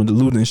when the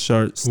looting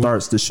starts,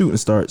 the shooting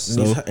starts.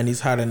 And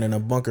he's hiding in a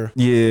bunker.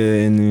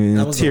 Yeah, and then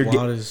that was the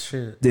wildest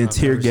shit. Then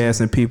tear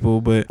gassing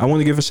people. But I want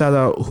to give a shout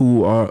out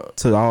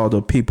to all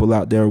the people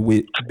out there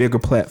with bigger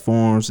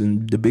platforms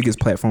and the biggest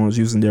platforms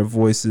using their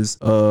voices,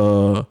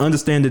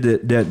 understanding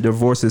that their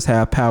voices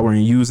have power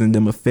and using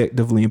them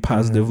effectively and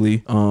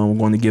positively. I'm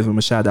going to give them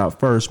a shout out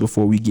first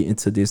before we get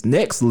into this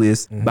next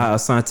list by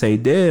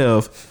Asante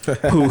Dev,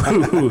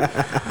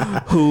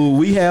 who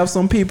we have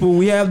some people,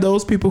 we have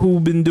those people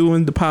who've been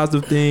doing the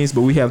positive things,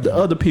 but we have the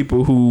other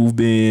people who've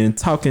been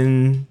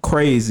talking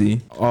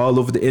crazy all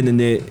over the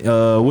internet.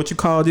 What you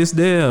call this,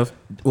 Dev?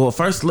 Well,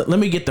 first, let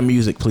me get the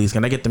music, please.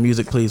 Can I get the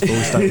music, please, before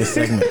we start this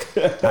segment?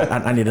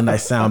 I need a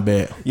nice sound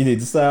bed. You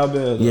need the sound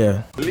better.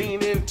 Yeah.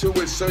 Lean into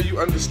it so you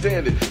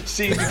understand it.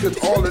 See, because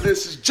all of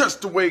this is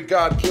just the way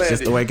God planned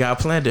Just it. the way God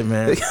planned it,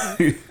 man.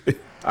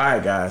 All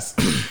right, guys.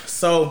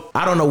 So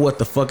I don't know what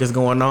the fuck is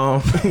going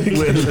on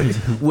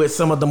with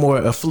some of the more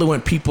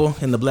affluent people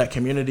in the black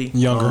community.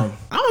 Younger.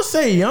 I would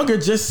say younger,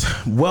 just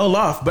well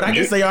off, but I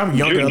guess they are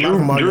younger.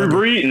 Drew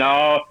Brees,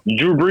 no,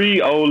 Drew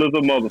Brees old as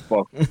a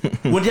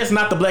motherfucker. Well, just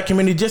not the black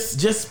community,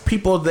 just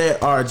people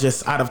that are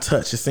just out of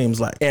touch, it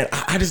seems like. And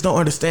I just don't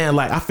understand.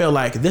 Like, I feel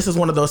like this is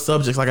one of those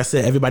subjects, like I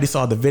said, everybody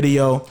saw the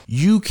video.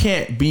 You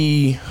can't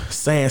be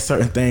saying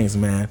certain things,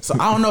 man. So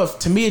I don't know,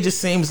 to me it just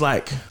seems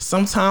like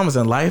sometimes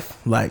in life,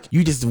 like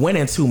you just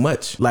winning too much.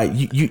 Like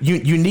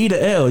you need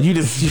a L. You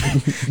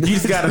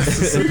just gotta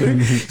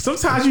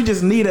sometimes you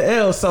just need a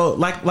L. So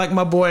like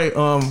my boy,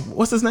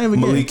 what's his name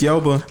again? Malik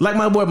Yoba. Like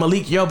my boy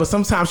Malik Yoba,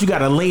 sometimes you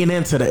gotta lean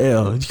into the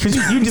L because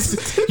you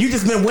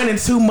just been winning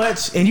too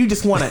much and you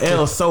just want an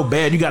L so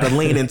bad you gotta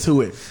lean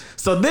into it.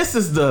 So this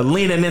is the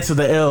leaning into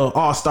the L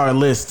all-star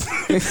list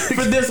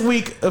for this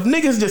week of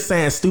niggas just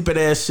saying stupid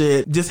ass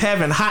shit, just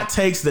having hot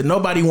takes that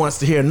nobody wants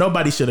to hear,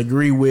 nobody should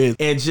agree with,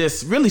 and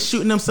just really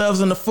shooting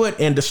themselves in the foot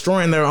and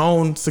destroying their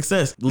own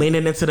success.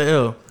 Leaning into the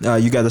L.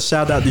 You got a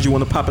shout out. Did you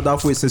want to pop it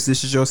off with, since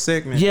this is your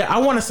segment? Yeah, I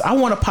want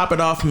to pop it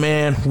off,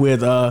 man.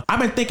 With I've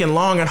been thinking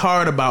long and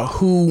hard about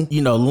who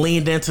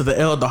leaned into the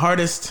L the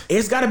hardest.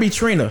 It's got to be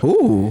Trina.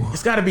 Ooh,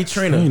 it's got to be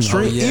Trina.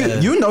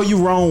 You know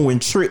you wrong when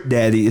Trick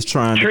Daddy is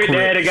trying Trick to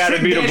Daddy got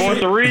to be the voice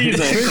of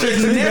reason.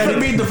 Should never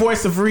be the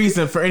voice of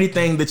reason for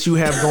anything that you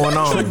have going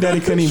on. Trick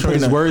Daddy couldn't even put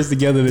his words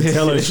together to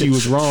tell her she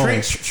was wrong.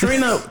 Trick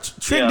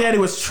Daddy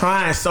was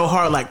trying so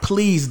hard, like,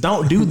 please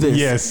don't do this.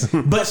 Yes,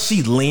 but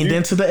she leaned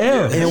into the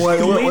L.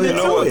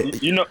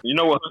 And you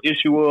know what her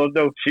issue was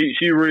though.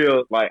 She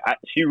real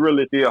she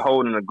really still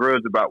holding a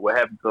grudge about what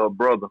happened to her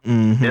brother.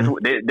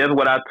 Mm-hmm. That's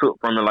what I took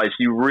from it. Like,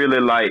 she really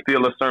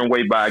feel a certain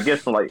way by, I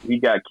guess, like he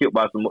got killed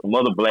by some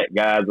other black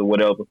guys or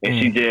whatever,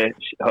 and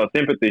her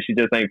sympathy, she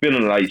just ain't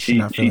feeling like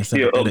she's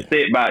still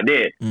upset about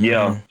that. Mm-hmm.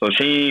 Yeah, so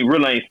she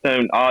really ain't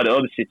saying all the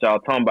other shit y'all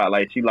talking about.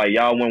 Like, she like,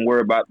 y'all wouldn't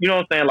worry about, you know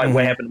what I'm saying, like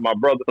what happened to my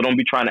brother, so don't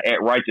be trying to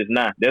act righteous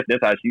now. That's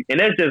how she,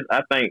 and that's just,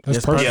 I think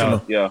that's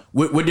personal. Yeah.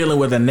 We're dealing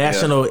with a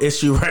national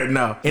issue right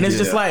now, and it's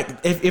just like,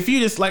 if you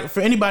just, like,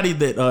 for anybody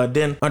that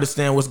didn't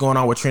understand what's going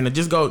on with Trina,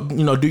 just go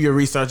do your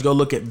research, go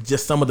look at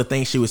just some of the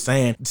things she was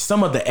saying,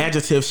 some of the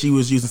adjectives she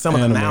was using, some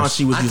of the nouns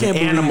she was using. I can't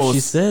believe animals. she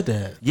said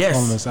that. Yes,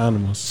 calling us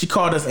animals. She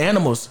called us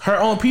animals, her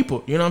own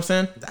people. You know what I'm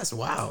saying? That's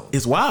wild.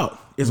 It's wild.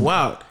 It's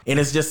wild. And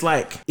it's just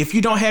like, if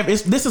you don't have,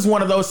 this is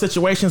one of those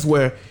situations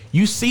where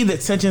you see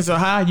that tensions are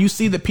high, you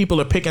see that people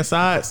are picking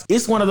sides.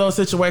 It's one of those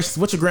situations,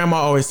 what your grandma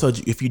always told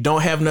you, if you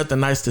don't have nothing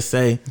nice to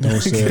say,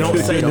 don't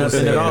say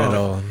nothing at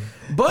all.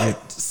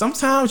 But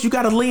sometimes you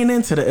got to lean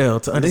into the L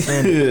to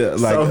understand it.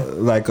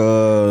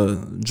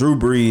 Drew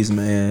Brees,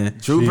 man.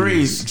 Drew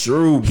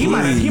Brees. He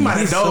might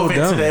have dove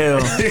into the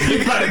L. He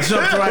might have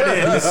jumped right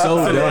in. He's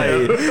so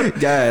dumb.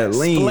 God,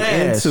 lean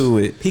into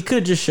it. He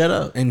could just shut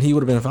up and he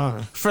would have been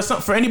fine.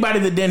 For anybody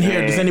that didn't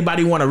hear, does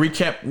anybody want to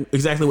recap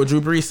exactly what Drew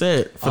Brees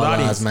said for the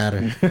audience?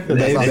 Matter.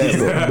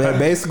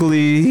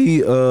 Basically,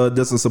 he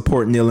doesn't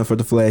support kneeling for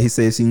the flag. He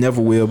says he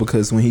never will,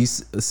 because when he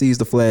sees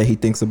the flag, he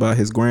thinks about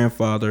his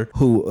grandfather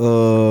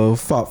who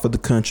fought for the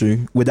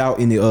country without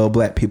any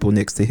black people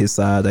next to his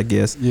side, I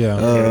guess. Yeah.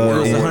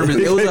 It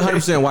was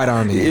 100% white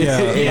army.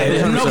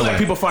 Yeah. No black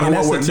people fought in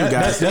World War II,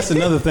 guys. That's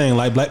another thing.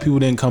 Like, black people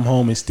didn't come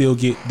home and still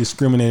get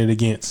discriminated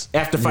against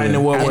after fighting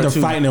in World War II.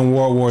 After fighting in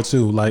World War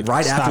II, like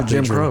right after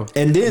Jim Crow.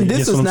 And then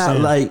this is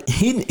not like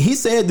he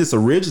said this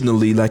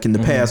originally, like in the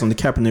past when the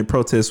Kaepernick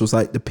protest was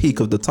like the peak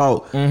of the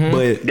talk.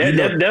 But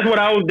that's what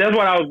I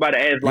was about to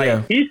ask.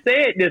 Like, he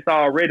said this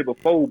already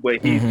before, but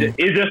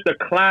it's just the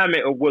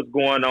climate of what's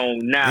going on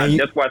now.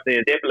 That's why I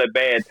said definitely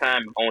bad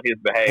timing on his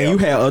behalf. And you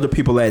had other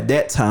people at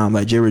that time,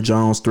 like Jerry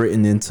Jones,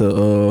 threatening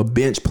to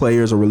bench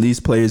players or release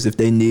players if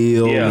they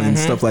kneel and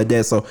stuff like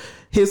that. So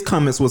his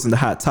comments wasn't the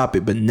hot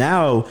topic, but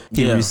now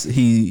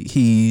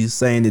he's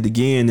saying it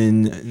again,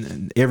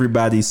 and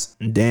everybody's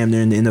damn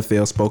near in the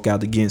NFL spoke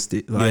out against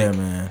it. Like, yeah,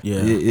 man.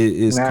 Yeah,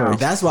 it's crazy.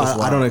 That's why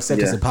I don't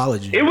accept his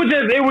apology. It was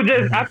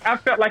just. I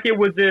felt like he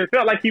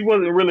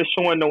wasn't really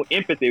showing no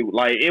empathy.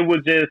 Like, it was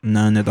just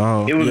none at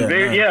all. It was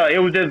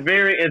it was just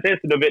very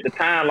insensitive at the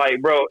time.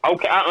 Like, bro,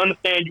 okay, I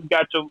understand you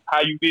got how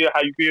you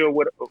feel,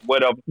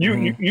 whatever.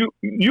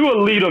 You a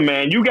leader,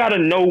 man. You got to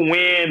know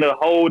when to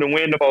hold and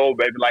when to fold,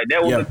 baby. Like,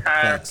 that was the time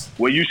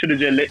where you should have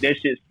just let that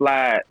shit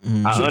slide.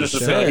 I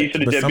honestly feel he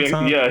should have just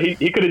been. Yeah,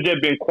 he could have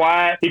just been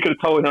quiet. He could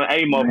have told him,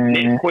 "Hey, Mo,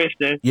 next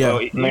question." Yeah,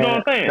 you know what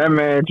I'm saying? That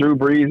man Drew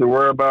Brees is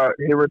worried about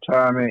his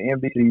retirement.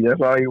 NBC.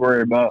 That's all he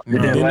worried about. Hey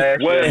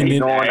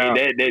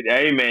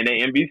man,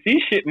 that NBC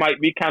shit might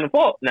be kind of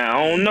fucked now.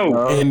 I don't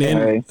know. And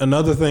then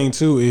another thing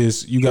too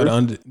is you got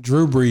to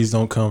Drew Brees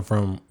don't come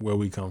from where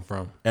we come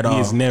from at all. He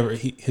is never.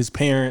 His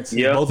parents,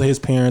 both of his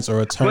parents are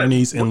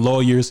attorneys and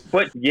lawyers.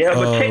 But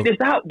check this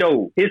out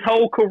though. His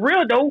whole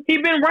career though, he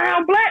been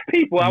around black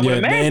people. I would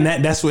imagine.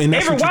 And that's what. And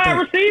that's every what wide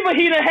receiver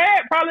he'd have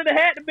had probably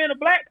had to been a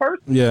black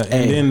person. Yeah,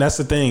 and then that's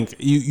the thing.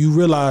 You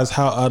realize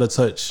how out of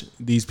touch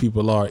these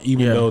people are,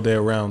 even though they're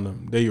around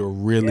them. They are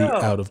really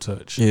out of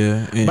touch.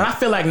 Yeah, but I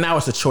feel like now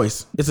it's a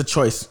choice. It's a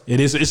choice. It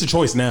is. It's a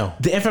choice now.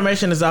 The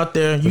information is out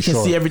there. You can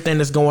see everything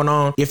that's going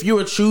on. If you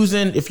were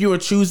choosing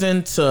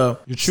to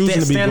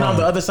stand on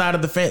the other side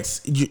of the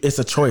fence, it's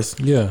a choice.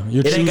 Yeah,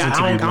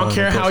 I don't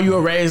care how you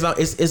were raised.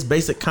 It's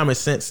basic common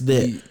sense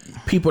that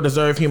people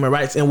deserve human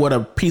rights, and what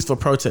a peaceful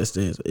protest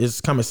is. It's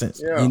common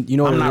sense. Yeah. You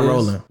know, I'm not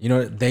rolling. You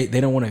know, they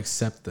don't want to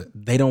accept that.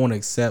 They don't want to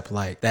accept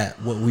like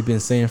that. What we've been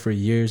saying for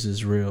years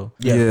is real.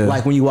 Yeah.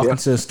 Like when you walk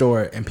into a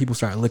store and people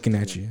start looking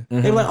at you,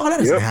 they're like, "Oh, that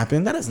doesn't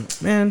happen. That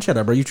doesn't. Man, shut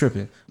up, bro. You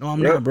tripping? No,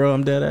 I'm not, bro.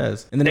 I'm dead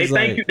ass." And then they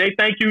think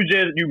you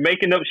just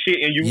making up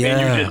shit and you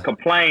just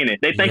complaining.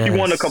 They think you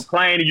want to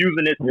complain and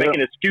using this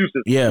making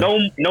excuses. Yeah.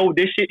 No,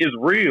 this shit is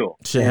real.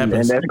 Shit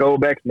happens. And that go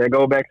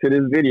back to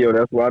this video.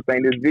 That's why I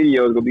think this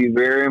video is gonna be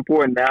very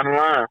important down the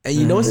line. And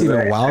you know what's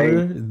even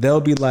wilder?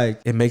 They'll be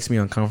like, "It makes me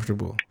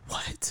uncomfortable."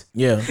 What?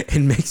 Yeah,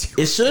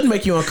 it should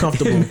make you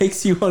uncomfortable. It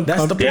makes you uncomfortable.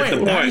 That's the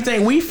point. How do you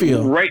think we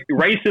feel?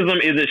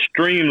 Racism is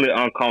extremely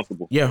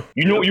uncomfortable. Yeah.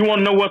 You want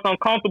to know what's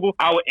uncomfortable?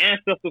 Our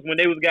ancestors, when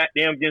they was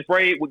goddamn getting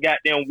sprayed with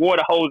goddamn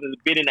water hoses and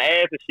bit in the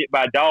ass and shit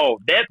by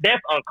dogs. That's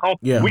uncomfortable.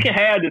 Yeah. We can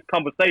have this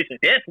conversation.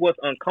 That's what's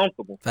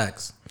uncomfortable.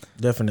 Facts.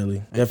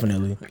 Definitely.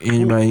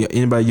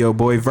 Anybody? Your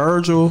boy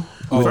Virgil.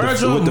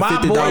 Virgil, with the my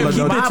 $50 boy.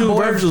 Keep it two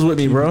Virgils with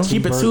me, bro.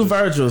 Keep it two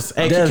Virgils.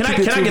 Hey, can I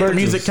get the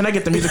music? Can I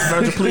get the music,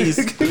 Virgil,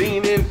 please?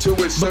 Lean into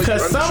it, so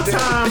because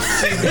sometimes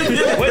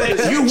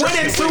you win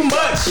it too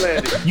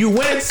much. You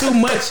win it too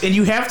much, and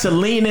you have to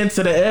lean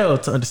into the L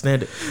to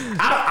understand it.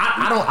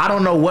 I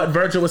don't know what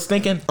Virgil was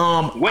thinking.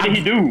 What did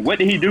he do?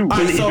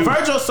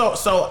 Virgil,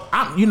 so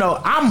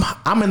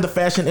I'm in the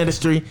fashion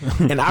industry,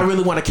 and I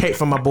really want to cape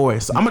for my boy.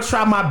 So I'm gonna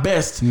try my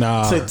best to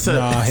get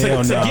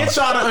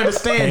y'all to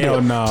understand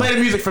it. No. Play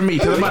the music for me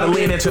because I'm about to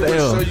lean into the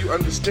L. So you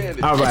understand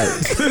it. All right.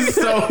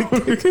 So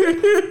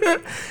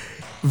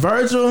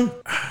Virgil,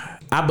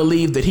 I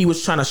believe that he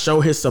was trying to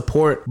show his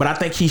support, but I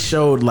think he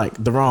showed like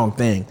the wrong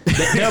thing.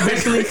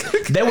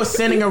 They were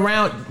sending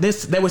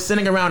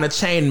around a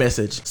chain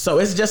message. So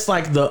it's just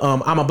like the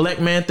I'm a black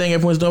man thing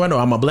everyone's doing right now.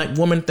 I'm a black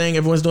woman thing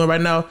everyone's doing right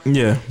now.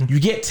 Yeah.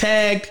 You get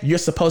tagged, you're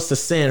supposed to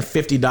send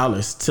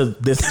 $50 to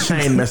this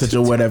chain message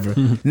or whatever.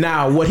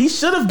 Now, what he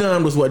should have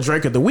done was what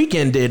Drake of the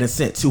Weeknd did and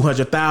sent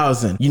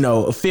 200,000,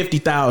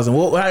 50,000,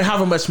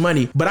 however much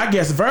money. But I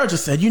guess Virgil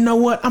said, you know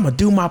what? I'm gonna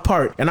do my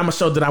part and I'm gonna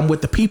show that I'm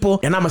with the people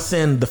and I'm gonna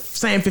send the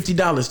same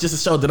 $50 just to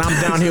show that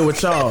I'm down here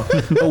with y'all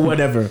or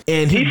whatever.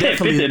 And he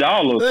definitely said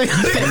 $50. He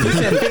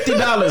said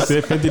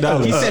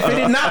 $50. He said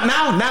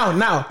 $50.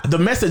 Now. The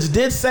message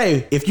did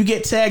say if you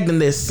get tagged in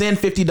this, send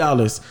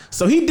 $50.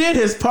 So he did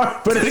his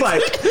part, but it's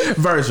like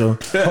Virgil.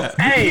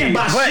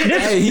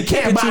 He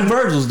can't buy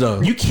Virgils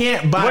though. You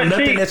can't buy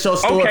nothing at your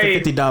store for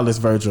 $50,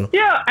 Virgil.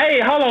 Yeah.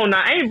 Hey, hold on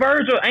now. Ain't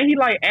Virgil? Ain't he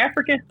like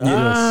African?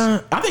 I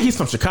think he's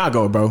from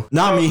Chicago, bro.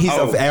 No, I mean he's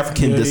of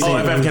African descent. Oh,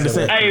 of African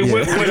descent. Hey,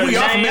 with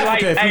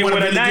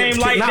a name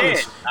like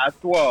that, I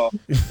swear.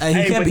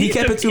 And he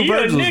kept it two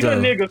Virgils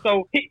though. Nigga,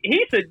 so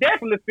he should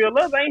definitely feel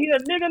us. Ain't he a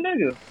nigga?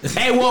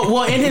 Hey,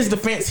 well, in his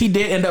defense, he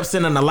did end up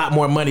sending a lot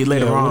more money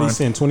later on. What did he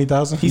send?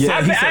 20,000. He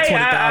said 20,000.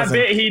 I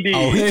bet he did.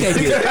 Oh, he kept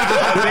it.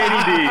 I bet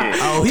he did.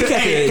 Oh, he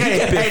kept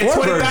it.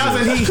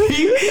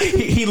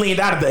 20,000. He leaned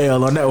out of the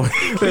L on that one.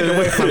 Leaned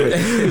away from it.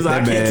 He was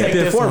like, I can't take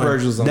this one.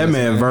 That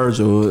man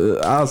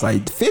Virgil, I was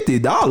like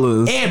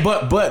 $50. And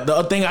but the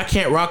other thing I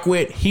can't rock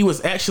with, he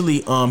was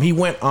actually he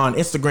went on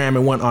Instagram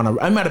and went on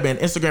I might have been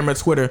Instagram or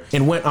Twitter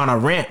and went on a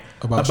rant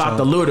about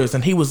the looters,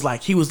 and he was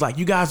like,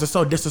 you guys are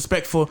so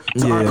disrespectful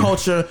to our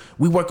culture.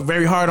 We work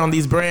very hard on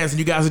these brands, and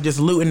you guys are just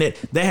looting it.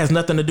 That has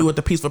nothing to do with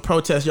the peaceful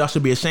protest. Y'all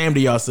should be ashamed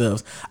of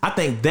yourselves. I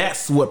think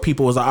that's what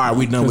people was like. All right,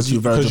 we done with you,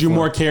 Virgil.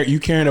 Because you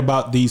caring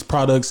about these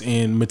products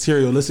and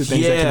materialistic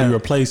things that can be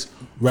replaced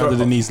rather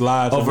than these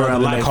lives or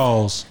rather than the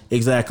calls.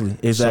 Exactly.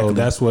 So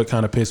that's what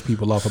kind of pissed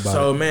people off about it.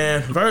 So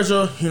man,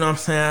 Virgil, you know what I'm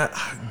saying?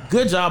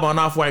 Good job on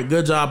Off-White.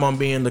 Good job on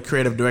being the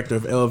creative director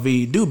of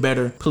LV. Do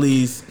better,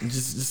 please.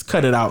 Just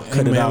cut it out.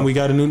 Cut it out. We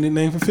got a new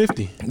nickname for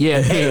 50.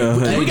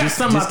 Yeah, we got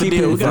something about the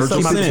deal.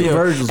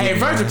 Hey,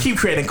 Virgil, keep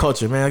creating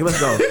culture, man. Let's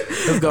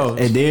go.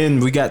 And then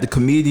we got the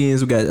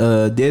comedians. We got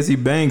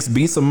Desi Banks,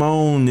 B.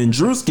 Simone, and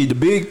Drewski, the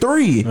big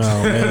three.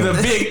 Oh man, the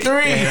big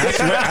three.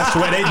 I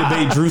swear they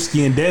debate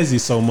Drewski and Desi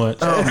so much.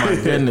 Oh my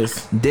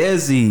goodness.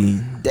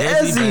 Desi.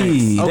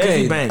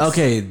 Desi Banks.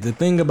 Okay. The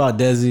thing about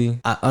Desi,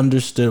 I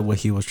understood what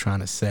he was trying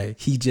to say.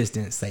 He just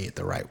didn't say it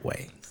the right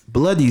way.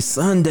 Bloody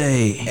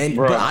Sunday. And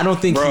but I don't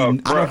think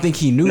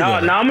he knew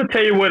that. No, I'm gonna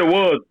tell you what it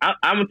was. I'm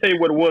gonna tell you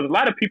what it was. A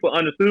lot of people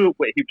understood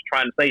what he was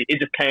trying to say. It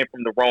just came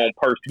from the wrong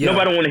person. Yeah.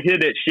 Nobody want to hear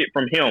that shit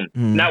from him.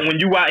 Not when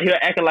you out here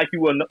acting like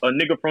you a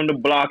nigga from the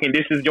block and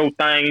this is your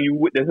thing and you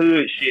with the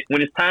hood shit.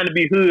 When it's time to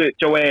be hood,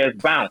 your ass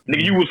bounce.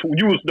 Nigga, you was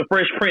the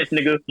Fresh Prince,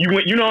 nigga. You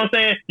went. You know what I'm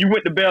saying? You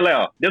went to Bel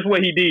Air. That's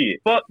what he did.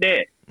 Fuck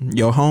that.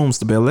 Your home's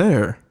to Bel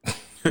Air.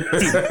 This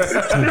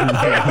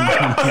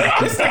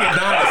nigga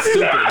Don is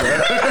stupid,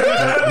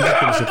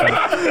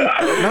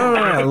 bro.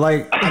 No.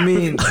 Like, I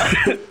mean,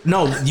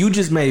 no. You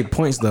just made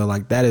points though.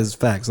 Like that is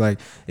facts. Like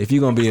if you're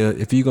gonna be a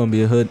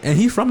hood, and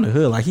he's from the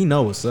hood. Like he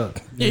know what's up.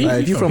 Yeah,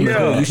 like, if you're from the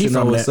hood, you should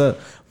know what's that. up.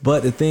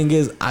 But the thing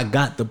is, I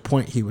got the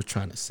point he was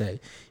trying to say.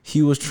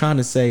 He was trying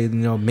to say,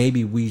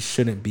 maybe we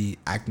shouldn't be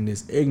acting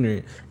this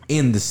ignorant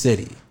in the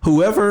city.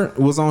 Whoever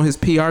was on his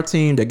PR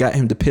team that got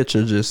him the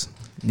picture just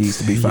needs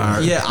to be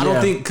fired. Yeah, I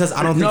don't think he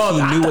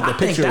knew what the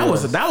picture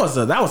was. That was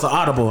an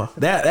audible.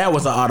 That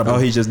was an audible. Oh,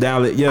 he just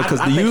downed it. Yeah, because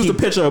I to think use the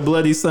picture of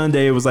Bloody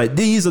Sunday, it was like,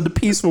 these are the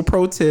peaceful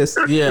protests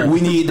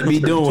we need to be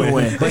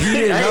doing. But he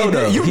didn't know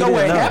though. You know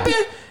what happened?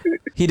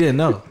 He didn't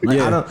know. Like,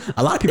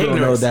 a lot of people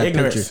don't know that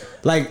picture.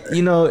 Like,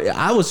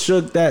 I was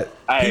shook that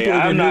people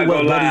I'm even not knew what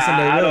gonna Bloody lie.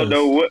 Sunday I was.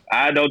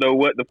 don't know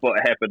what the fuck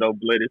happened on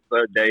Bloody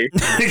Sunday.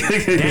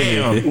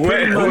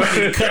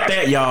 Damn. Cut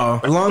that,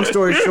 y'all. Long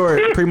story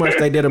short, pretty much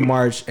they did a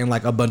march and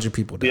like a bunch of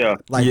people died.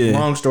 Yeah.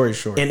 Long story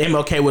short. And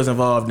MLK was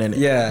involved in it.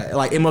 Yeah,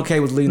 like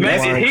MLK was leading the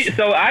march.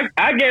 So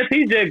I guess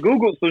he just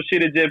Googled some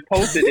shit and just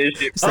posted this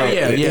shit. Oh,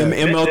 yeah.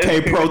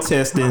 MLK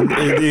protesting.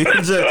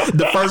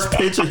 The first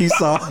picture he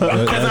saw.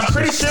 Because I'm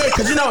pretty sure,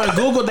 because in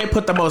Google they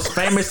put the most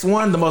famous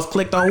one, the most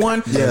clicked on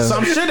one. Yeah. So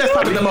I'm sure that's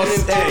probably the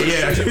most.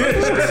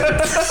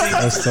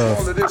 That's tough.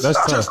 All of this That's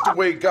is tough. just the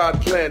way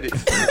God planned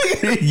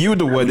it. You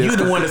the one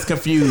that's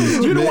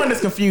confused. You the one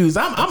that's confused.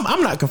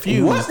 I'm not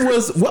confused.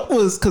 What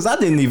was because I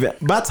didn't even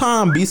by the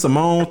time B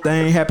Simone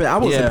thing happened, I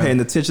wasn't paying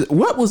attention.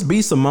 What was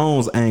B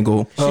Simone's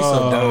angle? She's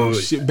so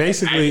dumb.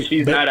 Basically,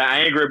 She's not an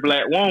angry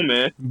black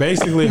woman.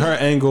 Basically, her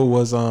angle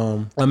was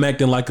I'm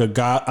acting like a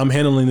god. I'm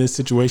handling this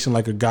situation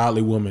like a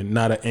godly woman,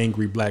 not an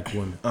angry black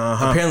woman.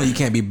 Apparently, you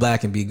can't be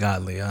black and be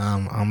godly.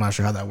 I'm not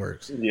sure how that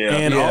works. Yeah.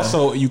 And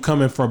also, you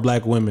coming for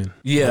black women.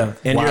 Yeah,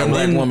 and you're a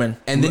black woman.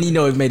 And then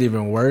it made it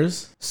even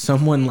worse.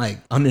 Someone like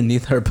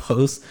underneath her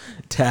post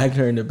tagged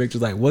her in the picture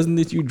like, wasn't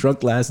it you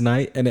drunk last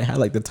night? And it had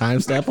like the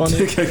timestamp on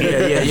it.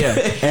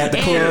 Yeah. At the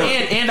club.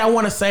 And I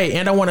want to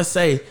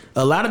say,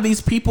 a lot of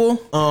these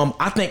people,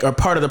 I think are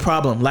part of the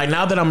problem. Like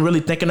now that I'm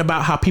really thinking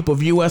about how people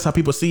view us, how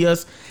people see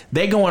us,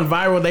 they going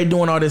viral, they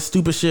doing all this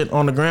stupid shit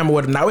on the gram or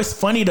whatever. Now it's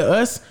funny to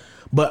us,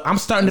 but I'm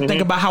starting to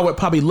think about how it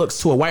probably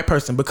looks to a white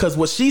person, because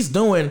what she's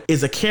doing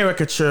is a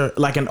caricature,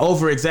 like an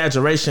over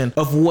exaggeration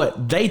of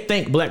what they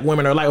think black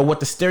women are like, or what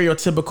the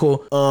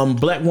stereotypical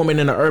black woman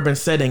in an urban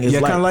setting is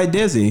like. Kind of like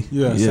Desi.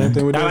 Yeah, same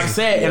thing with Desi. Like I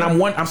said, and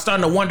I'm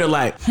starting to wonder,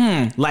 like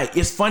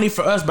it's funny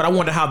for us, but I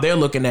wonder how they're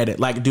looking at it.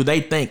 Like, do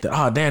they think that,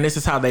 oh damn, this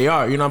is how they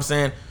are? You know what I'm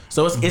saying?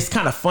 So it's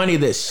kind of funny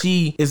that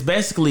she is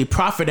basically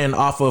profiting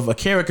off of a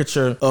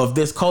caricature of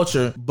this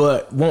culture,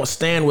 but won't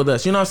stand with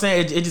us. You know what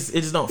I'm saying? It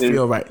just don't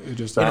feel right. It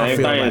just don't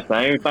feel right.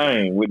 Same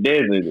thing with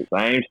Desi. The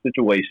same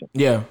situation.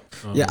 Yeah.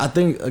 Yeah, I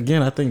think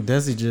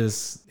Desi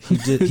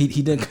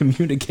he didn't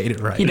communicate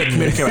it right. He didn't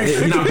communicate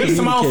right. No, B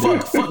Simone,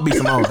 fuck B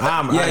Simone.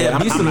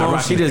 B Simone,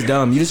 she just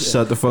dumb. You just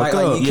shut the fuck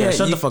up.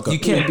 Shut the fuck up. You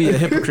can't be a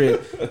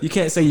hypocrite. You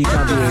can't say you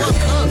can't be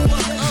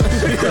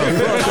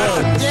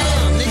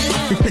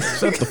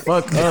Shut the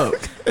fuck up.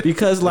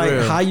 Because like,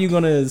 how you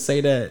gonna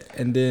say that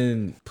and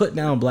then put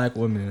down black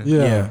women?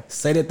 Yeah.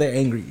 Say that they're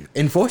angry.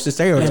 Enforce the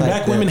stereotype. And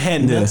black women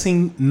had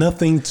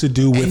nothing to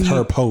do with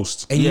her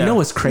post. And you know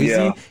what's crazy?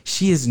 Yeah.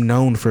 She is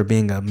known for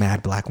being a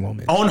mad black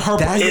woman. On her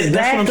post.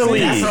 Exactly.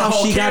 That's how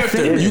she got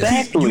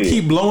famous. You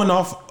keep blowing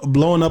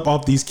up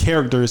off these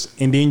characters,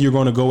 and then you're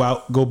gonna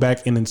go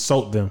back and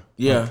insult them.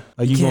 Yeah.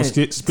 Like you gonna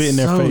spit in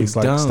their face.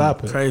 Like,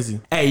 stop it.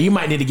 Crazy. Hey, you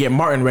might need to get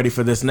Martin ready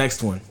for this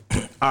next one.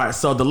 All right,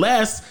 so the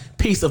last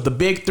piece of the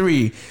big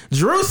three,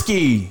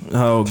 Drewski.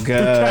 Oh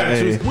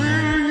God.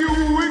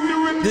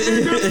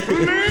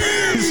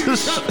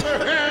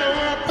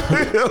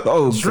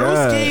 Oh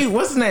Drewski,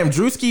 what's his name?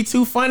 Drewski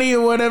Too Funny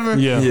or whatever.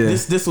 Yeah.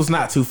 This was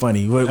not too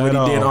funny. What he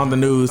did on the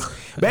news.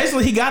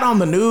 Basically, he got on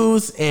the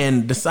news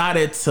and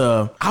decided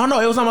to, I don't know,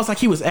 it was almost like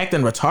he was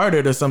acting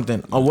retarded or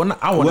something. I want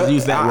to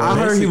use that word. I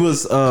heard he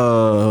was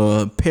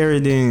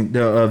parodying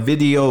the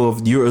video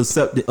of you're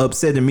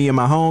upsetting me and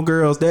my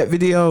homegirls. That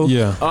video.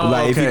 Yeah.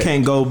 If you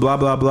can't go blah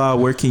blah blah,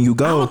 where can you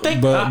go? I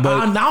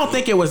don't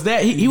think it was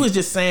that. He was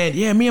just saying,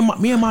 yeah, me and my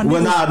niggas.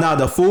 Well,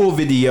 the full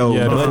video.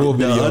 Yeah,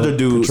 the other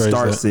dude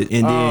starts it,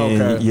 and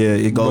then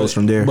it goes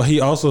from there. But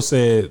he also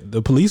said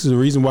the police is the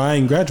reason why I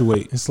ain't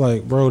graduate. It's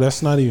like, bro,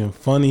 that's not even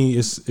funny.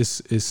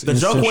 it's The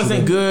joke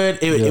wasn't good.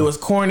 It was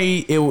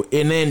corny.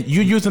 And then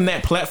you using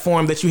that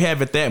platform that you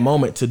have at that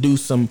moment to do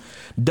some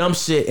dumb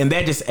shit, and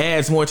that just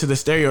adds more to the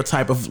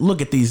stereotype of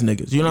look at these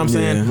niggas. You know what I'm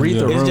saying? Read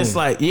the room. It's just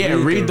like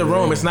read the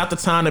room. It's not the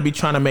time to be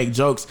trying to make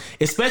jokes,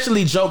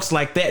 especially jokes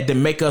like that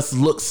make us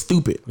look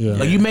stupid. Yeah,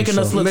 like you making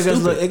us look You make stupid.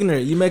 us look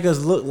ignorant. You make us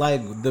look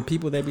like the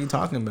people they be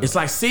talking about. It's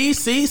like, see,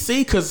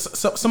 because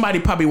somebody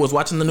probably was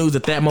watching the news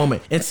at that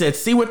moment and said,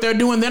 see what they're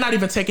doing? They're not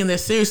even taking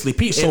this seriously.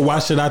 So why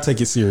should I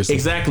take it seriously?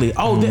 Exactly.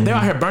 Oh, they're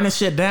out here burning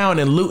shit down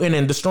and looting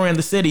and destroying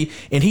the city,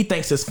 and he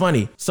thinks it's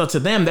funny. So to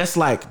them, that's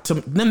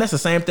the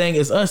same thing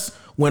as us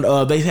when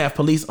they have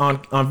police on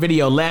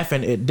video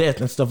laughing at death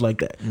and stuff like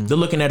that. They're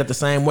looking at it the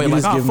same way. You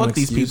Like, just oh, give them fuck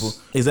these excuse.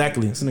 people.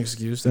 Exactly. It's an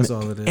excuse. That's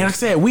all it is. And like I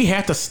said, we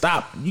have to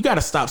stop. You got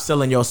to stop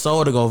selling your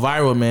soul to go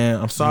viral, man.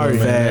 I'm sorry.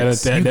 man.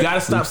 You got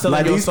to stop selling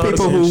Like your these soul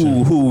people to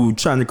go. who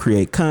trying to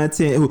create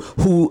content,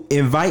 who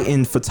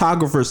inviting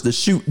photographers to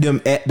shoot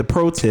them at the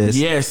protest,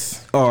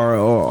 Yes.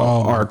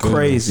 are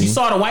crazy. You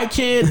saw the white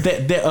kid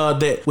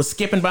that was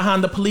skipping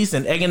behind the police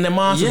and egging them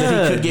on so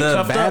that he could get the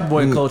cuffed bad up.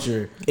 boy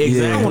culture.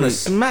 Exactly. I want to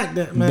smack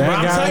that man. That But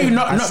I'm guy, telling you,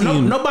 I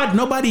seen-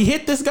 nobody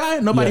hit this guy.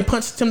 Nobody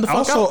punched him the fuck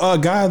Also, out.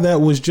 a guy that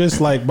was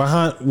just like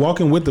behind,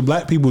 walking with the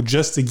black people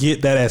just to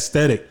get that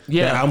aesthetic.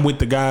 Yeah. That I'm with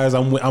the guys.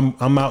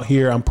 I'm out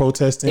here. I'm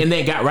protesting. And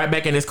then got right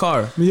back in his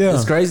car. yeah,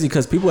 It's crazy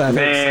because people have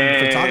hit Man.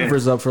 some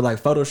photographers up for like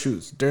photo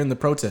shoots during the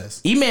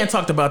protest. E-Man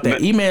talked about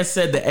that. E-Man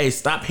said that, hey,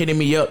 stop hitting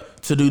me up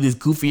to do these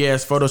goofy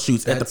ass photo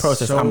shoots at the That's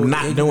protest. so I'm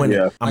not ignorant. doing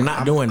Yeah. it. I'm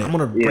not doing it. I'm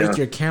gonna break Yeah.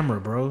 your camera,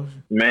 bro.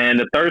 Man,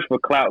 the thirst for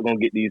clout gonna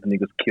get these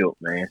niggas killed,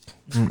 man.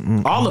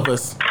 All of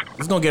us.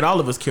 It's gonna get all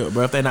of us killed,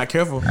 bro, if they're not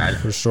careful.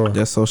 for sure.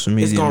 That's social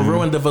media. It's gonna man.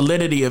 ruin the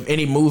validity of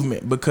any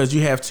movement because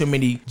you have too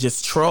many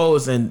just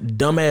trolls and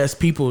dumbass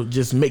people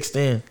just mixed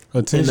in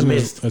the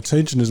midst.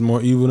 Attention is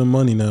more evil than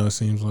money now. It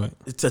seems like.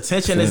 It's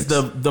attention is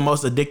the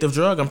most addictive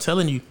drug. I'm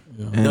telling you,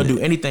 they'll do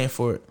anything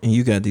for it. And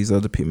you got these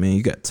other people, man.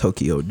 You got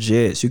Tokyo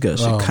Jets. You got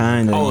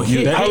Shekinah. Oh, you,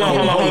 yeah. Hold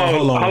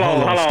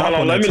on. Stop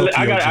on Let that me. Tokyo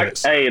I got.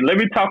 Jets. Hey, let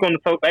me talk on the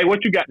Tokyo. Hey,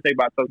 what you got to say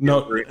about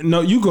Tokyo?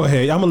 No, you go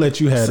ahead. I'm gonna let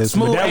you have this.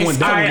 Smooth. That one, All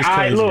that one is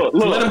crazy. Look.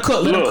 Let 'em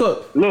cook, let 'em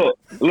cook.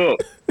 Look.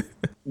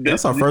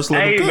 That's our first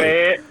little Hey, cook.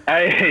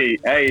 man.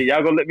 Hey,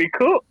 y'all gonna let me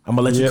cook? I'm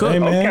gonna let you cook. Hey,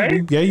 man, Okay.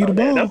 we gave you the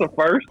ball. That's a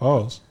first.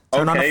 Pause.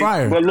 Turn on the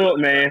fryer. But look,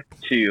 man,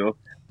 chill.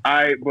 All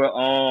right, but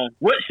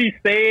what she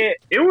said,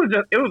 it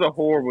was a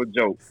horrible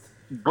joke.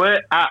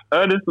 But I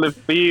honestly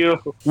feel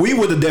We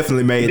would have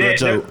definitely made that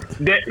joke.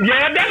 that's what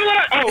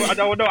I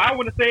don't know. I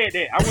would have said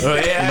that. I would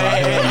have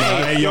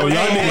said Hey, yo, y'all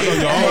niggas on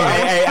your own.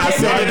 Hey, I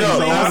set it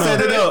up. I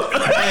set it up.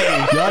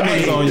 Y'all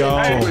niggas on your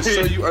Hey, own. so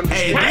you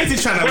Hey, understand.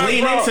 Daisy trying to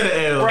lean into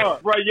the L.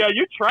 Bro, yeah,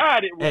 you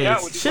tried it. Hey,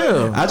 That was-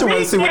 chill. I just want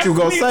to see what you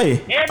gonna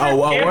say.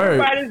 Word.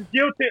 Everybody's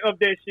guilty of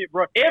that shit,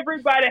 bro.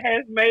 Everybody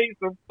has made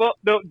some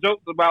fucked up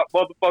jokes about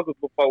motherfuckers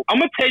before. I'm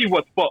gonna tell you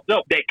what's fucked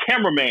up. That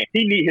cameraman,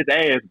 he need his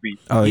ass beat.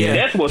 Oh Yeah, yeah.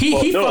 That's what's he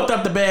fucked up. fucked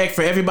up the bag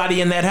for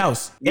everybody in that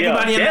house. Yeah,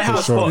 Everybody in that that's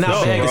house what's now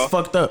fucked bag up, is bro.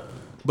 fucked up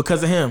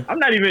because of him. I'm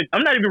not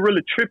even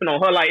really tripping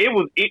on her. Like, it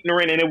was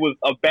ignorant and it was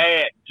a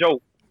bad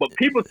joke. But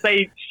people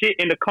say shit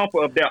in the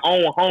comfort of their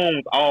own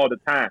homes all the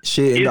time.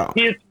 Shit, It's no.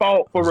 his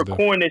fault for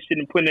recording that shit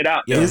and putting it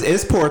out.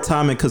 It's poor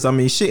timing because I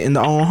mean, shit in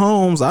their own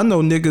homes. I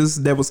know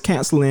niggas that was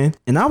canceling,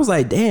 and I was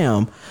like,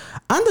 damn.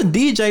 I'm the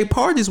DJ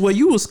parties where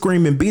you was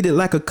screaming, "Beat it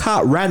like a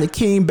cop, Rodney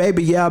King,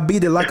 baby, yeah, I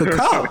beat it like a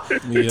cop," to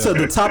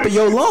the top of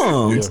your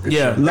lungs.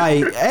 Yeah.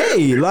 Like,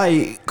 hey,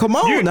 like, come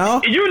on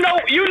now. You know,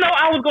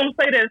 I was gonna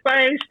say that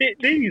same shit,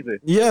 Jesus.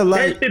 Yeah,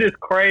 like, That shit is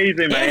crazy,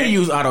 man. And he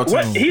used auto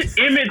What tune.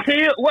 Emmett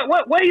Till?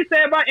 What he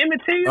said about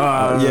Emmett Till?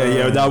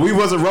 yeah. No, we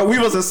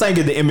wasn't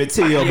singing the Emmett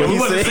Till, but we he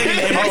wasn't said, singing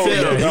the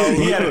Emmett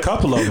Till. He had a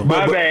couple of them.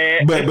 My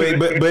bad.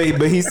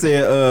 but he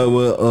said,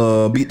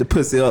 beat the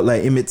pussy up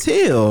like Emmett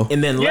Till.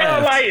 And then Yeah,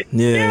 laughed. like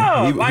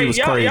he like was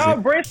y'all, crazy. y'all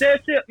breast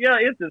that shit. Yeah,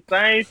 it's the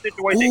same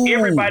situation. Ooh.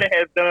 Everybody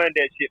has done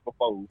that shit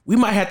before. We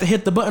might have to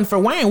hit the button for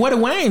Wayne. What did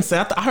Wayne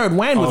say? I heard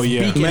Wayne was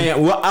beaking.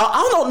 Man, well,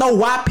 I don't know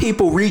why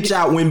people reach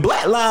out when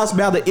Black Lives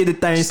Matter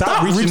anything.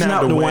 Stop reaching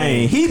out to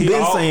Wayne. He's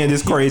been saying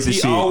this crazy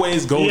shit. He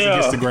always goes Yeah.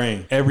 against the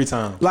grain every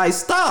time. Like,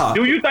 stop.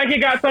 Do you think it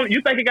got something?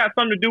 You think it got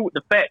something to do with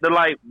the fact that,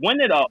 like,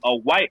 wasn't it a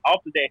white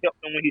officer that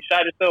helped him when he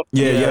shot himself?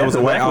 Yeah, it was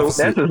a white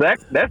officer.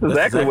 That's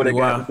exactly what it exactly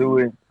got to do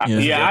with.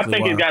 Yeah, I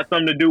think it got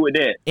something to do with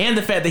that. And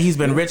the fact that he's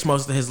been rich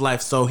most of his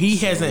life, so he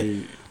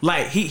hasn't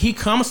like he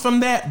comes from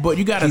that. But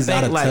you got to He's out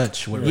think of like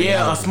touch with a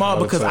reality. small Out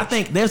of because I touch.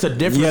 think there's a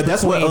difference. Yeah,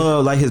 that's what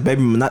between, like his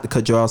baby, not to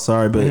cut you off,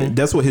 sorry, but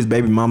that's what his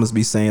baby mamas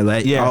be saying.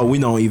 Like, Yeah. oh, we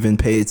don't even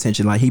pay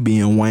attention. Like, he be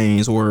in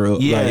Wayne's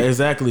world. Yeah, like,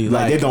 exactly.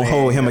 Like, they don't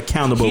hold him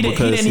accountable he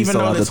because didn't he's even so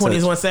know out that of touch.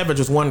 21 Savage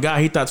was one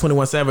guy. He thought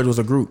 21 Savage was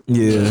a group.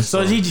 Yeah.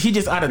 So he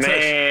just out of touch.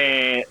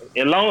 Man,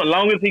 as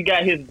long as he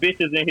got his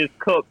bitches in his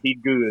cup, he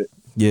good.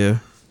 Yeah.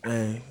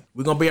 Man.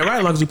 We're gonna be all right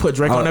as long as we put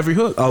Drake on every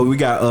hook. Oh, we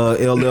got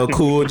LL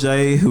Cool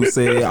J who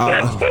said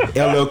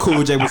LL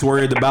Cool J was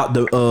worried about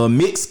the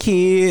mixed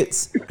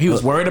kids. He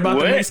was worried about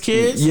the mixed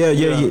kids. Yeah.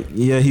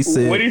 He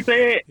said. What he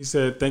said? He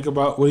said, think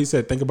about what he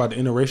said. Think about the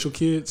interracial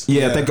kids.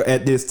 Yeah, think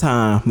at this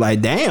time, like,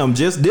 damn,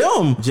 just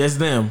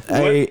them.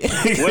 Hey.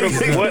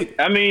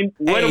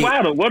 What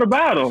about him? What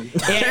about him?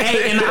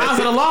 Hey, in the eyes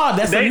of the law,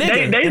 that's a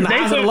nigga. In the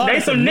eyes of the law, they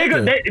that's a some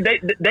niggas.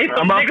 nigga. They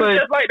some niggas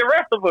just like the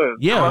rest of us.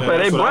 Yeah, I say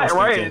they black,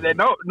 right? They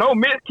no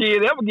mixed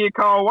kids ever get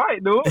called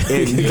white, dude.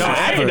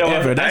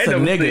 Ever. That's a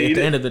nigga at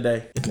the end of the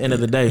day. At the end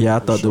of the day. Yeah, I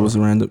thought that was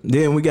random.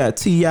 Then we got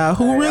T.I.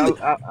 Who really?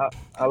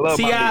 I love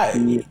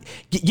T.I.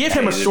 Give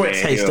him a short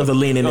taste of the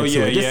leaning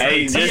into it.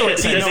 Hey,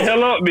 just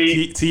hell up,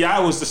 B. T.I.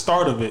 was the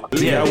start of it.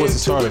 T.I. was the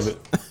start of it.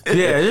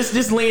 Yeah,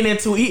 just lean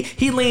into it.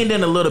 He leaned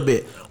in a little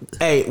bit.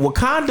 Hey,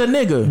 Wakanda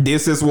nigga.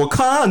 This is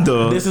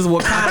Wakanda.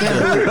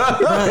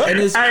 Bruh, and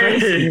it's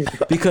crazy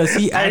because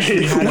he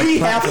actually had a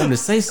platform to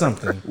say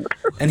something,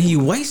 and he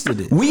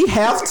wasted it. We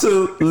have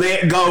to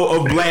let go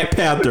of Black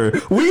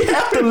Panther. We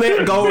have to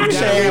let go of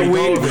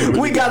Chadwick.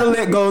 We gotta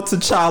let go of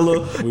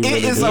T'Challa.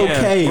 It is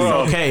okay.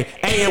 Okay.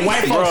 Hey, and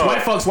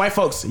white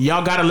folks,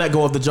 y'all gotta let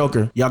go of the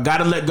Joker. Y'all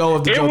gotta let go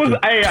of the Joker. It was.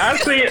 Hey,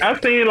 I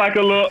seen like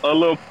a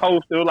little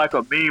post. It was like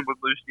a meme with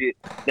little shit.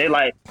 They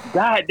like,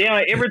 God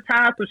damn, every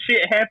time some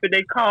shit happen,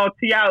 they call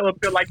T.I. up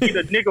there like he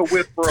the nigga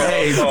whisperer.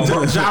 Hey,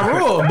 Ja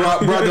Rule.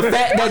 Bro, the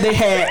fact that they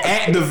had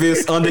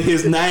activists under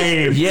his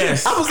name.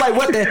 Yes. I was like,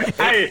 what the?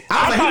 Hey,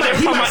 I thought they were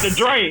talking about the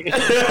drink.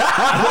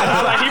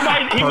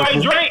 He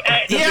might drink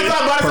activists. Yeah,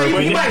 I'm about to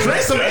say he might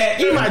drink some.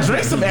 He might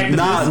drink some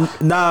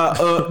activists.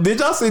 Nah. Did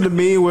y'all see the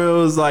meme where it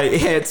was like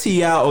it had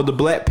T.I. or the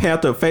Black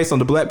Panther face on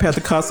the Black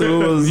Panther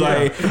costume? It was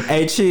like,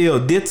 hey, chill,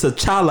 this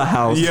T'Challa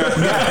house. Yeah.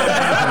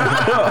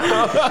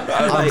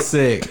 I'm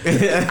sick.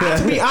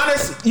 To be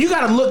honest, you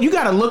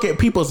gotta look at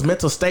people's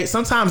mental state.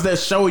 Sometimes they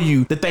show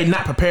you that they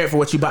not prepared for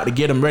what you about to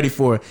get them ready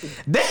for.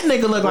 That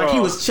nigga looked like he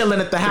was chilling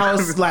at the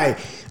house,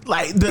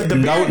 like the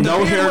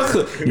no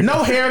haircut,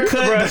 no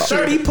haircut. The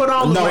shirt he put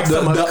on, no, like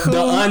the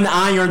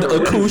unironed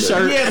Aku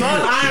shirt. Yeah,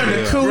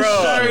 unironed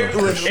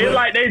Aku shirt. It's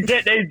like they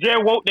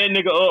just woke that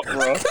nigga up,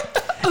 bro.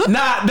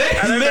 Nah,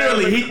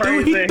 literally he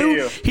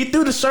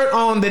threw the shirt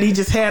on that he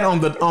just had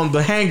on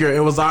the hanger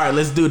and was all right.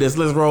 Let's do this.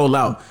 Let's roll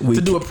out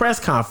to do a press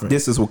conference.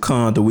 This is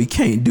Wakanda. We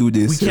can't do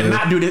this. We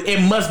cannot do this.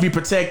 It must be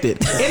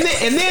protected.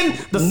 And then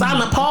the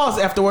silent pause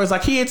afterwards,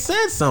 like he had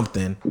said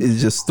something. It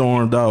just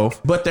stormed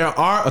off. But there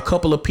are a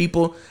couple of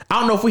people. I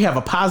don't know if we have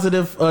a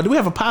positive. Do we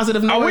have a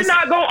positive noise?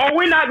 Are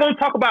we not going to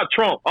talk about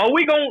Trump? Are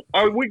we going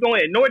to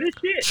ignore this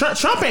shit?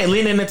 Trump ain't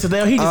leaning into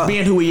them. He just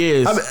being who he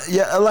is.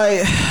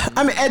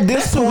 At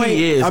this point,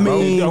 he is.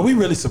 Are we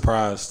really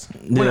surprised?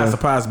 We're not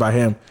surprised by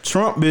him.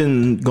 Trump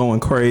been going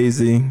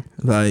crazy.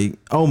 Like,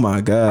 oh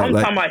my God. I'm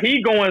talking about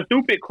he going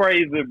stupid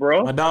crazy,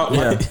 bro. My dog,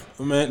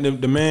 man,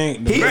 the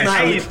man.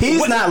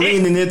 He's not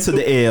leaning into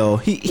the L.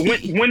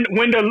 When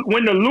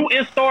the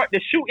looting start, the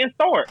shooting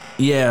start.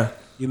 Yeah.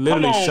 He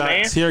literally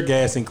shot tear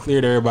gas and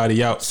cleared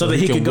everybody out so that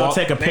he could go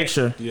take a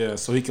picture. Yeah,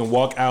 so he can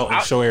walk out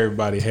and show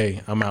everybody,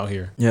 hey, I'm out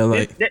here. Yeah,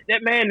 like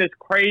that man is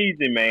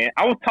crazy, man.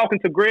 I was talking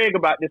to Greg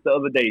about this the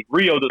other day.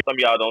 Rio, some of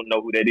y'all don't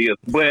know who that is,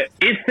 but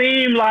it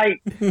seemed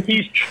like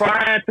he's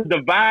trying to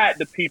divide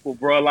the people,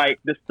 bro. Like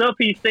the stuff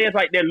he says,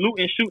 like that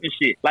looting, shooting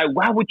shit. Like,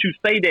 why would you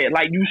say that?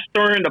 Like you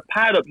stirring the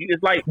pot up.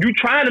 It's like you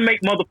trying to make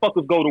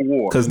motherfuckers go to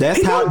war. Because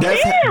that's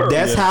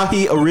how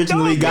he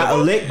originally got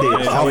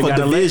elected off of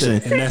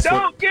division.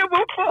 Don't give a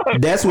fuck.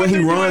 That's what he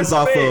runs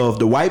off of.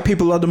 The white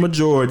people are the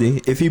majority.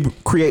 If he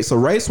creates a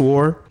race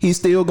war, he's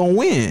still gonna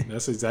win.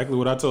 That's exactly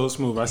what I told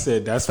Smooth. I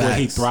said that's what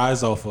he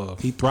thrives off of.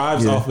 He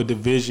thrives off of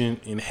division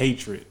and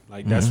hatred.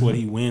 Like that's what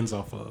he wins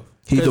off of.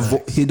 He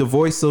the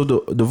voice of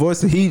the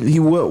voice. He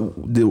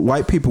what the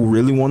white people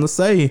really want to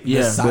say. Yeah,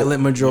 the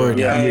silent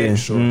majority. Yeah,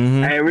 sure.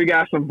 Mm-hmm. Hey, we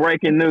got some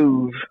breaking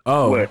news.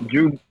 Oh,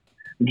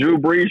 Drew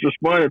Brees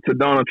responded to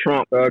Donald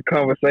Trump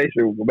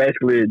conversation.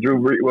 Basically,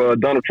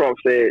 Donald Trump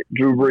said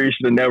Drew Brees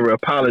should have never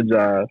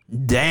apologized.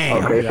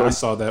 Damn. Okay, I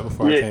saw that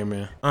before I came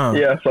in.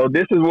 Yeah, so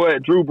this is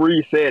what Drew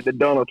Brees said to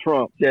Donald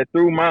Trump. He said,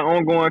 through my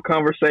ongoing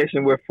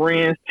conversation with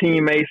friends,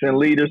 teammates, and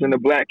leaders in the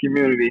black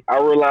community, I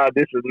realized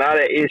this is not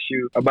an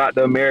issue about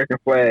the American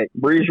flag.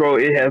 Brees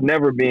wrote, it has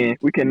never been.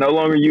 We can no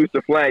longer use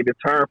the flag to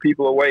turn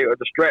people away or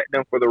distract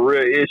them for the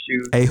real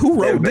issues. Hey,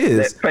 who wrote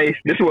this? This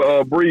is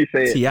what Brees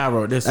said. T.I.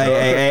 wrote this.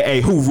 Hey,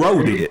 who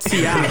wrote it?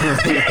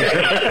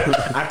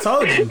 I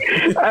told you.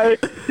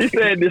 He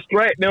said,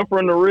 distract them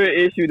from the real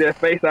issue that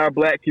face our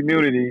black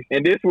communities.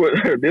 And this what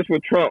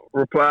Trump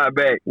replied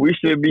back. We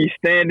should be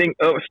standing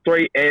up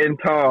straight and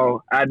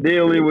tall,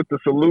 ideally with the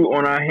salute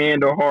on our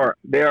hand or heart.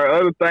 There are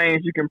other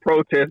things you can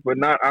protest, but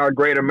not our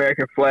great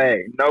American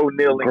flag. No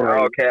kneeling,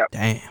 all caps.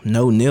 Damn,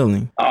 no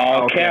kneeling.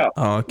 All caps.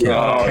 All caps.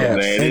 Oh,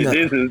 man,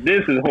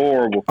 this is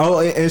horrible.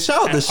 Oh, and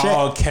shout out to Shaq.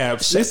 All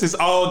caps. This is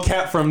all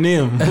cap from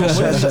them. What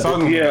are you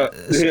talking about?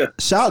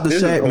 Shout out to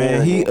Shaq,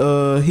 man.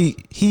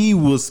 He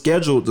was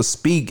scheduled to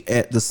speak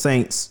at the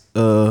Saints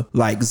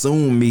like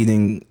Zoom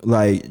meeting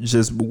like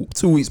just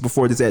 2 weeks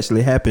before this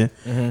actually happened.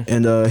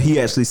 And he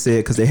actually said,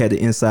 because they had the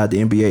Inside the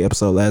NBA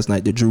episode last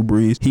night, that Drew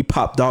Brees, he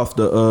popped off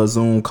the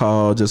Zoom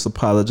call just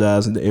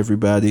apologizing to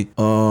everybody.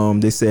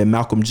 They said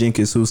Malcolm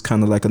Jenkins, who's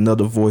kind of like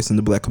another voice in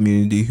the black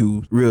community,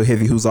 who real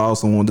heavy, who's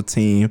also on the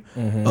team,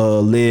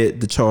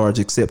 led the charge,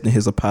 accepting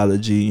his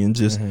apology and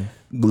just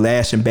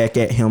lashing back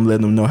at him,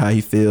 letting him know how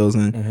he feels.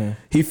 And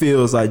he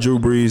feels like Drew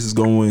Brees is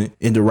going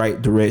in the right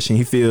direction.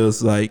 He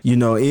feels like, you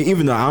know,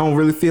 even though I don't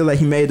really feel like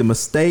he made a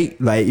mistake,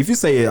 like if you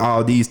say it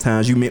all these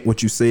times, you meant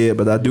what you said,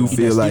 but I do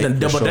feel like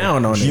double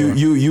down on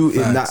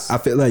I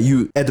feel like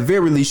you, at the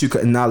very least, you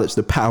could acknowledge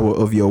the power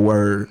of your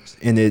words,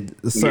 and at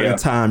a certain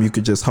time you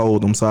could just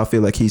hold them. So I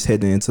feel like he's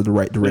heading into the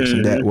right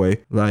direction that way.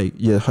 Like,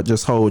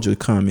 just hold your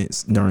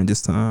comments during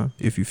this time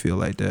if you feel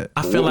like that.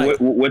 I feel like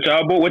what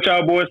y'all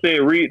boys said.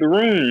 Read the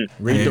room.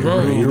 Read the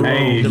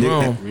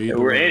room.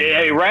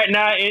 Hey, right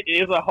now it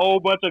is a whole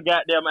bunch of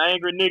goddamn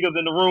angry niggas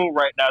in the room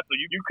right now, so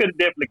you could have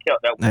definitely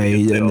kept that one.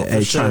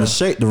 Hey, trying to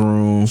shake the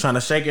room, trying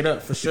to shake it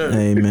up for sure.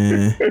 Hey,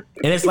 man.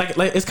 And it's like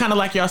it's kind of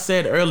like y'all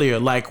said earlier.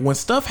 Like when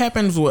stuff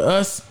happens with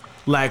us,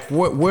 like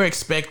we're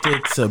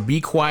expected to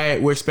be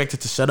quiet. We're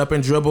expected to shut up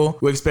and dribble.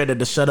 We're expected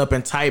to shut up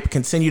and type.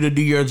 Continue to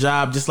do your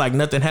job, just like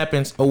nothing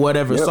happens or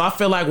whatever. So I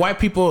feel like white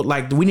people,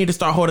 like, we need to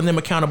start holding them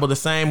accountable the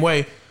same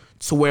way.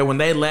 To where when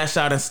they lash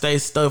out and say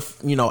stuff,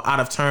 you know, out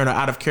of turn or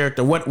out of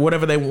character,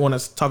 whatever they want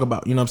to talk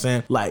about, you know what I'm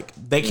saying? Like,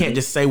 they can't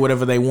just say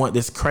whatever they want.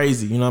 That's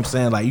crazy, you know what I'm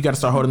saying? Like, you got to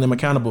start holding them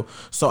accountable.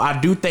 So I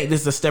do think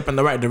this is a step in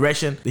the right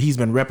direction. That he's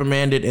been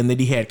reprimanded and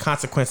that he had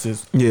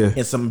consequences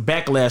and some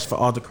backlash for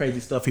all the crazy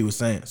stuff he was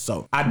saying.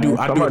 So I do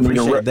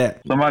appreciate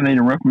that. Somebody need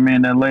to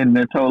reprimand that lady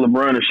that told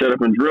LeBron to shut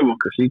up and dribble,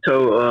 because she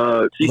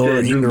told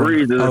said Drew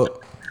Brees is.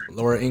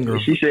 Laura Ingraham.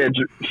 She said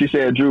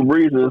Drew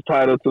Brees is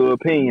entitled to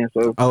opinion.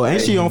 So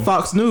ain't she on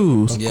Fox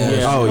News? Yeah.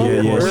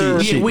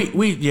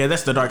 Yeah,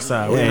 that's the dark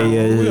side.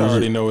 We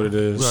already know what it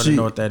is. We already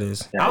know what that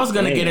is. I was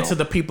gonna get into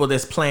the people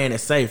that's playing it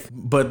safe,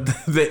 but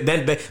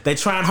they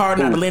trying hard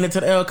not to lean into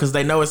the L because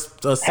they know it's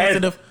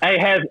sensitive.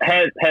 Has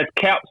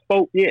Cap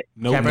spoke yet?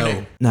 No.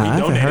 Nah, I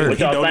haven't heard. What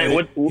y'all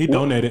think? He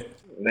donated.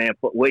 Man,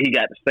 what he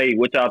got to say?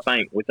 What y'all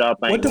think? What the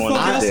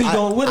fuck is he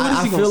going? What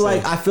is he going to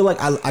say? I feel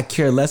like I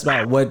care less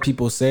about what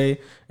people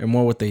say and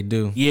more what they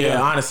do.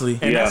 Yeah, honestly.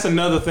 And that's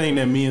another thing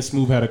that me and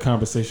Smooth had a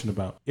conversation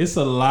about. It's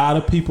a lot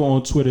of people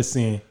on Twitter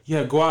saying,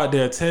 "Yeah, go out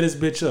there, tear this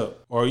bitch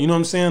up," or you know what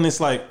I'm saying?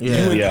 It's like you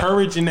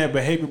encouraging that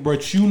behavior,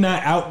 but you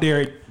not out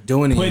there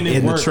doing it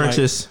in work. The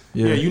trenches.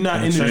 Like, you're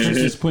not in the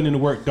trenches putting in the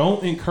work.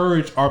 Don't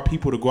encourage our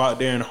people to go out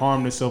there and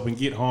harm themselves and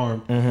get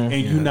harmed, and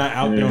you're not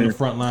out there on the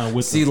front line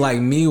with them. See, like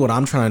me, what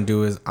I'm trying to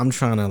do is I'm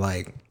trying to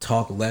like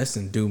talk less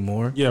and do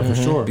more. Yeah, for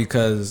sure.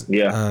 Because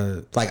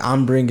like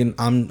I'm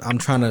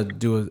trying to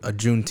do a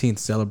Juneteenth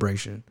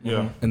celebration.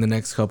 In the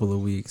next couple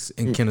of weeks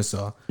in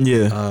Kennesaw.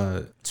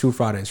 2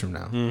 Fridays from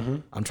now.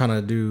 I'm trying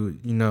to do,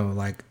 you know,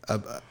 like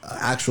a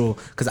actual,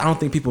 because I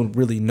don't think people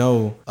really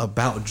know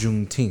about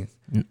Juneteenth.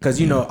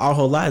 Because, you know, our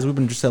whole lives, we've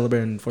been just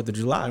celebrating 4th of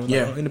July,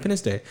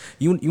 Independence Day.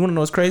 You want to know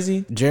what's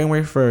crazy?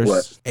 January 1st,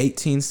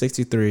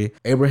 1863,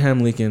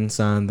 Abraham Lincoln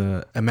signed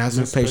the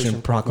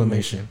Emancipation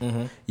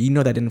Proclamation. You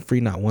know that didn't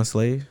free not one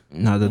slave?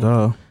 Not at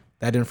all.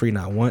 That didn't free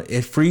not one.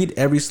 It freed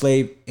every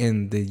slave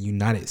in the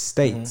United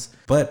States.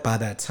 But by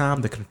that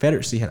time, the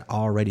Confederacy had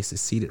already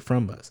seceded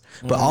from us.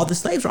 But all the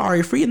slaves were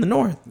already free in the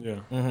North.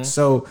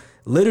 So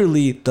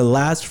literally, the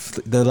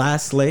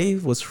last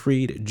slave was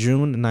freed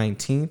June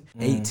 19th,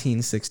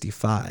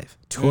 1865.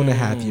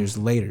 2.5 years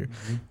later.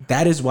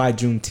 That is why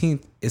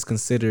Juneteenth is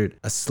considered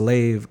a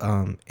slave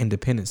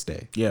Independence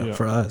Day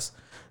for us.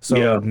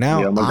 So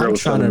now I'm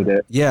trying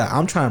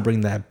to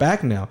bring that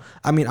back now.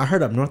 I mean, I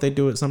heard up north they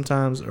do it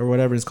sometimes or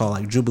whatever. It's called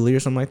like Jubilee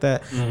or something like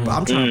that. But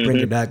I'm trying to bring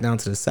it back down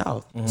to the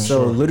South.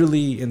 So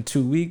literally in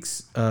 2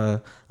 weeks,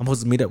 I'm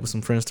supposed to meet up with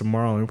some friends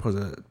tomorrow and we're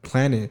supposed to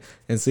plan it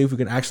and see if we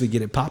can actually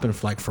get it popping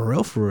for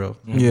real.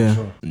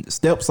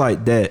 Steps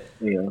like that.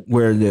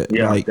 Where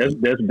like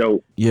that's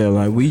dope. Yeah,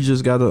 like we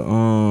just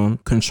gotta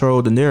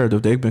control the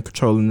narrative. They've been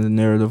controlling the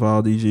narrative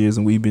all these years,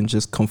 and we've been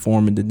just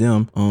conforming to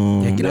them.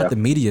 Get out the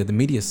media. The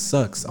media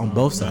sucks on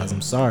both sides.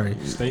 I'm sorry.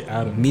 Stay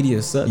out of it.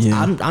 Media sucks.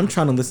 I'm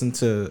trying to listen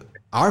to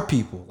our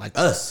people, like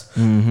us,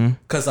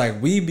 because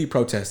like we be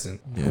protesting,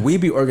 we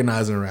be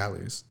organizing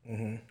rallies.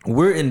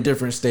 We're in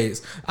different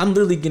states. I'm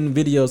literally getting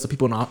videos of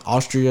people in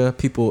Austria,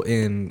 people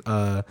in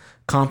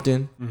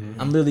Compton.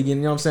 I'm literally getting,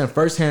 you know what I'm saying,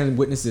 firsthand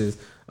witnesses.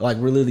 Like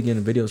we're literally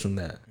getting videos from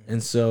that.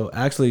 And so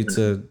actually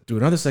to do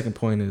another second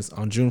point is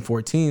on June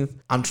 14th,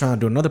 I'm trying to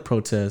do another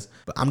protest,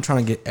 but I'm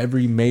trying to get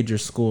every major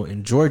school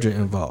in Georgia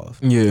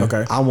involved.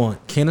 Okay. I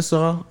want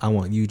Kennesaw, I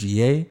want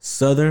UGA,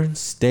 Southern,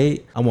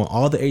 State, I want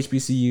all the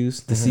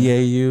HBCUs, the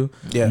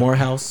CAU,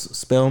 Morehouse,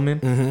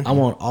 Spelman. I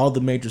want all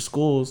the major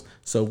schools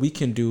so we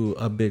can do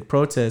a big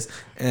protest.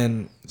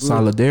 And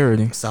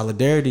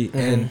solidarity.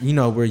 And you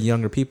know, we're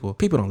younger people.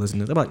 People don't listen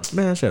to this. They're like,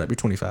 man, shut up, you're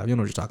 25, you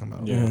know what you're talking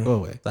about. Go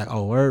away. It's like,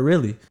 oh, word,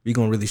 really? We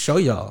gonna really show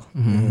y'all.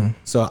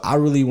 So I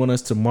really want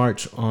us to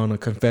march on a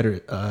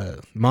Confederate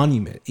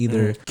monument,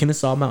 either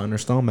Kennesaw Mountain or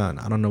Stone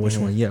Mountain. I don't know which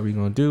one yet we're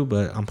gonna do,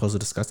 but I'm supposed to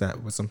discuss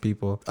that with some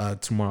people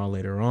tomorrow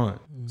later on.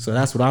 So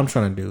that's what I'm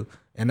trying to do.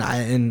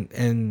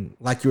 And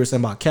like you were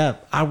saying about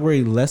Cap, I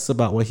worry less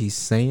about what he's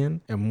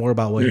saying and more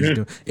about what he's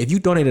doing. If you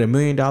donated $1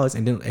 million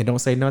and don't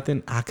say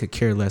nothing, I could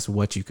care less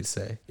what you could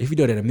say. If you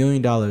donated $1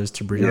 million to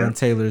Breonna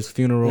Taylor's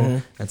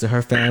funeral and to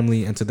her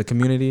family and to the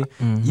community,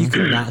 you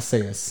could not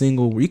say a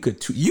single. You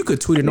could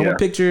tweet a normal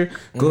picture,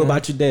 go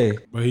about your day.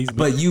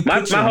 But you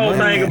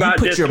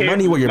put your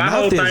money where your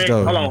mouth is,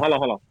 though. Hold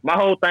on. My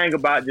whole thing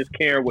about just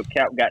caring what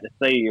Cap got to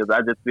say is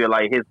I just feel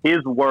like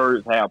his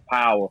words have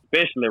power,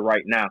 especially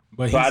right now.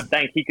 So I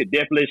think he could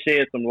definitely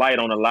shed some light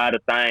on a lot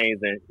of things,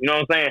 and you know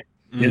what I'm saying.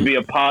 Just be a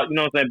you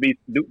know what I'm saying.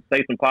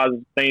 Say some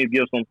positive things,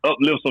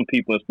 uplift some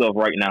people and stuff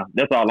right now.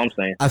 That's all I'm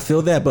saying. I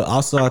feel that, but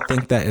also I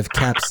think that if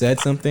Cap said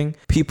something,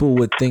 people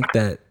would think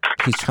that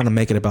he's trying to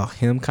make it about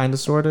him, kind of,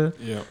 sort of.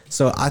 Yeah.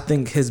 So I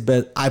think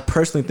I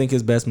personally think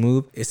his best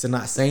move is to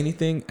not say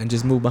anything and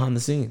just move behind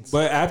the scenes.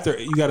 But after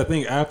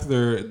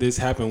this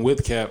happened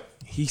with Cap,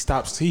 he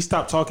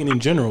stopped talking in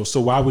general.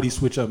 So why would he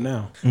switch up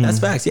now? That's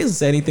facts. He hasn't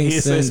said anything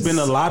since. It's been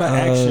a lot of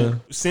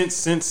action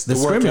since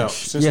the workout.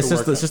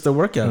 Since the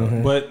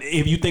workout. But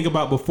if you think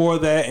about before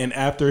that and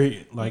after,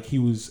 he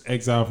was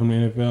exiled from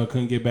the NFL,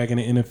 couldn't get back in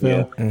the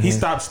NFL. He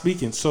stopped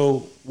speaking.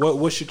 So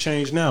what should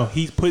change now?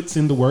 He puts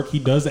in the work. He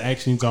does the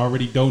action. He's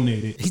already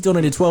donated. He's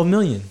donated $12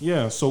 million.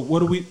 Yeah. So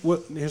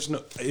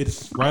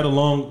it's right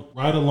along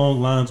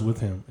lines with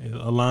him. It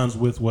aligns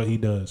with what he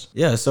does.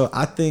 Yeah. So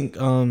I think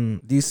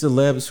these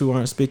celebs who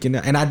aren't speaking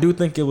out, and I do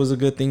think it was a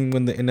good thing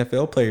when the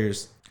NFL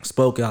players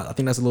spoke out. I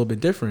think that's a little bit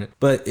different.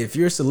 But if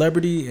you're a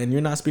celebrity and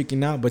you're not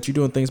speaking out, but you're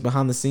doing things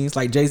behind the scenes,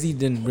 like Jay-Z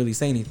didn't really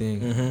say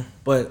anything,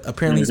 but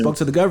apparently he spoke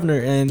to the governor,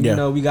 and you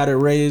know, we got it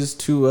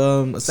raised to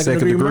a second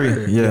degree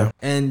murder. Yeah.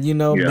 And you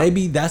know,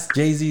 maybe that's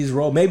Jay-Z's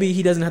role. Maybe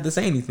he doesn't have to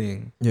say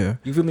anything. Yeah.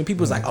 You feel me?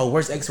 People's like, oh,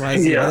 where's X, Y,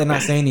 Z? Why they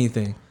not saying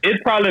anything?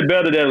 It's probably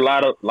better that a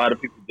lot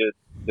of people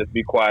just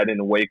be quiet in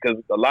a way,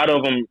 because a lot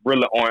of them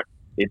really aren't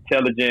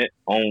intelligent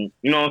on,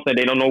 you know what I'm saying,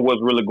 they don't know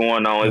what's really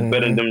going on. It's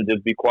better than them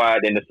just be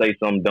quiet than to say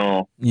something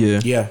dumb.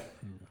 Yeah.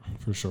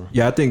 For sure.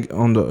 Yeah, I think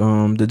on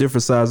the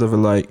different sides of it,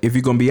 like if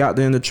you're gonna be out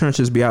there in the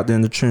trenches, be out there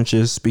in the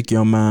trenches, speak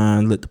your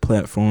mind, let the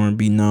platform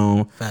be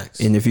known. Facts.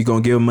 And if you're gonna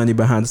give money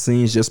behind the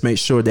scenes, just make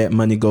sure that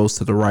money goes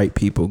to the right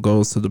people,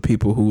 goes to the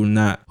people who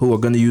are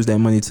gonna use that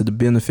money to the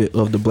benefit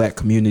of the black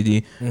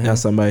community, not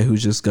somebody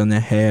who's just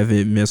gonna have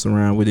it, mess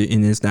around with it,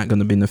 and it's not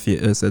gonna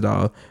benefit us at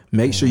all.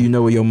 Make sure you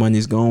know where your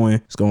money's going.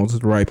 It's going to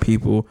the right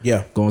people.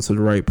 Yeah. Going to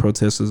the right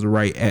protesters, the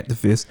right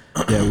activists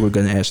that we're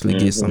gonna actually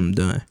get something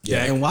done.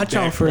 Yeah, and watch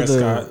out for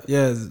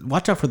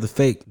the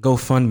fake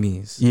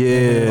GoFundMes.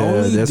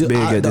 Yeah, that's big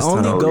at this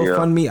time. The only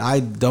GoFundMe I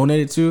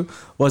donated to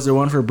was the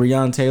one for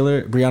Breonna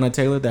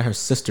Taylor that her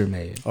sister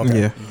made. Okay.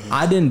 Yeah.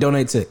 I didn't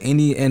donate to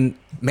any, and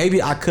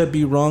maybe I could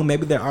be wrong.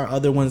 Maybe there are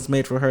other ones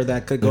made for her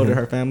that could go to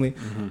her family.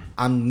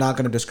 I'm not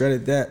going to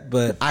discredit that,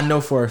 but I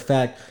know for a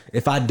fact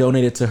if I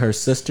donated to her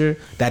sister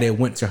that it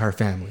went to her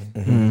family.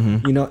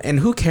 You know, and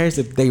who cares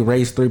if they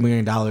raised $3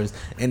 million?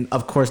 And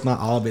of course, not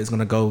all of it is going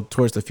to go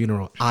towards the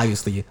funeral.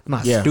 Obviously, I'm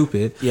not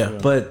stupid. Yeah.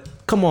 But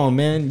come on,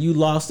 man, you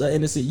lost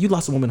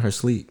a woman in her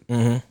sleep.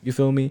 You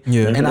feel me?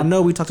 Yeah. And I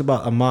know we talked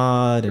about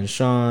Ahmaud and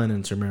Sean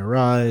and Tamir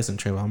Rice and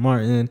Trayvon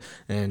Martin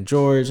and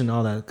George and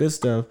all that good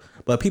stuff,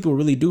 but people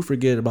really do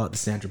forget about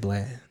Sandra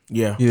Bland.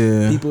 Yeah.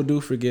 People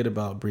do forget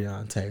about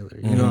Breonna Taylor.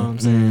 You know what I'm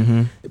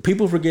saying?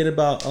 People forget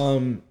about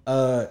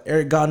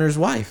Eric Garner's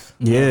wife.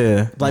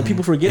 Yeah. Like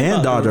people forget and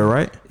about daughter,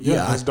 right?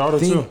 Yeah, his daughter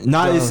too.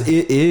 No, it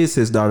is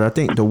his daughter. I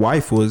think the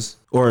wife was,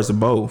 or is it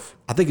both?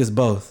 I think it's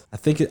both.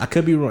 I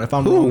could be wrong. If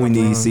I'm Who wrong, we I'm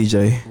need, wrong.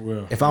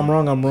 CJ? If I'm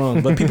wrong, I'm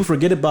wrong. But people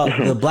forget about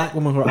the black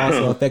women who are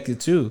also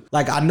affected too.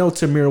 Like I know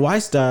Tamir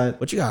Rice died,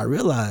 but you gotta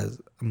realize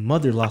a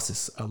mother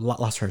lost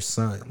her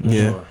son.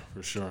 Yeah,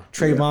 for sure.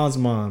 Trayvon's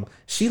mom,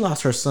 she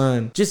lost her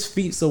son just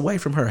feet away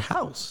from her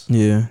house.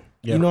 Yeah.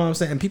 You know what I'm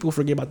saying? And people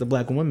forget about the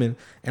black women.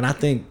 And I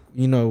think,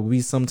 you know,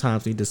 we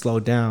sometimes need to slow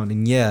down.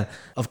 And yeah,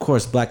 of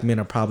course, black men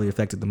are probably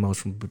affected the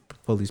most from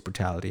police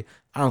brutality.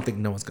 I don't think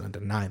no one's going to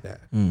deny that.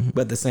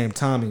 But at the same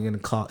time, you're getting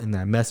caught in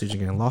that message, you're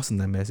getting lost in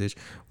that message.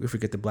 We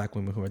forget the black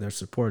women who are there to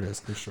support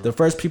us. Sure. The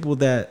first people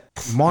that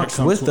march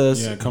with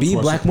us be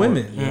black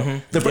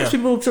women. The first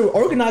people to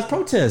organize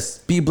protests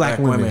be black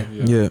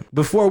women. Yeah.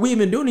 Before we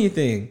even do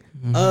anything,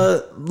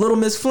 Little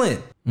Miss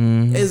Flint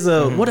is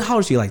how old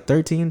is she, like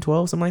 13,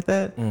 12, something like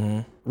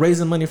that?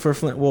 Raising money for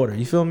Flint water.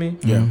 You feel me?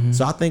 Yeah.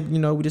 So I think, you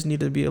know, we just need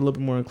to be a little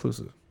bit more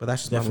inclusive. But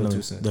that's just my little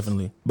 2 cents.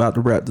 Definitely. About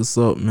to wrap this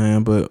up,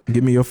 man, but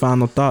give me your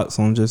final thoughts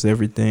on just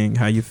everything.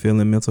 How you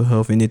feeling, mental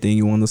health, anything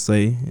you want to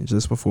say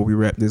just before we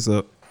wrap this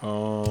up.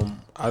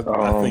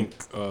 I think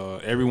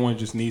everyone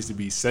just needs to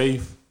be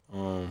safe.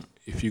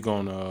 If you're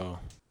gonna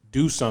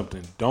do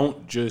something.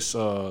 Don't just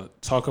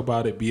talk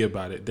about it, be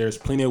about it. There's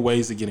plenty of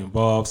ways to get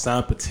involved.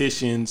 Sign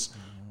petitions,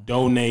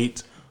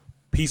 donate,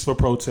 peaceful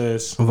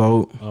protests,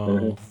 Vote.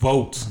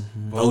 vote.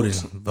 Vote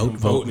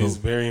is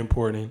very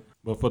important.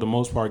 But for the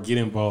most part, get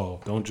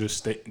involved. Don't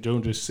just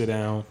sit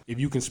down.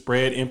 If you can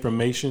spread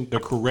information, the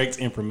correct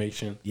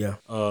information,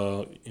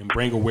 and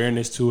bring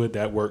awareness to it,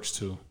 that works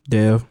too.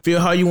 Dev. Feel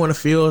how you want to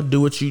feel.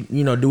 Do what you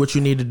do what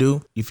you need to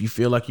do. If you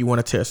feel like you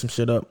want to tear some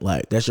shit up,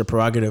 like that's your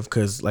prerogative.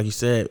 Because like you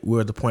said, we're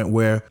at the point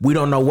where we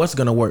don't know what's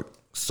gonna work.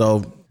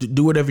 So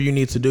do whatever you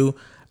need to do.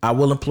 I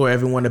will implore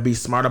everyone to be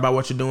smart about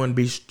what you're doing,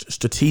 be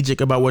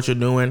strategic about what you're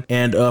doing,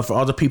 and for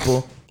all the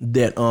people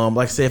that,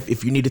 like I said,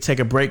 if you need to take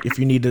a break, if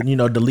you need to,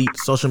 delete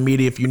social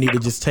media, if you need to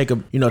just take a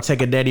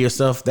day to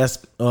yourself, that's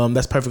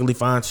perfectly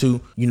fine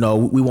too.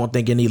 We won't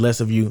think any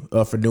less of you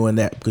for doing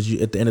that, because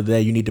at the end of the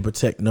day, you need to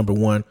protect number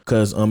one.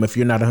 Because if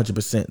you're not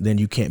 100%, then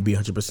you can't be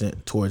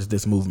 100% towards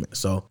this movement.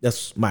 So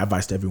that's my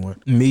advice to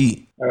everyone.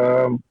 Me.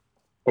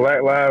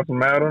 Black Lives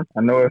Matter.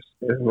 I know it's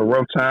a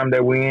rough time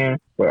that we in,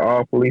 but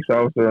all police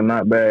officers are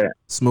not bad.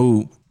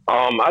 Smooth.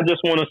 I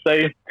just want to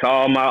say to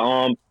all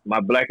my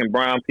black and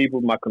brown people,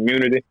 my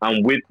community,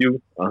 I'm with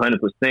you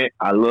 100%.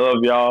 I love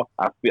y'all.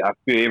 I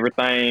feel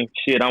everything.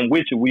 Shit, I'm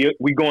with you.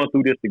 We going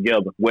through this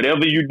together.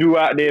 Whatever you do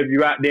out there, if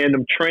you're out there in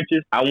them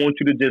trenches, I want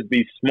you to just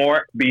be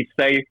smart, be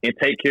safe, and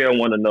take care of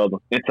one another.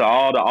 And to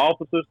all the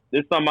officers,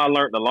 this is something I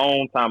learned a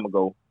long time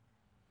ago.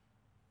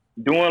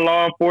 Doing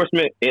law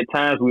enforcement, at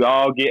times we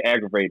all get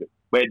aggravated.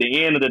 But at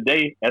the end of the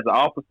day, as an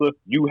officer,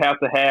 you have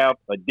to have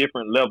a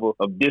different level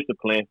of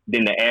discipline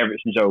than the average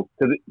Joe.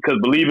 Because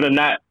believe it or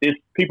not, there's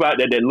people out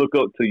there that look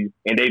up to you,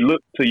 and they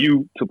look to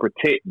you to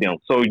protect them.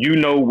 So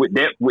with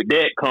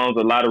that comes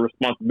a lot of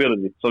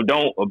responsibility. So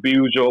don't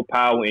abuse your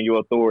power and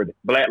your authority.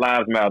 Black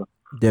Lives Matter.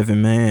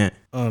 Devin, man.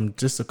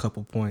 Just a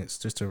couple points,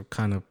 just to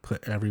kind of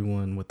put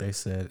everyone what they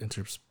said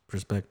into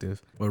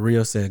perspective. What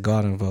Rio said, go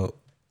out and vote.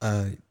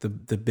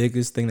 The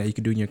biggest thing that you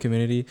can do in your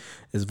community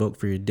is vote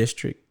for your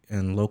district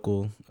and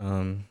local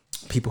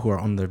people who are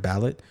on their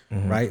ballot,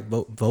 right?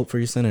 Vote for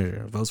your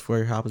senator, vote for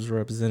your House of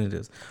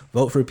Representatives,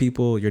 vote for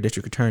people, your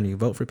district attorney,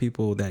 vote for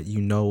people that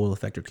will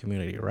affect your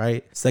community,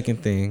 right?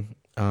 Second thing,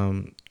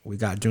 we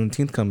got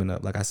Juneteenth coming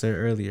up. Like I said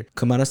earlier,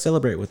 come out and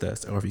celebrate with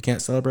us. Or if you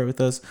can't celebrate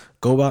with us,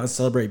 go out and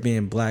celebrate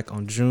being black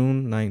on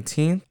June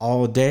 19th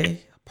all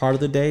day. Part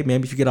of the day,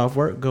 maybe if you get off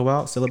work, go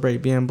out,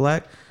 celebrate being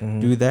black,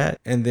 do that.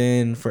 And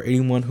then for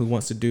anyone who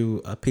wants to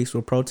do a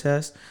peaceful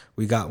protest,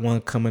 we got one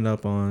coming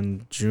up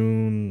on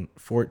June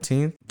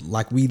 14th.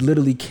 Like we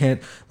literally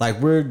can't, like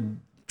we're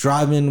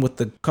driving with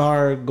the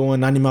car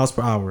going 90 miles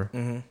per hour.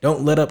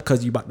 Don't let up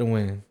because you about to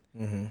win.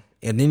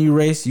 And then you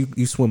race,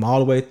 you swim all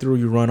the way through,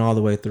 you run all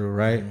the way through,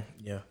 right?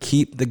 Yeah.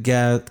 Keep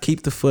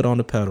the foot on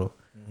the pedal.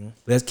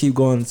 Let's keep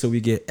going until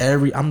we get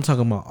I'm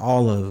talking about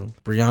all of them.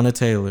 Breonna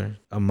Taylor,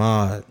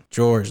 Ahmaud,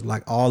 George,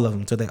 like all of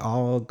them, until they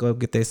all go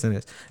get their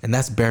sentence. And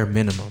that's bare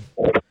minimum.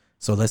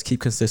 So let's keep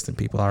consistent,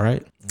 people, all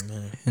right?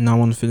 And I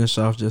want to finish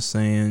off just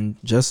saying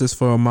justice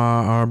for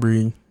Ahmaud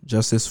Arbery,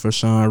 justice for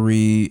Sean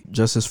Reed,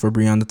 justice for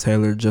Breonna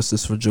Taylor,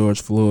 justice for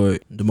George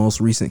Floyd. The most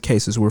recent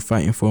cases we're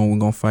fighting for, and we're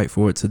going to fight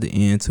for it to the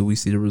end till we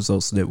see the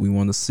results that we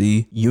want to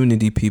see.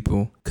 Unity,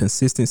 people.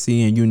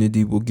 Consistency and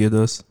unity will get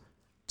us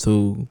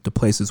to the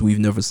places we've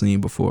never seen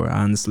before.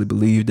 I honestly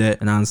believe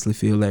that, and I honestly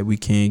feel like we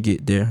can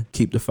get there.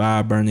 Keep the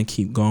fire burning,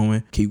 keep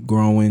going, keep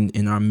growing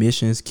in our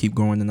missions, keep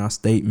growing in our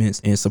statements,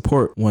 and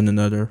support one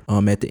another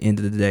at the end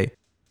of the day.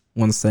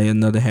 Want to say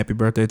another happy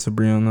birthday to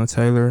Breonna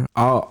Taylor.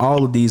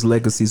 All of these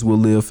legacies will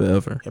live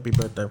forever. Happy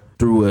birthday.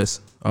 Through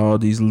us. All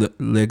these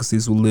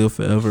legacies will live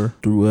forever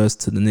through us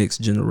to the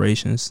next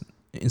generations,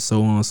 and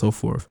so on and so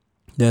forth.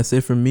 That's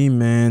it for me,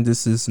 man.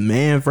 This is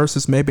Man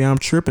versus Maybe I'm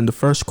Tripping, the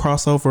first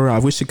crossover. I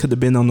wish it could have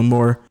been on a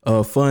more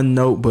fun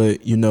note, but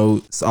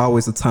it's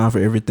always a time for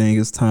everything.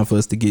 It's time for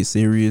us to get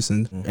serious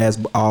and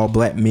as all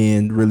black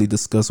men really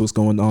discuss what's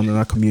going on in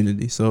our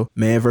community. So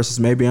Man versus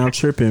Maybe I'm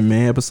Tripping,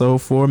 man. Episode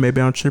 4, Maybe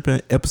I'm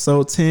Tripping.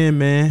 Episode 10,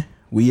 man.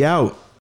 We out.